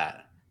found is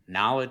that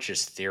knowledge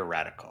is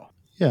theoretical.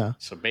 Yeah.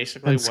 So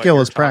basically, And what skill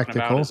you're is talking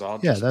about practical. is all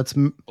Yeah, just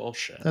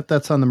bullshit.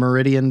 that's on the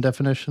Meridian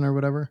definition or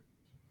whatever,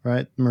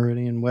 right?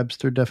 Meridian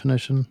Webster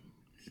definition.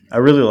 I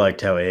really liked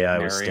how AI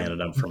was Merriam.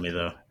 standing up for me,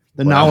 though.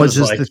 The When I knowledge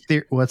was is like-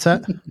 the what's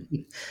that?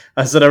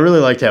 I said I really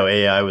liked how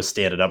AI was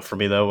standing up for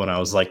me, though, when I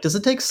was like, does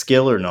it take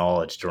skill or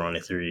knowledge to run a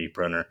 3D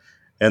printer?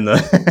 And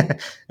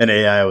and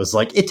AI was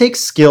like, it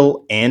takes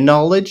skill and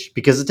knowledge,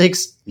 because it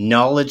takes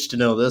knowledge to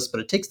know this, but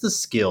it takes the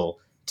skill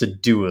to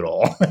do it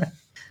all.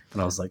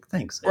 And I was like,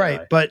 thanks, AI.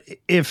 Right, but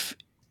if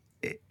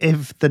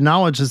the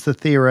knowledge is the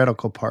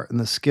theoretical part and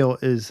the skill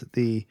is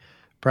the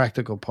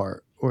practical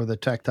part or the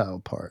tactile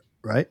part,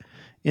 right?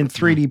 In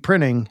 3D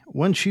printing,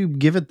 once you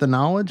give it the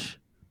knowledge,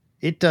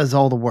 it does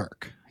all the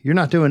work. You're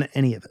not doing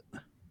any of it.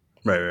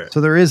 Right.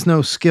 So there is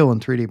no skill in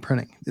 3D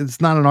printing. It's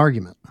not an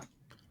argument.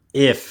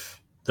 If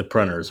the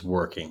printer is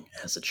working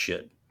as it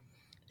should.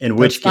 In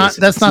which That's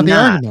case, not, that's it's not the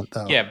argument,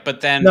 though. Yeah,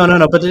 but then No,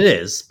 but it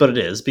is. But it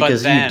is,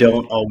 because then- you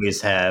don't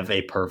always have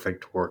a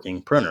perfect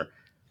working printer.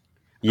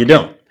 You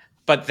don't.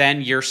 But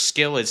then your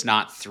skill is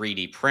not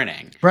 3D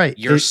printing. Right.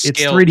 Your It's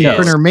skill 3D is,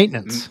 printer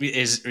maintenance.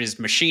 is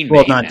machine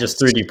Well, maintenance. not just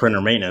 3D printer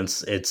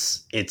maintenance.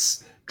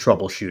 It's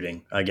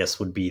troubleshooting, I guess,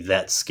 would be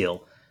that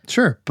skill.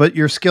 Sure, but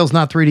your skill's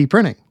not 3D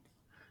printing.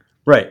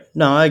 Right.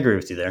 No, I agree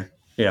with you there.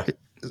 Yeah.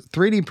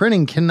 3D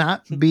printing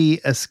cannot be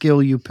a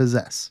skill you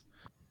possess.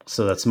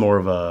 So that's more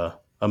of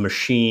a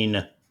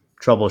machine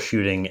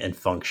troubleshooting and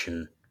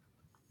function.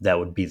 That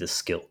would be the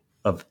skill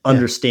of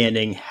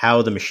understanding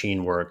how the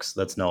machine works.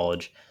 That's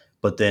knowledge,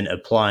 but then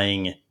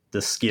applying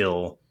the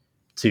skill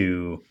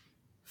to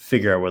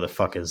figure out where the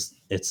fuck is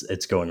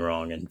it's going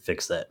wrong and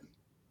fix that.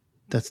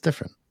 That's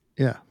different.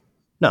 Yeah.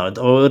 No,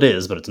 it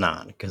is, but it's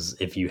not, because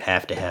if you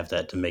have to have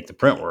that to make the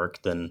print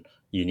work, then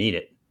you need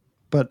it.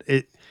 But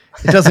it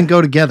doesn't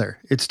go together.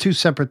 It's two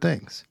separate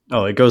things.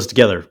 Oh, it goes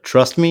together.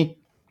 Trust me.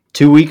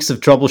 2 weeks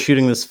of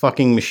troubleshooting this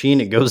fucking machine,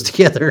 it goes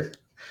together.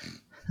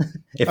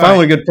 If I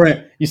want a good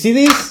print, you see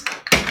these?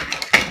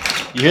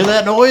 You hear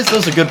that noise?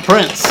 Those are good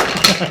prints.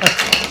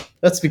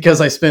 That's because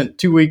I spent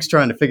 2 weeks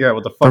trying to figure out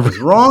what the fuck is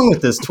wrong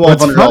with this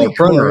 $1,200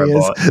 printer I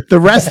bought. The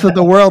rest of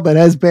the world that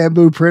has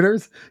bamboo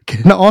printers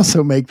can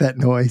also make that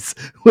noise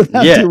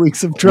without 2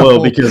 weeks of trouble.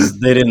 Well,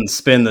 because they didn't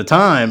spend the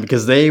time,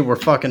 because they were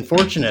fucking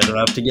fortunate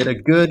enough to get a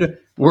good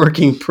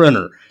working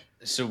printer.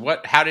 So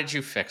how did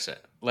you fix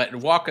it?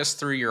 Walk us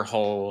through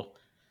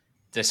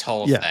this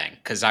whole thing.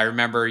 Because I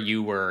remember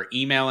you were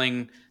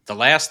emailing. The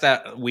last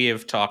that we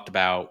have talked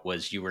about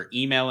was you were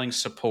emailing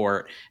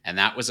support, and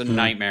that was a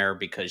nightmare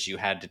because you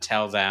had to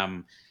tell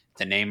them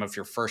the name of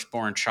your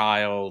firstborn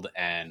child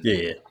and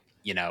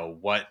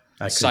what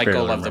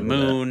cycle of the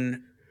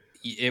moon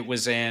it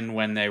was in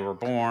when they were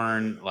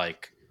born.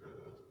 Like,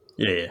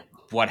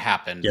 what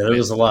happened? Yeah, there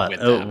was a lot.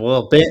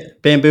 Well,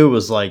 Bamboo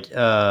was like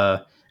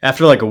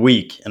after like a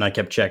week, and I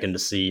kept checking to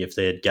see if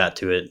they had got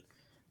to it.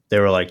 They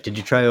were like, "Did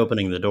you try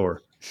opening the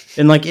door?"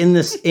 And like in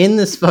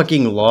this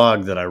fucking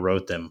log that I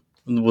wrote them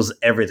was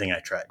everything I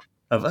tried.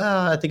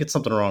 I think it's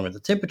something wrong with the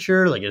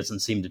temperature. Like, it doesn't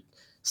seem to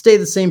stay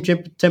the same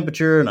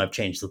temperature. And I've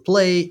changed the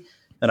plate,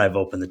 and I've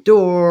opened the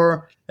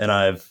door, and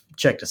I've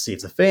checked to see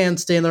if the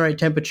fans stay in the right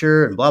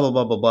temperature, and blah blah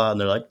blah blah blah. And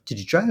they're like, "Did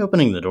you try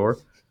opening the door?"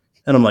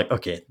 And I'm like,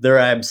 "Okay, they're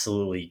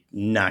absolutely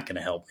not going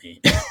to help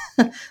me."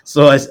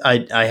 So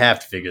I have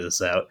to figure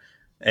this out.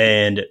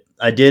 And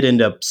I did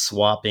end up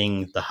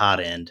swapping the hot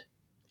end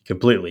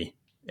completely,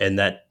 and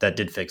that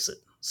did fix it.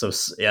 So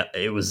yeah,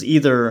 it was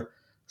either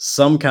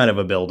some kind of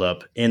a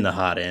buildup in the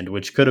hot end,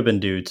 which could have been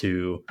due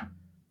to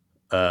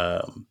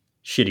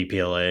shitty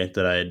PLA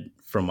that I had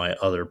from my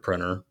other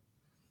printer.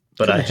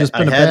 But I just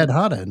been a bad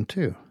hot end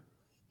too.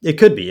 It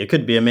could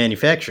be a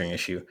manufacturing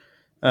issue.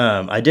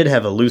 I did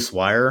have a loose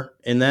wire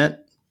in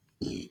that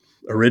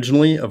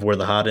originally, of where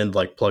the hot end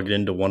like plugged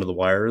into one of the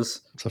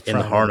wires in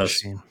the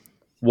harness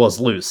was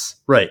loose,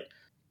 right?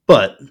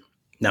 But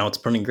now it's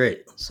printing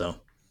great. So,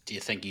 do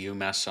you think you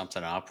messed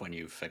something up when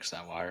you fixed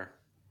that wire?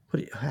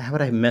 How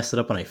would I mess it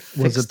up when I fixed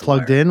it? Was it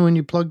plugged in when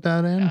you plugged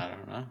that in? I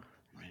don't know.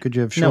 Could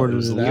you have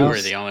shorted it out? You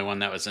were the only one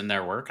that was in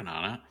there working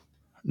on it.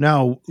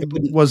 No,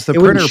 was the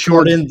printer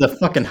short in the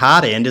fucking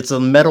hot end? It's a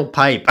metal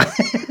pipe.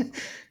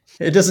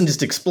 It doesn't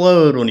just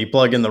explode when you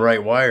plug in the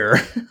right wire.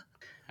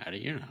 How do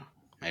you know?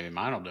 Maybe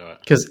mine will do it.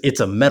 Because it's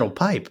a metal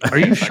pipe. Are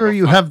you sure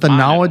you have the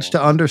knowledge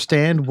to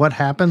understand what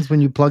happens when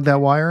you plug that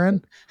wire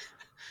in?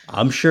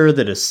 I'm sure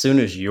that as soon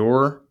as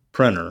your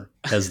printer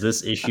has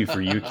this issue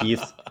for you,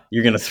 Keith,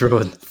 you're going to throw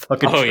it in the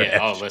fucking trash. Yeah.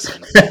 Oh,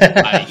 listen.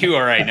 You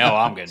already know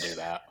I'm going to do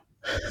that.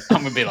 I'm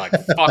going to be like,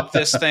 fuck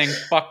this thing.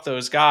 Fuck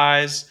those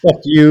guys.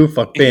 Fuck you.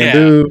 Fuck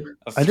Bamboo.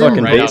 Yeah,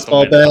 fucking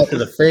baseball bat to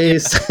the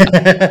face.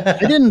 I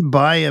didn't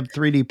buy a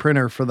 3D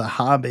printer for the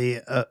hobby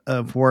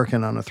of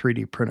working on a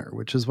 3D printer,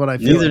 which is what I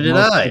feel. Neither did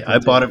I. I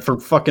bought it for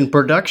fucking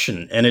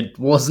production, and it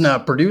was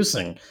not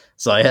producing.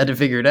 So I had to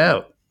figure it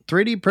out.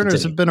 3D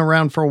printers have been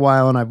around for a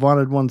while, and I've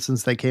wanted one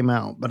since they came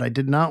out, but I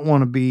did not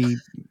want to be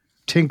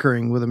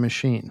tinkering with a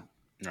machine.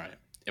 Right.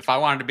 If I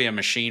wanted to be a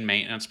machine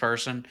maintenance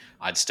person,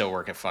 I'd still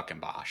work at fucking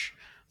Bosch.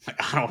 Like,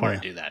 I don't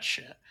want to do that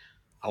shit.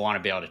 I want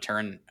to be able to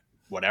turn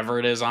whatever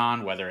it is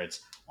on, whether it's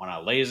on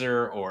a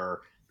laser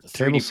or the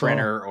 3D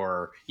printer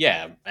or,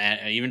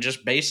 and even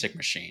just basic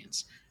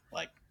machines.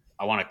 Like,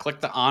 I want to click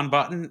the on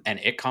button and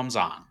it comes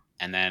on.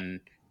 And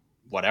then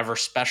whatever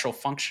special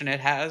function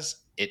it has,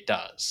 it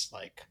does.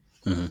 Like,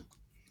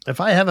 if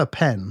I have a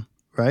pen,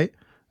 right,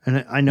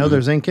 and I know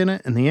there's ink in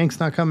it and the ink's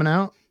not coming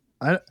out,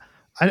 I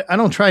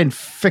don't try and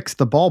fix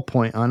the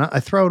ballpoint on it. I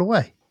throw it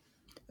away.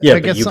 I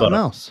get something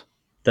else.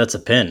 That's a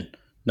pen,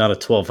 not a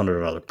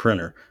 $1,200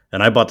 printer.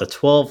 And I bought the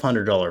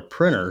 $1,200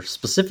 printer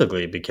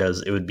specifically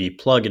because it would be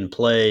plug and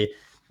play.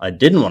 I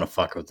didn't want to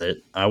fuck with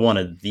it. I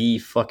wanted the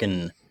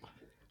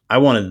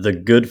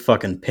good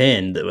fucking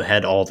pen that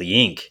had all the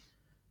ink.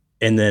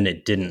 And then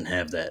it didn't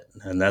have that.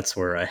 And that's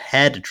where I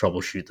had to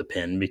troubleshoot the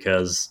pen,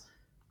 because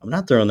I'm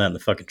not throwing that in the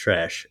fucking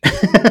trash.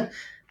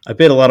 I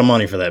paid a lot of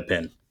money for that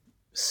pen.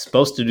 It's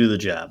supposed to do the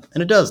job.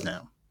 And it does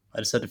now. I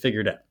just had to figure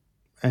it out.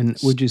 And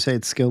would you say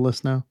it's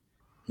skillless now?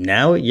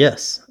 Now,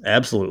 yes,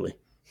 absolutely.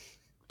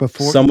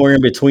 Before, somewhere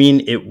in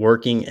between it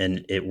working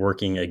and it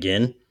working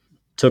again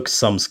took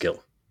some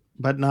skill.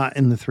 But not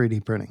in the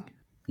 3D printing?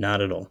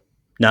 Not at all.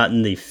 Not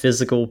in the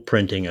physical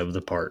printing of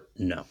the part,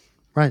 no.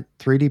 Right.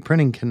 3D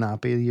printing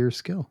cannot be your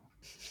skill.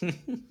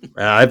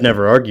 I've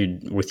never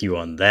argued with you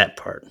on that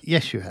part.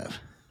 Yes, you have.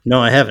 No,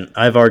 I haven't.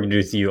 I've argued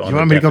with you on You the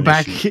want me to go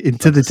back definition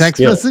into of the text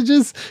skill.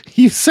 messages?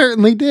 You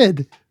certainly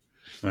did.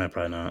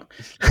 Probably not.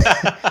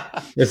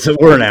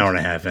 We're an hour and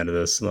a half into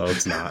this. No,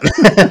 it's not.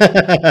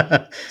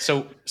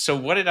 So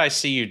what did I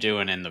see you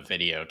doing in the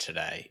video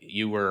today?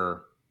 You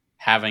were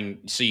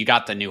so you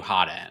got the new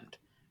hot end.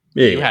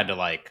 Yeah, You yeah. had to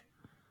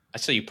I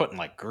saw you putting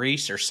like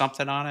grease or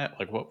something on it.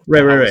 Like what the Right,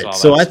 hell right, was right. all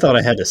So that I stuff? thought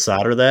I had to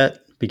solder that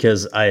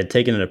because I had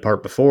taken it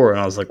apart before, and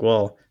I was like,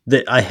 well,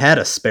 I had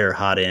a spare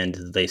hot end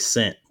that they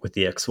sent with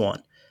the X1.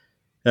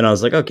 And I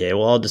was like, okay,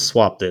 well, I'll just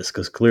swap this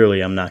because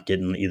clearly I'm not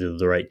getting either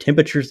the right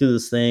temperature through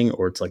this thing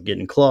or it's like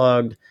getting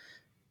clogged.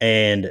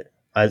 And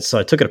so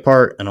I took it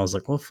apart and I was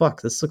like, well,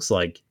 fuck, this looks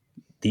like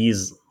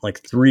these like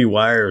 3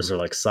 wires are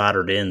like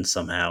soldered in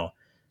somehow.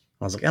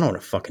 I was like, I don't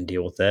want to fucking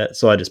deal with that.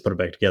 So I just put it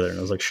back together and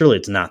I was like, surely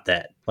it's not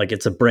that. Like,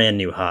 it's a brand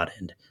new hot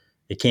end.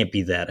 It can't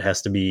be that. It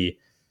has to be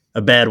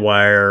a bad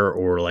wire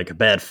or like a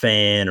bad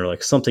fan or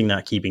like something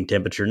not keeping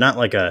temperature, not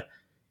like a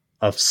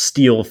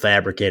steel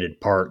fabricated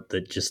part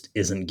that just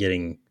isn't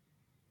getting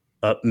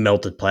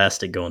melted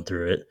plastic going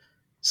through it.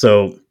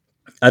 So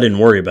I didn't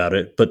worry about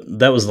it, but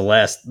that was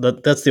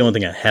that's the only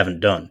thing I haven't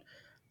done.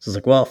 So I was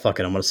like, well, fuck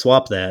it. I'm going to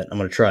swap that. I'm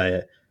going to try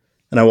it.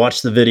 And I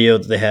watched the video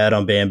that they had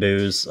on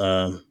Bamboo's,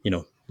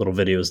 little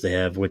videos they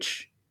have,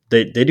 which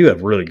they do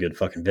have really good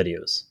fucking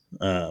videos.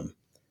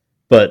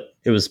 But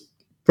it was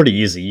pretty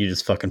easy. You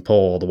just fucking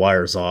pull all the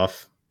wires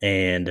off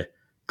and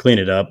clean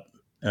it up.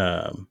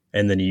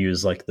 And then you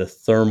use like the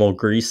thermal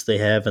grease they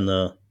have a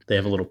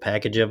little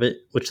package of it,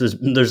 which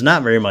there's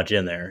not very much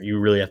in there. You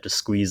really have to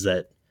squeeze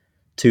that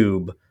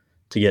tube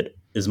to get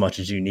as much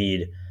as you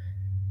need.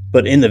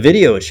 But in the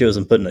video, it shows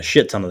them putting a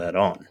shit ton of that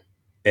on.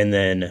 And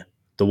then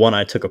the one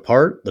I took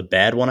apart, the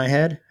bad one I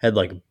had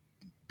like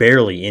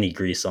barely any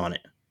grease on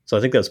it. So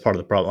I think that's part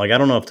of the problem. Like, I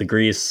don't know if the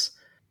grease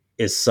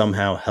is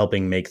somehow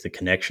helping make the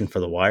connection for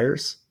the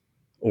wires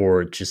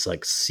or just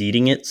like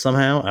seeding it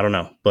somehow. I don't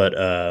know. But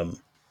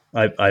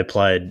I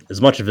applied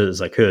as much of it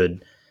as I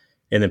could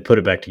and then put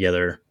it back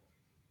together.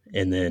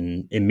 And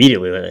then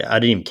immediately, I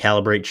didn't even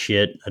calibrate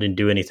shit. I didn't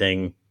do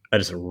anything. I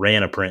just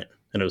ran a print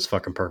and it was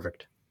fucking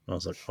perfect. I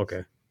was like,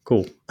 okay,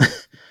 cool.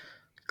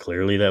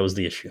 Clearly, that was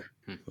the issue.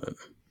 But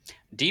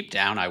Deep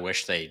down, I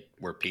wish they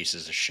were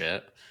pieces of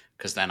shit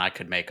because then I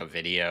could make a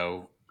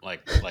video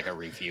like a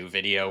review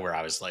video where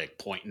I was like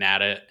pointing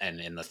at it and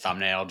in the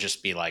thumbnail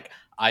just be like,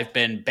 I've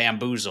been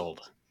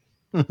bamboozled.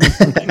 Like,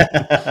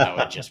 that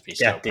would just be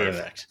so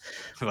perfect.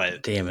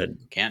 But damn it.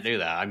 can't do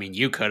that. I mean,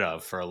 you could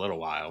have for a little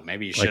while.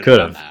 Maybe you I should have could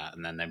done have. that,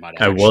 and then they might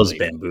I have was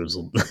actually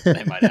bamboozled.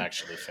 they might have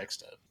actually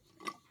fixed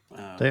it.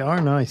 They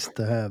are nice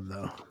to have,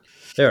 though.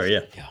 They are,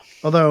 yeah. Yeah.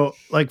 Although,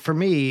 like for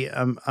me,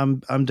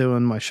 I'm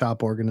doing my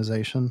shop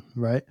organization,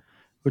 right,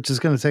 which is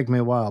going to take me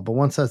a while. But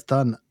once that's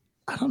done,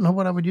 I don't know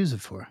what I would use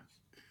it for.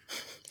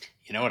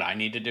 You know what I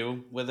need to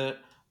do with it?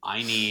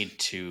 I need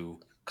to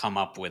come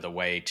up with a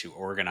way to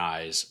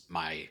organize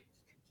my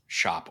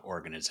shop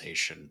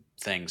organization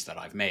things that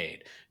I've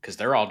made because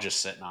they're all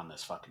just sitting on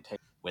this fucking table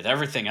with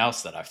everything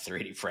else that I've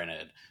 3D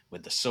printed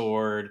with the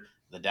sword,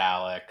 the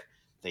Dalek,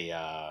 the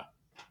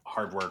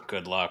hard work,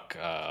 good luck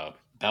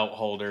belt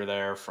holder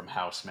there from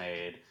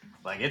Housemade.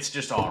 Like it's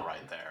just all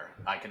right there.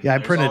 Yeah, I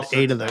There's all printed sorts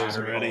 8 of of those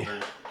battery already.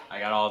 holders. I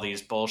got all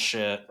these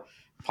bullshit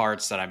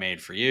parts that I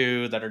made for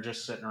you that are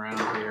just sitting around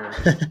here.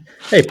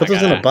 Hey, put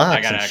those in a I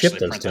box gotta and ship actually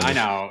those print to them. me.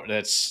 I know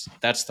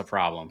that's the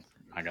problem.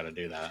 I got to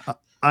do that.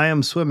 I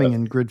am swimming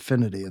in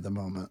Gridfinity at the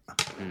moment.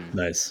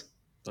 Nice.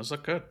 Those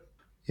look good.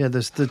 Yeah,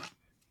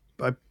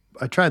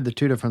 I tried the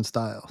 2 different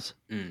styles,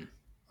 Mm.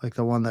 like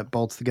the one that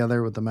bolts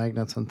together with the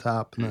magnets on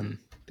top, and then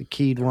the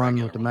keyed The one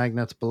regular with the one.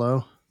 magnets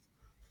below,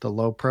 the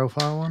low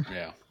profile one.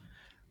 Yeah.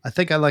 I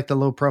think I like the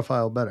low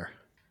profile better.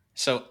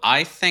 So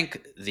I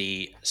think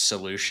the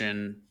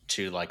solution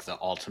to like the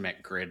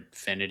ultimate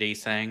Gridfinity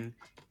thing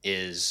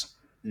is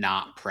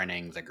not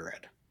printing the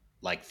grid.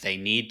 Like they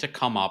need to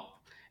come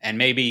up, and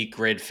maybe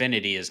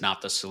Gridfinity is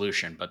not the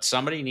solution, but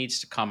somebody needs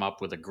to come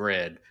up with a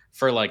grid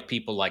for like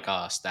people like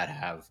us that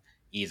have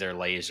either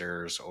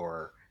lasers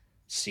or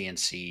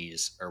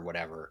CNCs or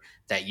whatever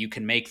that you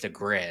can make the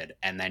grid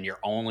and then you're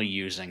only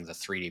using the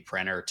 3D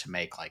printer to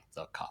make like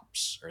the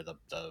cups or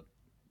the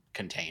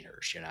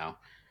containers, you know?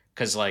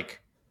 Because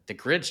like the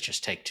grids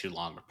just take too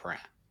long to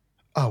print.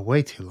 Oh,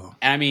 way too long.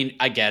 And I mean,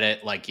 I get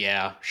it. Like,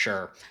 yeah,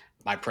 sure.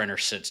 My printer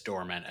sits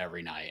dormant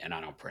every night and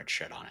I don't print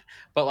shit on it.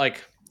 But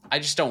like, I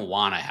just don't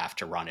want to have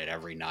to run it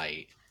every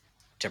night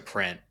to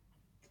print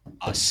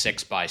a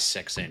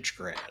 6x6 inch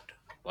grid.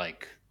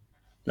 Like,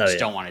 just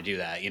don't want to do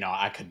that. You know,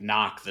 I could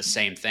knock the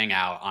same thing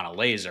out on a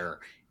laser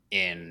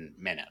in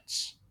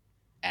minutes,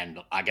 and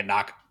I could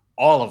knock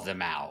all of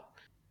them out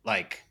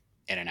like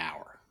in an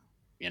hour.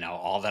 You know,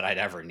 all that I'd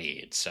ever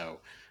need. So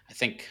I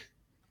think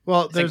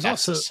There's that's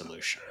also the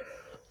solution.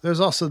 there's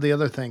also the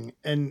other thing,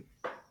 and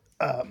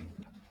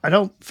I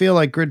don't feel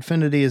like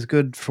Gridfinity is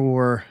good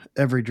for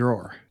every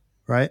drawer,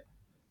 right?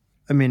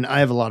 I mean, I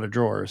have a lot of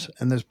drawers,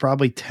 and there's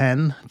probably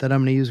 10 that I'm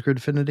going to use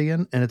Gridfinity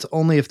in, and it's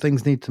only if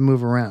things need to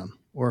move around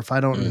or if I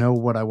don't know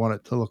what I want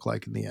it to look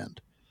like in the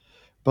end.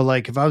 But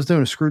like if I was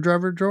doing a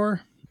screwdriver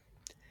drawer,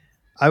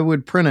 I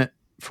would print it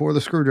for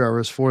the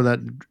screwdrivers for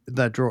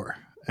that drawer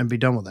and be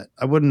done with it.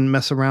 I wouldn't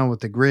mess around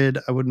with the grid.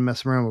 I wouldn't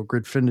mess around with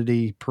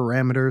Gridfinity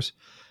parameters.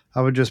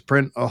 I would just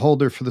print a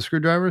holder for the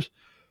screwdrivers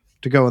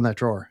to go in that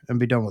drawer and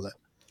be done with it.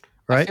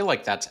 I Right? feel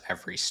like that's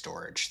every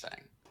storage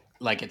thing.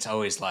 Like it's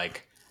always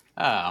like,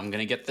 I'm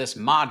gonna get this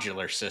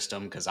modular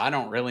system because I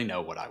don't really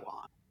know what I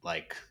want.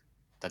 Like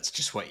that's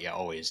just what you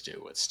always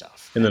do with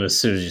stuff. And then as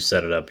soon as you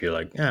set it up, you're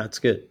like, yeah, it's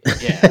good.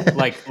 Yeah,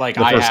 like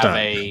The I first have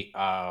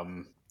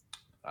time.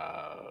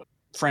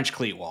 French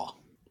cleat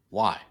wall.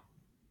 Why?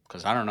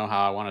 Because I don't know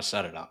how I want to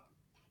set it up.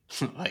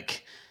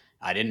 Like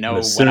I didn't know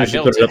as when soon I as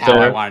you built put it it up how I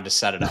there- wanted to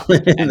set it up,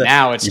 And and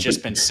now it's you just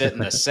put- been sitting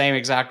the same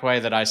exact way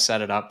that I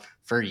set it up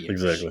for years.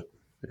 Exactly.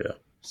 Yeah.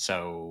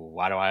 So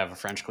why do I have a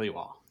French cleat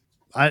wall?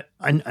 I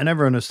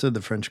never understood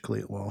the French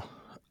cleat wall.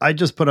 I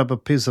just put up a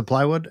piece of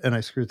plywood and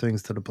I screw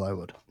things to the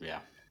plywood. Yeah.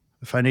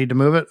 If I need to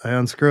move it, I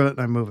unscrew it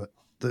and I move it.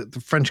 The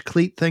French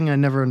cleat thing, I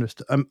never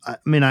understood. I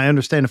mean, I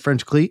understand a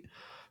French cleat,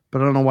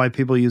 but I don't know why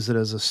people use it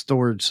as a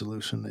storage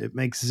solution. It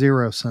makes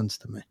zero sense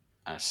to me.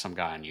 Some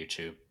guy on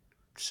YouTube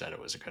said it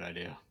was a good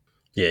idea.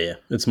 Yeah.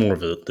 It's more of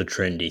the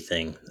trendy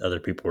thing. Other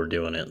people were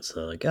doing it.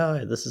 So like,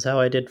 oh, this is how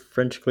I did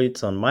French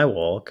cleats on my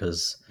wall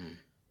because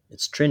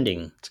it's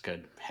trending. It's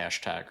good.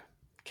 Hashtag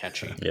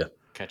catchy. Yeah.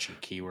 Catchy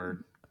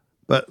keyword.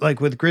 But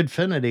like with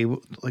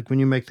Gridfinity, like when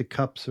you make the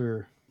cups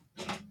or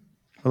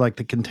like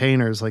the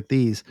containers like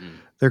these,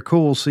 they're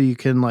cool. So you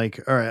can like,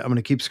 all right, I'm going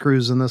to keep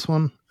screws in this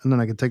one. And then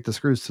I can take the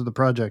screws to the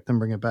project and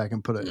bring it back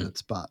and put it in its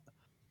spot.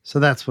 So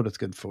that's what it's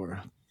good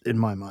for in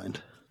my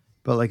mind.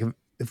 But like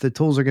if the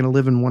tools are going to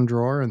live in one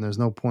drawer and there's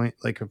no point,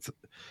 like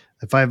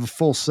if I have a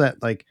full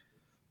set, like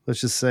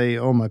let's just say,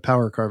 my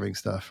power carving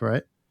stuff,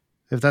 right?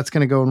 If that's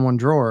going to go in one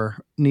drawer,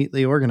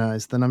 neatly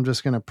organized, then I'm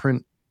just going to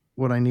print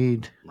what I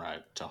need.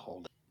 Right, to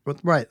hold it.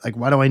 Right. Like,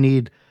 why do I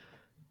need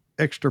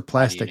extra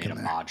plastic Why do you in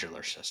need there? a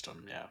modular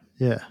system? Yeah.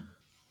 Yeah.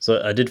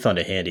 So I did find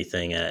a handy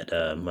thing at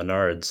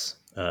Menards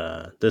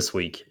this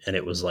week, and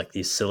it was like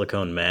these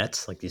silicone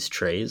mats, like these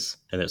trays,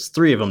 and it's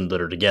 3 of them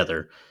that are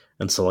together.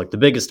 And so like the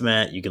biggest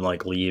mat you can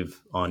like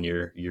leave on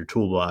your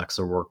toolbox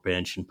or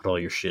workbench and put all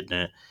your shit in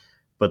it.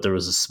 But there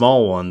was a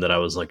small one that I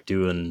was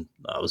building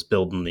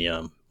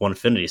the One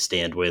Infinity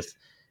stand with,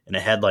 and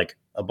it had like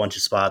a bunch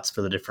of spots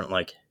for the different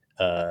like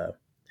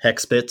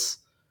hex bits.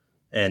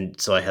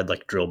 And so I had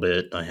like a drill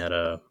bit, I had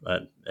a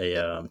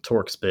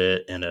Torx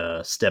bit and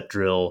a step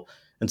drill.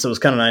 And so it was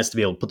kind of nice to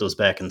be able to put those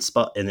back in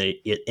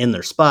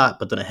their spot,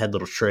 but then I had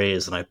little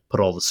trays and I put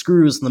all the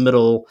screws in the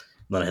middle,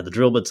 and then I had the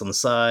drill bits on the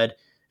side.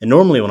 And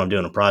normally when I'm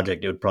doing a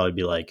project, it would probably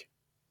be like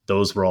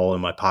those were all in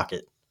my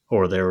pocket,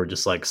 or they were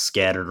just like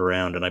scattered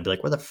around, and I'd be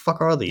like, where the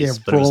fuck are these? Yeah,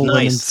 But it was rolling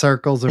in nice.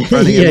 circles in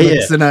front of you,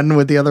 mixing in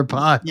with the other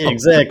pile. Yeah,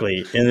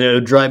 exactly. And it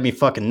would drive me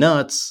fucking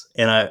nuts.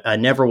 And I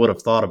never would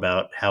have thought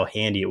about how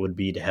handy it would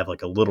be to have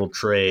like a little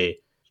tray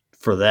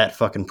for that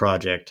fucking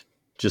project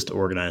just to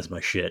organize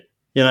my shit.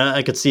 You know,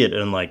 I could see it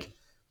in like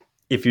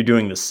if you're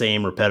doing the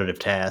same repetitive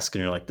task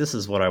and you're like, this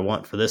is what I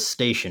want for this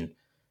station.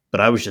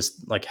 But I was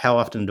just like, how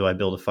often do I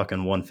build a fucking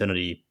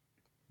Onefinity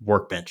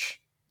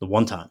workbench? The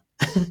one time.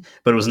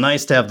 But it was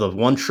nice to have the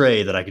one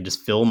tray that I could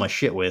just fill my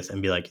shit with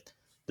and be like,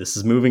 this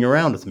is moving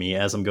around with me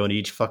as I'm going to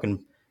each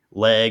fucking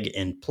leg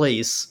and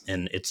place,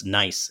 and it's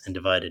nice and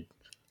divided.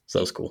 So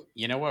that was cool.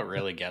 You know what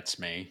really gets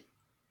me?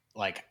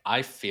 Like,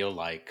 I feel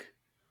like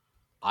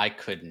I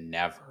could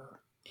never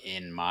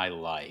in my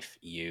life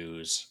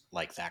use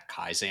like that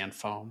Kaizen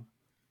foam.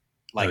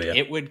 Like,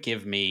 it would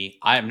give me,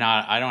 I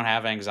don't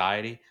have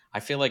anxiety. I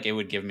feel like it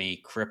would give me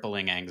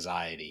crippling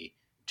anxiety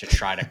to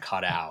try to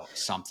cut out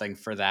something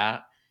for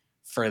that,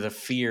 for the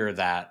fear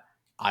that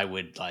I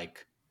would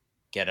like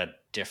get a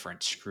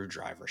different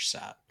screwdriver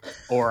set,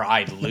 or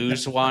I'd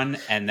lose one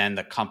and then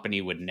the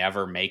company would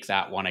never make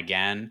that one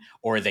again,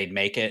 or they'd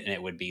make it and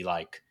it would be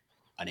like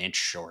an inch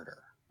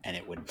shorter and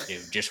it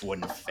just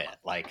wouldn't fit.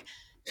 Like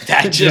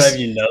that just drive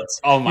you nuts.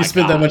 Oh my god. You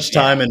spend that much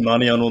time and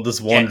money on this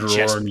one drawer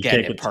just and you get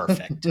take it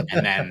perfect.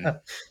 And then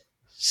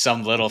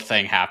some little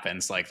thing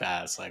happens like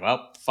that. It's like,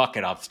 well, fuck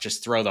it up.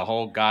 Just throw the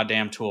whole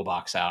goddamn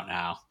toolbox out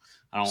now.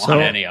 I don't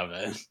want any of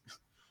it.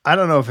 I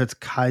don't know if it's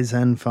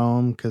Kaizen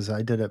foam because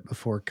I did it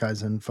before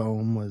Kaizen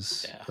foam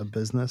was a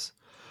business.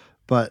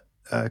 But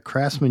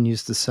Craftsman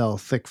used to sell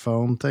thick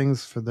foam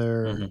things for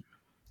their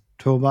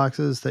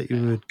toolboxes that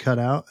you would cut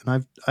out,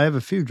 and I have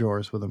a few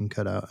drawers with them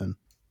cut out,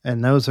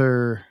 and those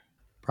are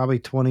probably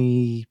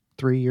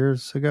 23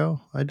 years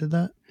ago. I did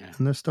that,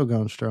 and they're still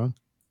going strong.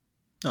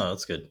 Oh,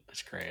 that's good.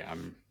 That's great.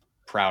 I'm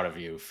proud of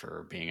you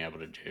for being able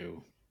to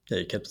do. Yeah,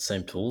 you kept the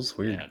same tools.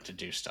 Weird. Yeah, to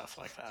do stuff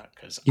like that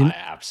because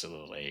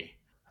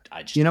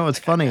I just. You know what's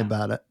funny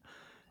about it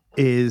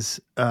is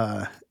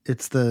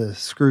it's the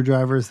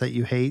screwdrivers that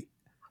you hate.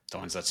 The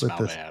ones that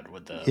smell bad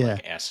with the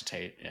like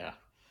acetate. Yeah.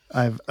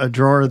 I have a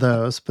drawer of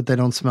those, but they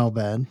don't smell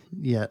bad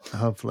yet,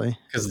 hopefully.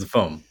 Because of the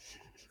foam.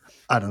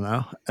 I don't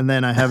know. And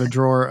then I have a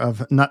drawer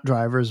of nut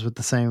drivers with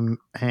the same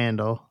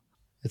handle.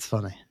 It's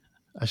funny.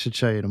 I should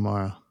show you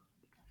tomorrow.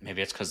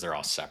 Maybe it's because they're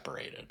all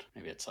separated.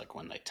 Maybe it's like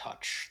when they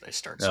touch, they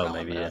start Oh,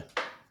 smelling maybe, it.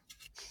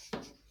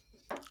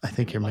 I think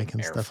Maybe you're like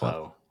making stuff up.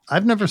 airflow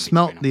I've never in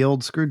smelt between 'em. the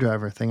old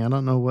screwdriver thing. I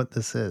don't know what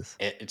this is.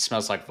 It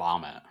smells like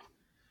vomit.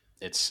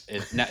 It's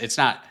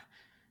not.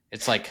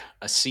 It's like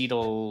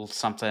acetyl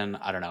something.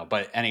 I don't know,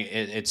 but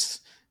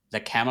it's the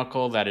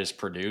chemical that is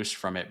produced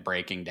from it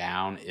breaking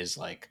down is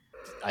like,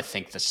 I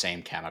think, the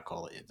same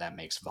chemical that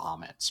makes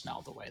vomit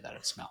smell the way that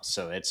it smells.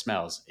 So it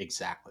smells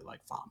exactly like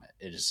vomit.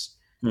 It is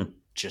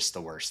just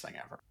the worst thing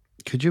ever.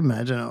 Could you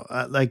imagine?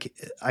 Like,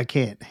 I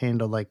can't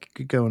handle like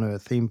going to a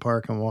theme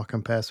park and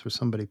walking past where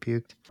somebody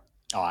puked.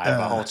 Oh, I have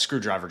a whole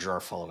screwdriver drawer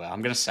full of it.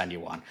 I'm gonna send you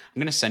one. I'm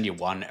gonna send you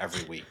one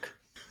every week.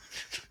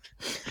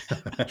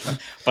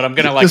 But I'm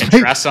gonna like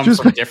address them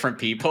from different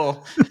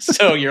people.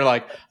 So you're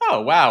like,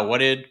 oh wow, what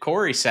did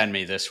Corey send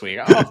me this week?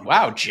 Oh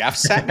wow, Jeff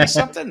sent me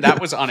something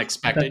that was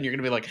unexpected. And you're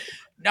gonna be like,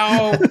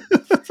 no,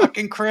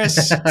 fucking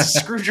Chris, it's a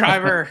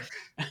screwdriver.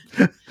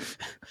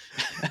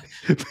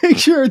 Make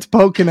sure it's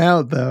poking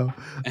out though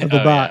of the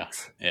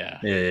box.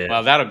 Yeah.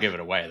 Well, that'll give it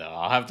away though.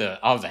 I'll have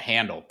the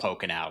handle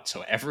poking out,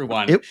 so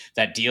everyone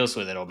that deals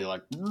with it will be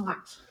like,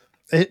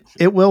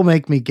 it will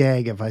make me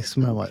gag if I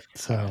smell it.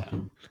 So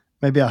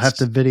maybe I'll have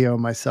to video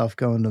myself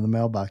going to the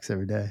mailbox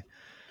every day.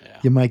 Yeah.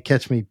 You might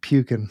catch me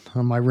puking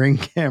on my Ring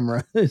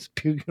camera. It's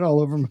puking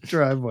all over my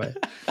driveway.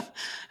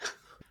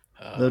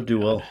 They'll do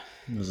well.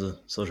 There's a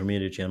social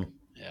media channel.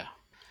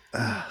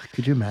 Yeah.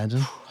 Could you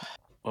imagine?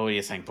 What do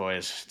you think,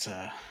 boys? It's over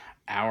an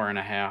hour and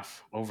a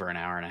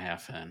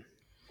half in.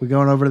 We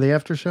going over to the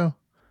after show?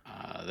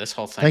 This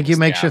whole thing. Thank you,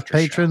 makeshift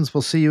patrons.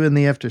 We'll see you in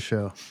the after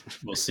show.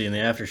 We'll see you in the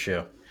after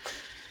show.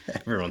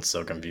 Everyone's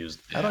so confused.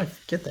 How do I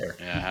get there?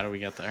 Yeah, how do we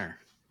get there?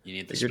 You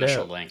need the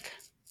special link.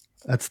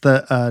 That's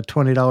the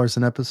 $20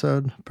 an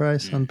episode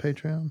price on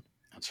Patreon.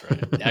 That's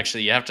right.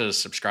 Actually, you have to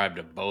subscribe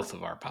to both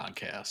of our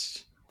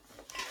podcasts.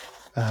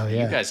 Oh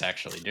yeah. You guys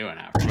actually do an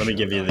after. Let me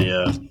give you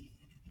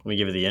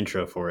the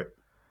intro for it.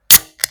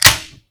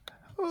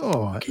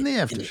 Oh, in the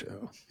after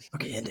show.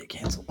 Okay, end it.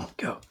 Cancel.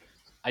 Go.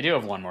 I do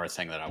have one more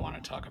thing that I want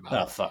to talk about.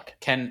 Oh fuck. I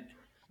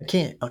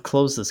can't. I'll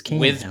close this can.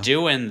 With now.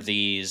 Doing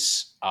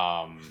these.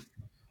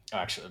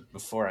 Actually,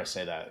 before I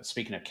say that,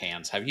 speaking of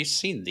cans, have you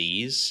seen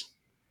these?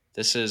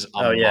 This is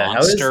a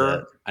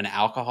Monster, an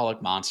alcoholic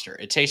Monster.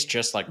 It tastes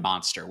just like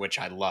Monster, which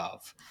I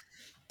love,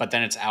 but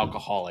then it's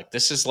alcoholic.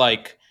 This is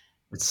like,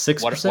 it's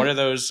 6%. What are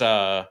those?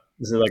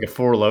 Is it like a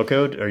Four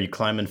Loko? Are you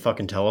climbing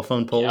fucking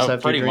telephone poles after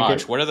pretty you drink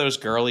much. it? What are those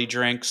girly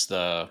drinks?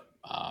 The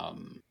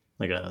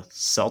like a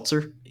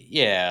seltzer?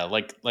 Yeah,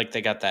 like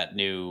they got that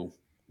new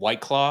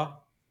White Claw.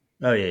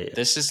 Oh yeah.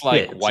 This is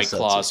like White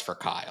Claws for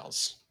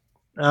Kyle's.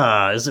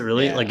 Is it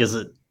really? Yeah. Like, is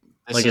it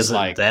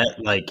that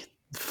like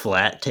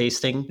flat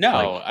tasting?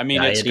 No, like, I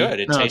mean, it's good.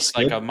 It tastes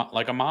good.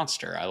 like a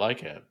Monster. I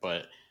like it,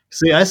 but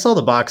see, I saw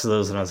the box of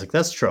those and I was like,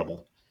 that's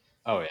trouble.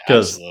 Oh yeah,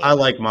 because I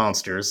like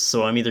monsters,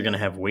 so I'm either gonna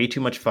have way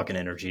too much fucking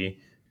energy,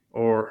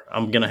 or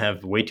I'm gonna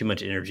have way too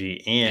much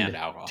energy and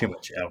too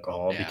much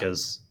alcohol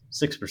because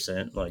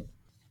 6%. Like,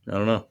 I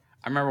don't know.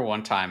 I remember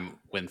one time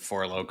when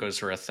Four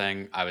Locos were a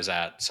thing. I was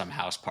at some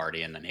house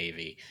party in the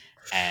Navy,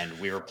 and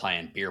we were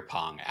playing beer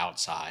pong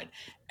outside.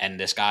 And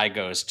this guy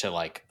goes to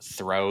like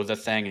throw the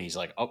thing, and he's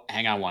like, "Oh,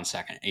 hang on 1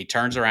 second." And he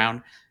turns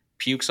around,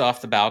 pukes off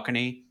the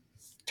balcony,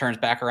 turns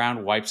back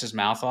around, wipes his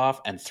mouth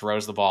off, and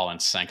throws the ball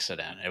and sinks it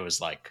in. It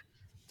was like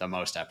the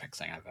most epic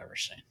thing I've ever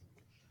seen.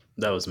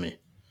 That was me.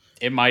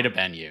 It might have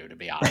been you, to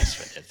be honest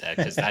with you,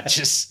 because that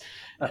just,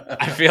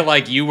 I feel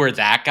like you were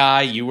that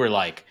guy. You were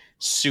like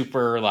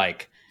super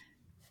like,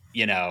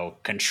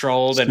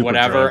 controlled and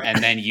whatever. Drunk.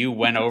 And then you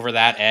went over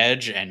that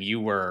edge and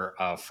you were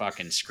a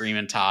fucking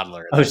screaming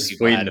toddler. I was just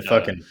waiting to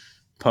fucking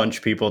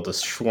punch people at the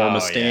shawarma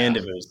stand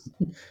if it was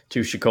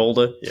too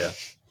Shikolda. Yeah.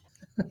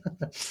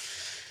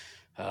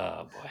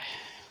 Oh boy.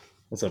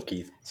 What's up,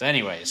 Keith? So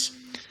anyways,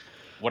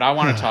 what I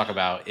want to talk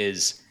about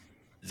is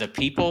the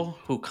people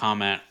who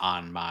comment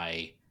on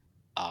my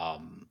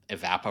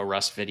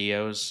EvapoRust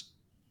videos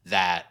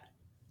that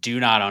do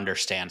not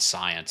understand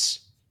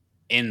science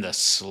in the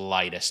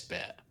slightest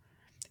bit.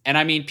 And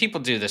I mean, people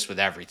do this with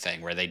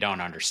everything where they don't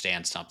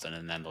understand something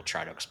and then they'll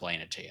try to explain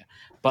it to you.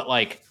 But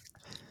like,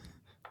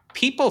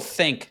 people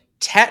think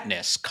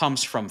tetanus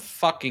comes from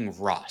fucking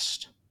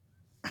rust.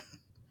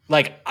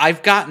 Like,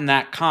 I've gotten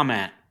that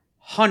comment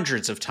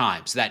hundreds of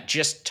times that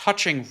just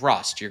touching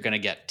rust, you're going to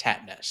get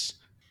tetanus.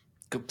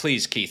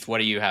 Please, Keith, what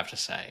do you have to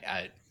say?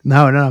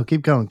 No,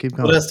 keep going.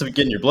 Well, it has to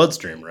get in your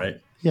bloodstream,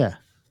 right? Yeah.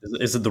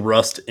 Is it the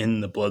rust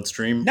in the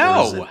bloodstream?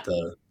 No. Or is it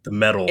the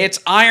metal? It's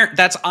iron.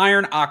 That's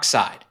iron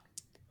oxide.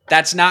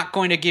 That's not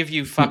going to give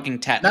you fucking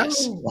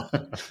tetanus. No.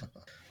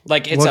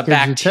 Like, it's a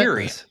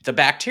bacteria. The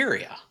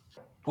bacteria,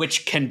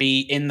 which can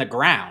be in the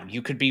ground.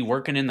 You could be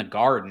working in the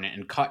garden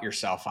and cut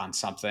yourself on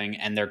something,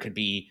 and there could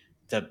be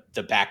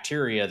the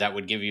bacteria that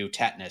would give you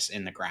tetanus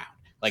in the ground.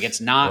 Like,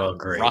 it's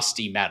not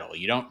rusty metal.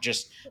 You don't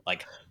just,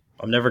 like...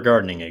 I'm never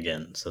gardening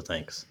again, so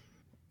thanks.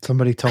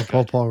 Somebody tell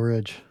Paw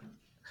Ridge.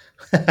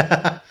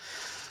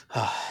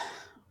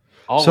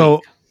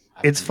 So,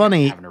 it's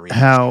funny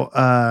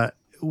how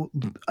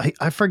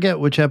I forget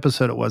which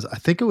episode it was. I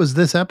think it was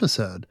this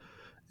episode,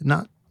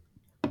 not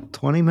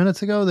 20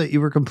 minutes ago, that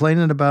you were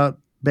complaining about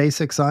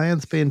basic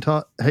science being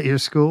taught at your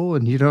school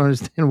and you don't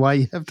understand why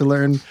you have to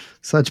learn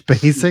such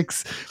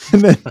basics.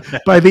 And then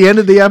by the end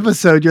of the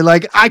episode, you're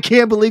like, I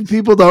can't believe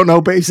people don't know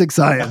basic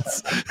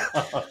science.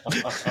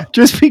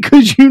 Just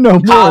because you know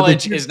more.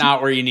 College is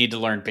not where you need to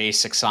learn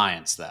basic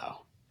science, though.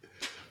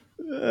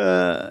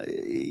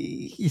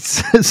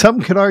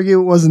 Some could argue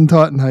it wasn't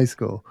taught in high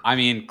school. I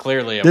mean,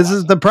 clearly it this wasn't.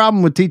 is the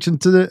problem with teaching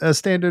to a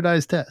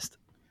standardized test.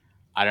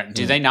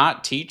 Do they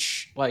not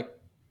teach like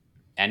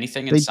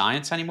anything in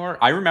science anymore?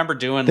 I remember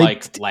doing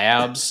like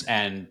labs,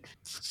 and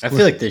I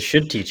feel like they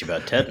should teach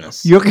about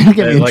tetanus. You're gonna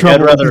get me in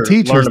trouble. I'd rather with the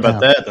teachers learn about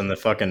now. that than the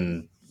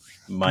fucking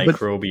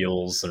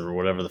microbials or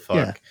whatever the fuck.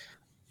 Yeah.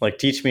 Like,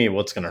 teach me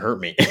what's gonna hurt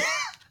me if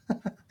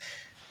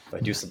I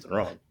do something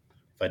wrong.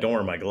 If I don't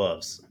wear my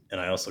gloves and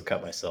I also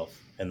cut myself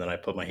and then I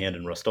put my hand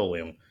in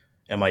Rust-Oleum,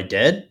 am I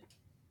dead?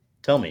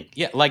 Tell me.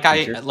 Yeah, I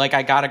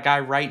got a guy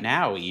right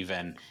now.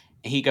 Even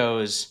he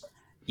goes,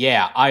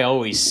 "Yeah, I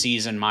always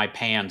season my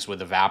pans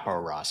with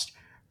Evaporust.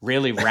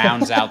 Really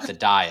rounds out the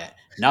diet.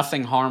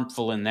 Nothing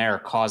harmful in there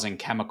causing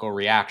chemical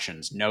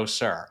reactions. No,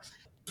 sir.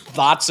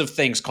 Lots of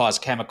things cause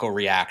chemical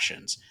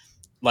reactions,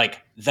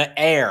 like the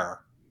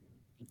air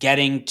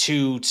getting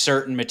to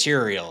certain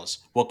materials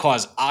will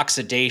cause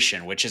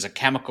oxidation, which is a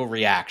chemical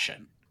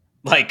reaction.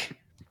 Like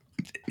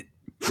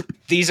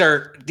these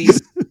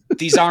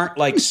aren't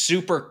like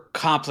super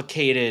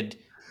complicated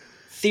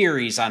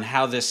theories on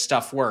how this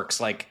stuff works.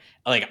 Like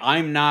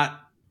I'm not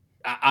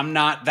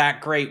that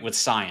great with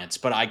science,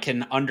 but I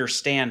can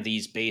understand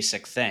these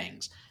basic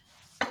things.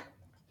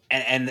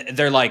 And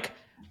they're like,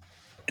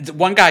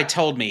 one guy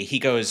told me, he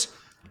goes,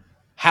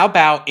 how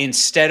about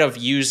instead of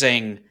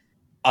using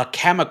a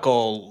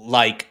chemical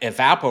like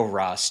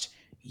Evaporust,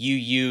 you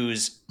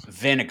use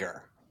vinegar?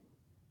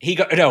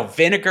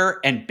 Vinegar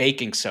and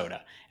baking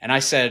soda. And I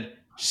said,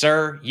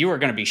 sir, you are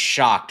going to be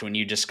shocked when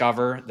you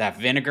discover that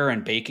vinegar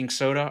and baking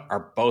soda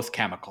are both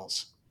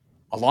chemicals,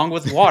 along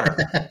with water.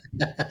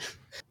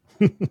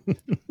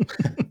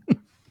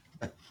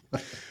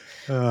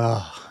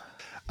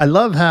 I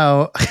love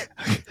how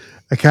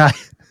a guy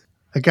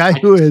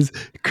who has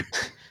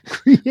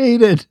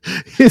created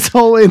his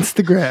whole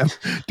Instagram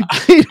to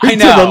cater to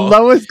the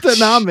lowest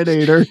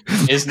denominator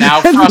is now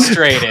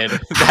frustrated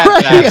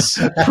prey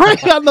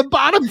on the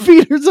bottom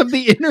feeders of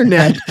the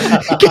internet,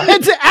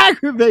 gets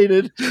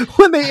aggravated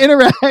when they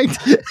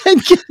interact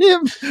and give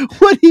him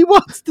what he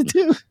wants to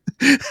do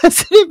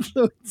as an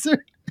influencer.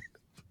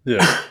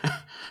 Yeah.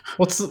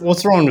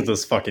 What's wrong with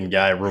this fucking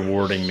guy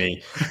rewarding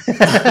me?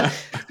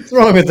 What's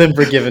wrong with him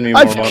for giving me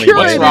more money? I've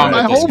curated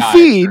my whole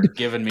feed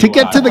to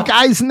get to the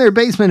guys in their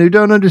basement who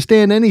don't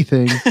understand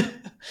anything.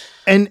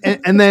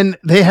 and then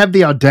they have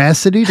the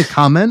audacity to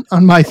comment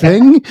on my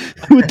thing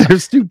with their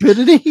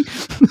stupidity.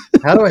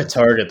 How do I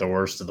target the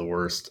worst of the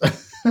worst?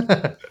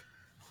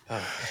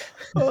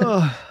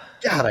 God,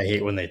 I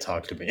hate when they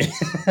talk to me.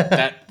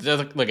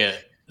 Look at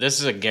it. This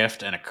is a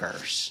gift and a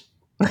curse.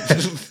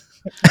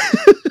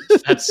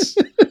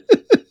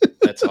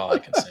 That's all I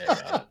can say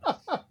about it.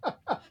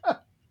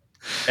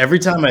 Every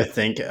time I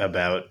think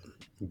about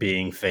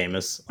being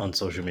famous on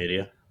social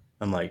media,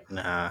 I'm like,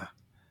 nah,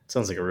 it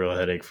sounds like a real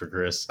headache for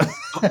Chris.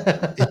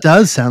 It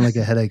does sound like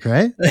a headache,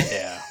 right?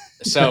 Yeah.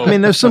 So I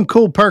mean, there's some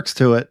cool perks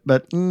to it,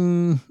 but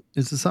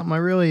is this something I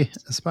really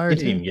aspire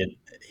to? He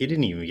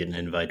didn't even get an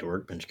invite to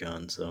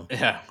Workbenchcon, so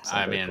yeah.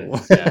 I mean,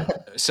 cool. Yeah.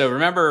 So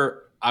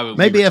remember,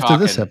 maybe after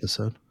this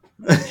episode.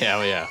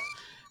 Yeah.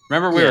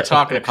 Remember we were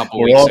talking a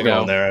couple weeks ago.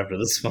 Going there after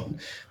this one.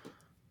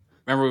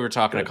 Remember we were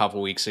talking a couple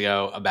weeks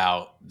ago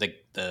about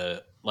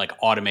the like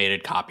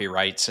automated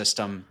copyright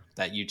system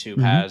that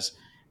YouTube has,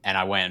 and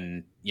I went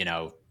and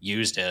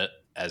used it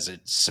as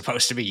it's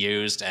supposed to be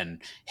used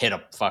and hit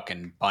a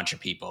fucking bunch of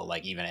people.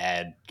 Like even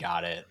Ed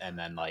got it, and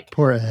then like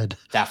poor Ed,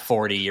 that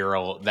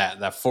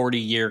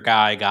 40-year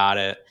guy got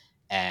it,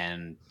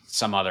 and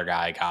some other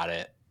guy got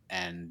it,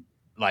 and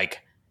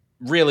like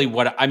really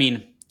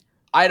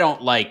I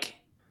don't like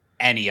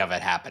any of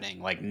it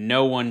happening. Like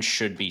no one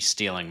should be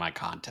stealing my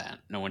content.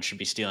 No one should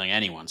be stealing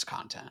anyone's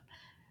content.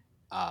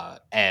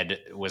 Ed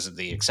was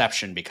the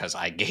exception because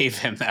I gave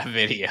him that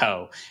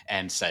video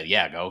and said,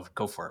 yeah,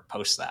 go for it.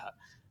 Post that.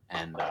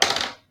 And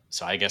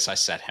so I guess I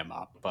set him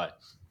up, but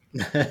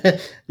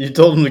you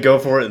told him to go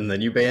for it and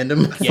then you banned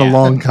him. That's a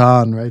long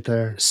con right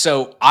there.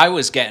 So I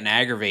was getting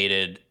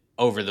aggravated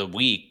over the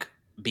week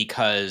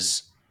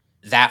because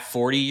that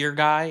 40-year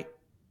guy,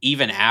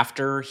 even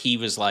after he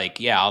was like,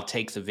 yeah, I'll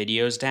take the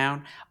videos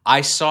down, I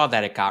saw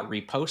that it got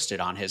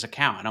reposted on his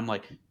account. And I'm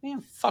like,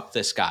 man, fuck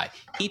this guy.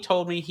 He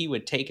told me he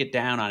would take it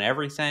down on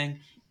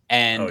everything.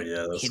 And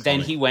then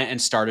he went and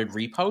started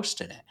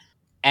reposting it.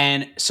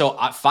 And so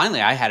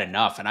finally I had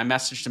enough. And I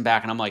messaged him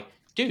back and I'm like,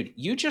 dude,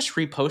 you just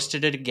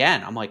reposted it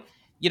again. I'm like,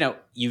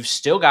 you've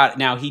still got it.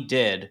 Now he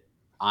did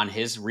on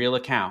his real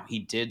account. He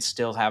did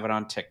still have it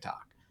on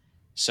TikTok.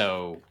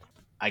 So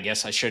I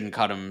guess I shouldn't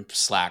cut him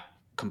slack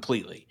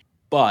completely.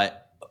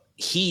 But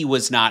he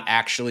was not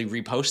actually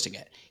reposting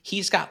it.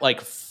 He's got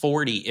like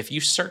 40. If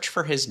you search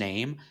for his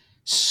name,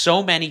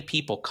 so many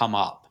people come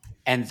up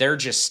and they're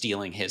just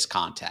stealing his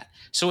content.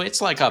 So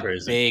it's like a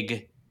Crazy.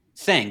 big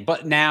thing.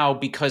 But now,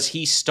 because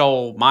he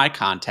stole my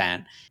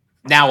content,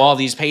 now all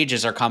these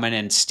pages are coming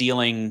and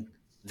stealing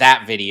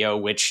that video,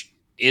 which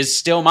is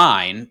still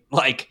mine,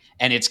 like,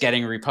 and it's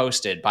getting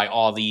reposted by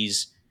all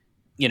these,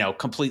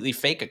 completely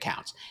fake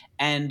accounts.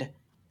 And,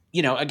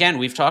 again,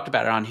 we've talked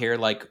about it on here,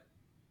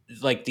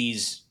 like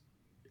these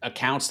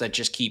accounts that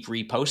just keep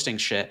reposting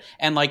shit,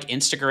 and like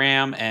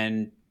Instagram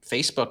and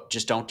Facebook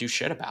just don't do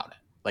shit about it.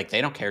 Like,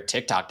 they don't care.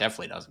 TikTok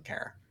definitely doesn't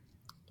care.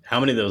 How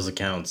many of those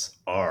accounts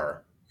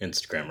are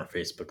Instagram or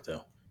Facebook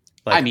though?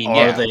 Like, I mean,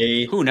 yeah,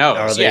 they? Who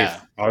knows?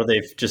 Are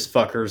they just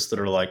fuckers that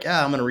are like,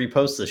 I'm going to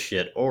repost this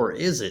shit, or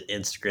is it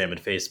Instagram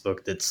and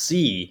Facebook that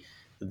see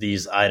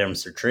these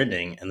items are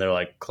trending and they're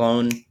like,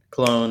 clone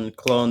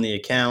the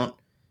account,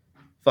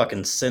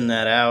 fucking send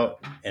that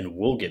out, and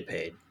we'll get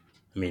paid?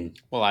 I mean,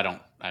 well, I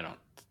don't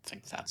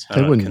think that's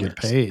they wouldn't get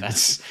paid.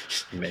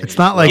 It's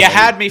not like you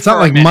had me. It's not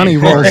like money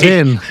rolls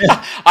in.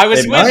 I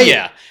was with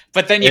you,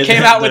 but then you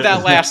came out with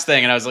that last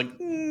thing, and I was like,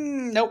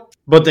 nope.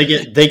 But they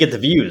get the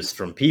views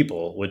from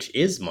people, which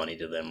is money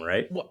to them,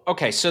 right? Well,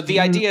 okay, so the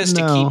idea is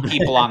to keep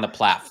people on the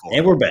platform.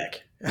 And we're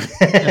back.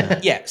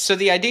 Yeah, so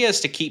the idea is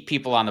to keep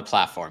people on the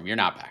platform. You're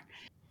not back.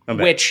 I'm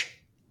back. Which,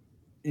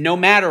 no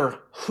matter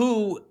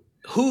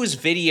whose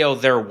video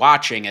they're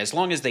watching, as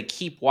long as they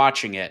keep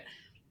watching it,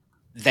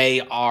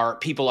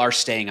 people are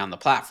staying on the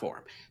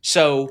platform.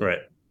 So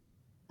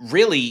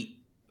really,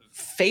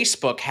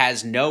 Facebook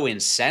has no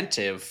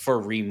incentive for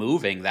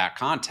removing that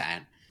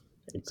content.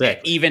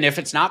 Exactly. Even if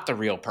it's not the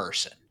real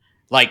person.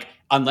 Like,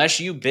 unless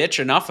you bitch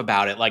enough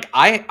about it. Like,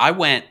 I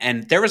went,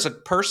 and there was a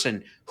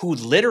person who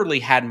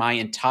literally had my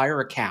entire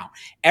account.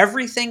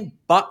 Everything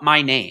but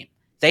my name.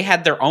 They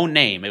had their own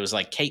name. It was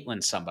like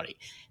Caitlin somebody.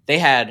 They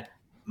had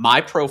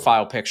my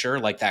profile picture,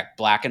 like that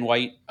black and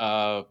white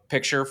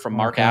picture from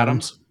Mark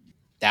Adams.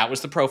 That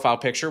was the profile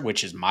picture,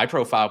 which is my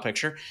profile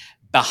picture.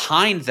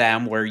 Behind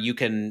them, where you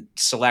can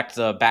select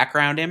the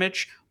background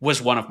image,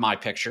 was one of my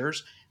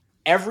pictures.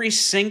 Every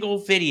single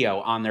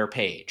video on their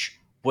page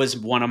was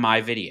one of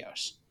my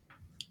videos.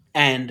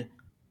 And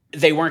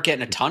they weren't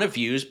getting a ton of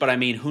views, but I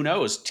mean, who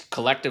knows?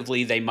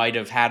 Collectively, they might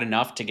have had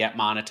enough to get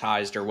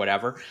monetized or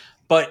whatever.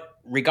 But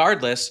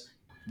regardless,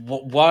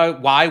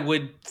 why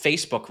would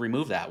Facebook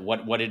remove that?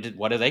 What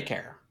do they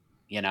care?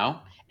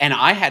 And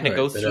I had to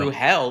go through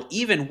hell,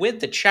 even with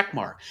the check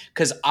mark,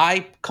 because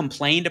I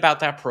complained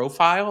about that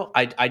profile.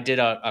 I did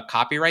a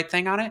copyright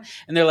thing on it,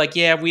 and they're like,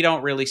 yeah, we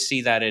don't really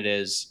see that it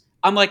is.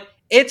 I'm like,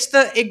 it's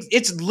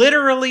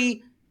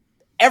literally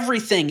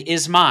everything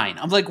is mine.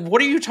 I'm like,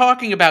 what are you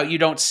talking about? You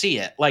don't see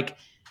it. Like,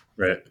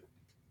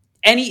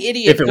 any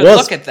idiot could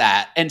look at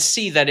that and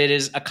see that it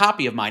is a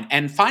copy of mine.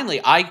 And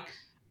finally,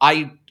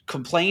 I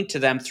complained to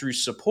them through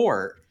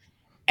support,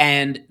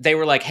 and they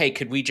were like, hey,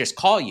 could we just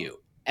call you?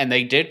 And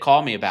they did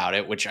call me about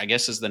it, which I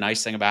guess is the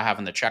nice thing about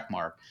having the check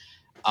mark.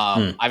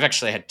 I've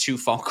actually had 2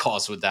 phone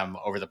calls with them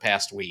over the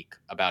past week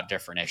about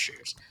different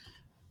issues,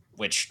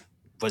 which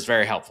was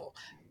very helpful.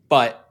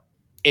 But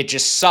it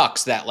just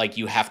sucks that, like,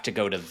 you have to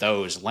go to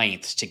those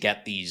lengths to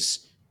get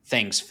these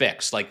things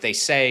fixed. Like, they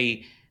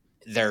say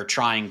they're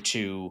trying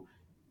to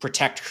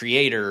protect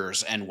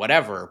creators and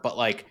whatever, but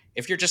like,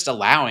 if you're just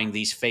allowing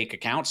these fake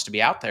accounts to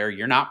be out there,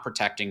 you're not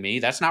protecting me.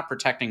 That's not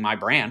protecting my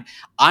brand.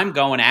 I'm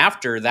going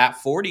after that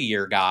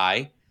 40-year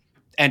guy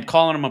and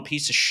calling him a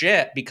piece of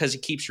shit because he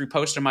keeps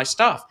reposting my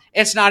stuff.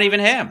 It's not even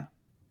him.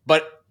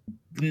 But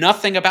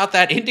nothing about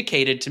that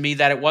indicated to me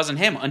that it wasn't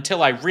him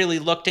until I really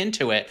looked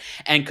into it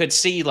and could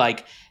see,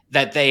 like,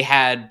 that they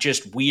had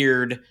just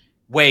weird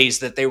ways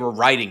that they were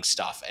writing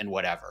stuff and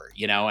whatever,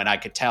 and I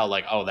could tell,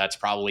 like, oh, that's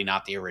probably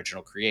not the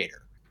original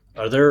creator.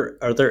 Are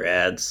there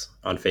ads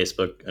on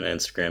Facebook and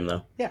Instagram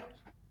though? Yeah.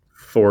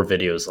 For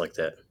videos like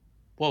that.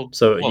 Well,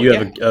 you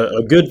have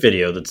a good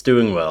video that's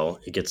doing well.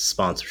 It gets a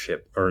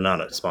sponsorship, or not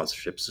a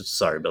sponsorship.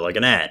 Sorry, but like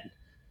an ad.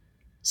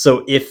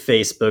 So if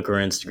Facebook or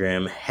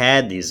Instagram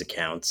had these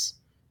accounts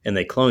and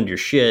they cloned your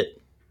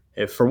shit,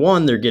 if for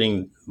one, they're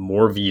getting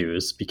more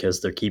views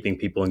because they're keeping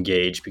people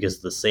engaged because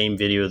the same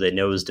video they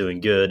know is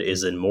doing good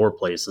is in more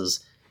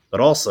places, but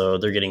also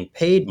they're getting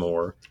paid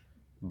more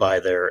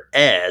by their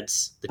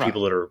ads, the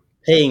people that are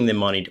paying them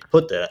money to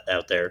put that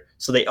out there.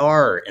 So they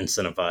are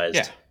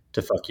incentivized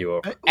to fuck you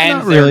over. And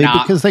not really,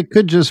 because they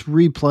could just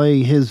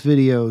replay his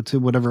video to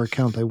whatever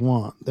account they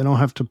want. They don't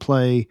have to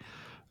play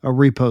a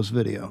repost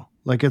video.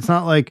 Like, it's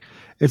not like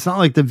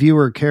the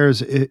viewer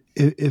cares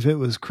if it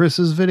was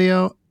Chris's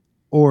video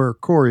or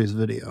Corey's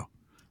video.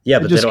 Yeah,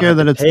 but they just care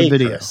that it's the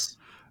video. Chris.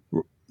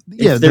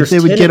 Yeah, that they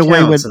would get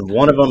away with. And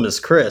one of them is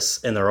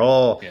Chris, and they're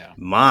all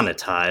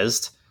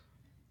monetized.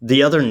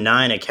 The other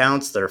 9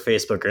 accounts that are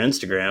Facebook or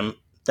Instagram,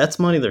 that's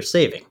money they're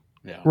saving.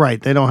 Yeah.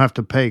 Right. They don't have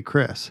to pay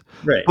Chris.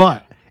 Right.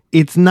 But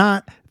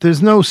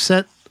there's no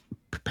set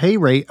pay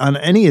rate on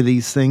any of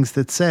these things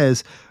that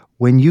says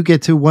when you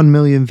get to 1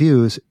 million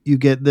views, you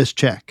get this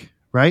check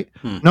right?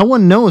 No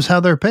one knows how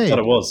they're I paid. thought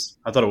it was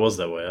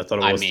that way. I thought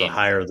it I was the mean-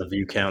 higher the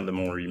view count, the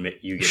more you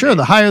get. Sure, paid.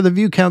 the higher the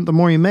view count, the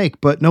more you make,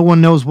 but no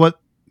one knows what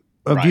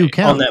a view Right.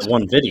 counts. on that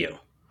one video.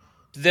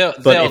 They'll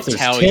But if there's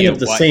tell 10 you of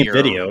the what same your-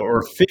 video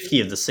or 50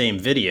 of the same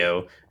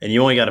video, and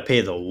you only got to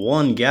pay the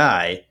one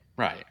guy,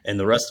 Right. and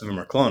the rest of them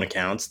are clone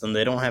accounts, then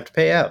they don't have to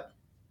pay out.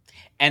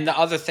 And the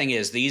other thing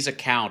is these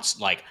accounts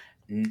like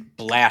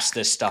blast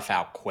this stuff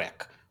out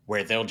quick,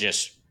 where they'll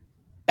just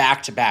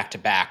back to back to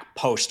back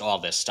post all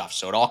this stuff,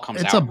 so it all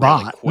comes It's out a bot.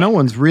 really quick. No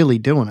one's really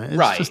doing it. It's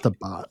Right. just a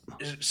bot.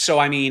 So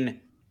I mean,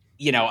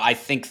 I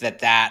think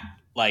that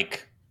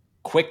like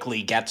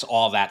quickly gets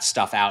all that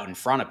stuff out in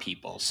front of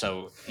people.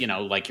 So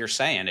like you're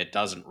saying, it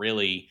doesn't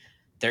really.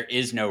 There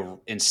is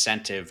no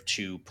incentive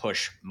to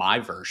push my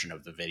version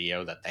of the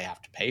video that they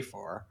have to pay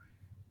for.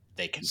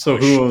 They can. So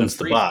push who owns the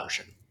free bot?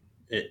 version.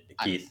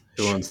 Keith,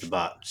 who owns the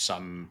bot?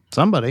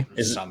 Somebody.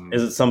 Is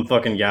it some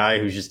fucking guy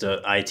who's just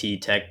a IT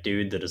tech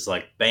dude that is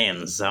like, bam,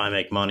 this is how I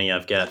make money.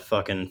 I've got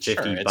fucking 50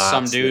 Sure, it's bots.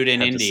 some dude that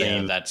in have the India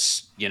same-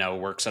 that's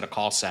works at a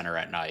call center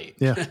at night.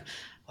 Yeah.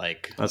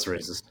 Like, That's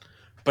racist.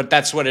 but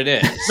that's what it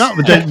is. No,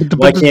 but,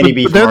 Why can't he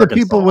be but they're from the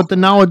people Arkansas? with the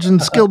knowledge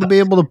and skill to be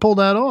able to pull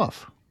that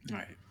off.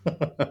 Right.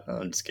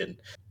 I'm just kidding.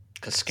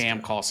 Because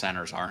scam call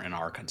centers aren't in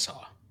Arkansas.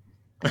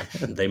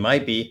 They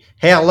might be.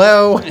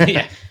 Hello.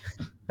 Yeah.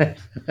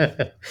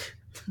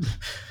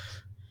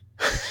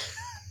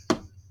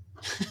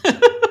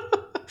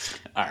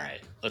 All right,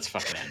 let's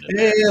fucking end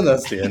it. And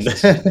that's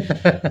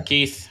the end.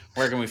 Keith,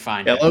 where can we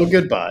find you? Hello,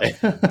 goodbye.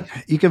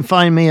 You can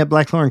find me at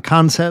Blackthorn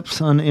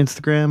Concepts on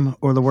Instagram,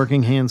 or the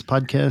Working Hands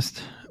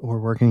Podcast, or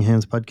Working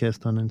Hands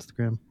Podcast on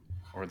Instagram,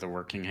 Or the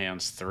Working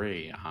Hands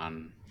 3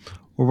 on.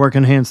 or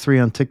Working Hands 3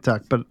 on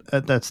TikTok. But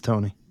that's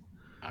Tony.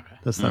 Okay.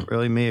 That's not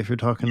really me. If you're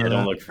talking Yeah, to don't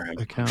that look for him.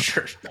 account.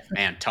 Sure.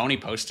 Man, Tony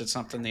posted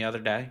something the other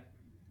day.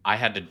 I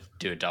had to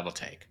do a double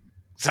take.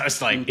 So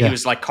it's like, Yeah. he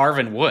was like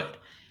carving wood.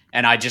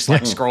 And I just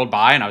like scrolled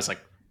by and I was like,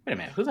 wait a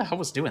minute, who the hell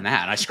was doing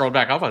that? And I scrolled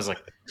back up. I was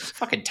like,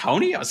 fucking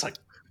Tony? I was like,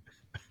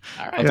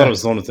 all right. I thought it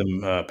was the one with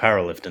him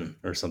powerlifting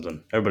or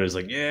something. Everybody was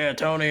like, yeah,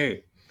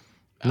 Tony.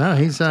 No,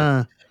 he's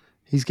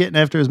getting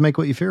after his Make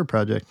What You Fear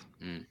project.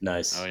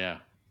 Nice. Oh, yeah.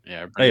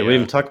 Yeah. Hey, we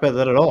didn't talk about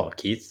that at all,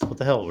 Keith. What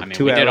the hell? We're I mean,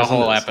 2 we hours did a into whole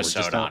this. We're episode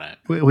just on not-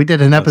 it. We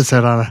did an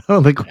episode on it. I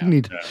don't think we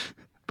need. Yeah.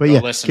 But Go yeah,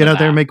 listen get to out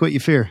there and that. make what you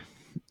fear.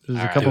 There's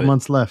All a right. couple Do it.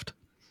 months left.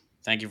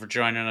 Thank you for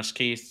joining us,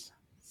 Keith.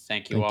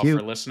 Thank you Thank all you.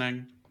 for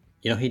listening.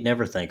 You know, he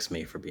never thanks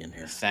me for being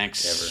here.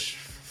 Thanks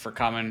for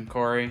coming,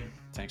 Corey.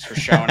 Thanks for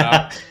showing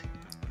up.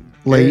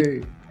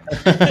 Late.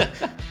 All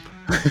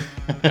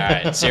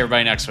right. See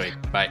everybody next week.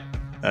 Bye.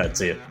 All right,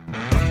 see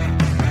ya.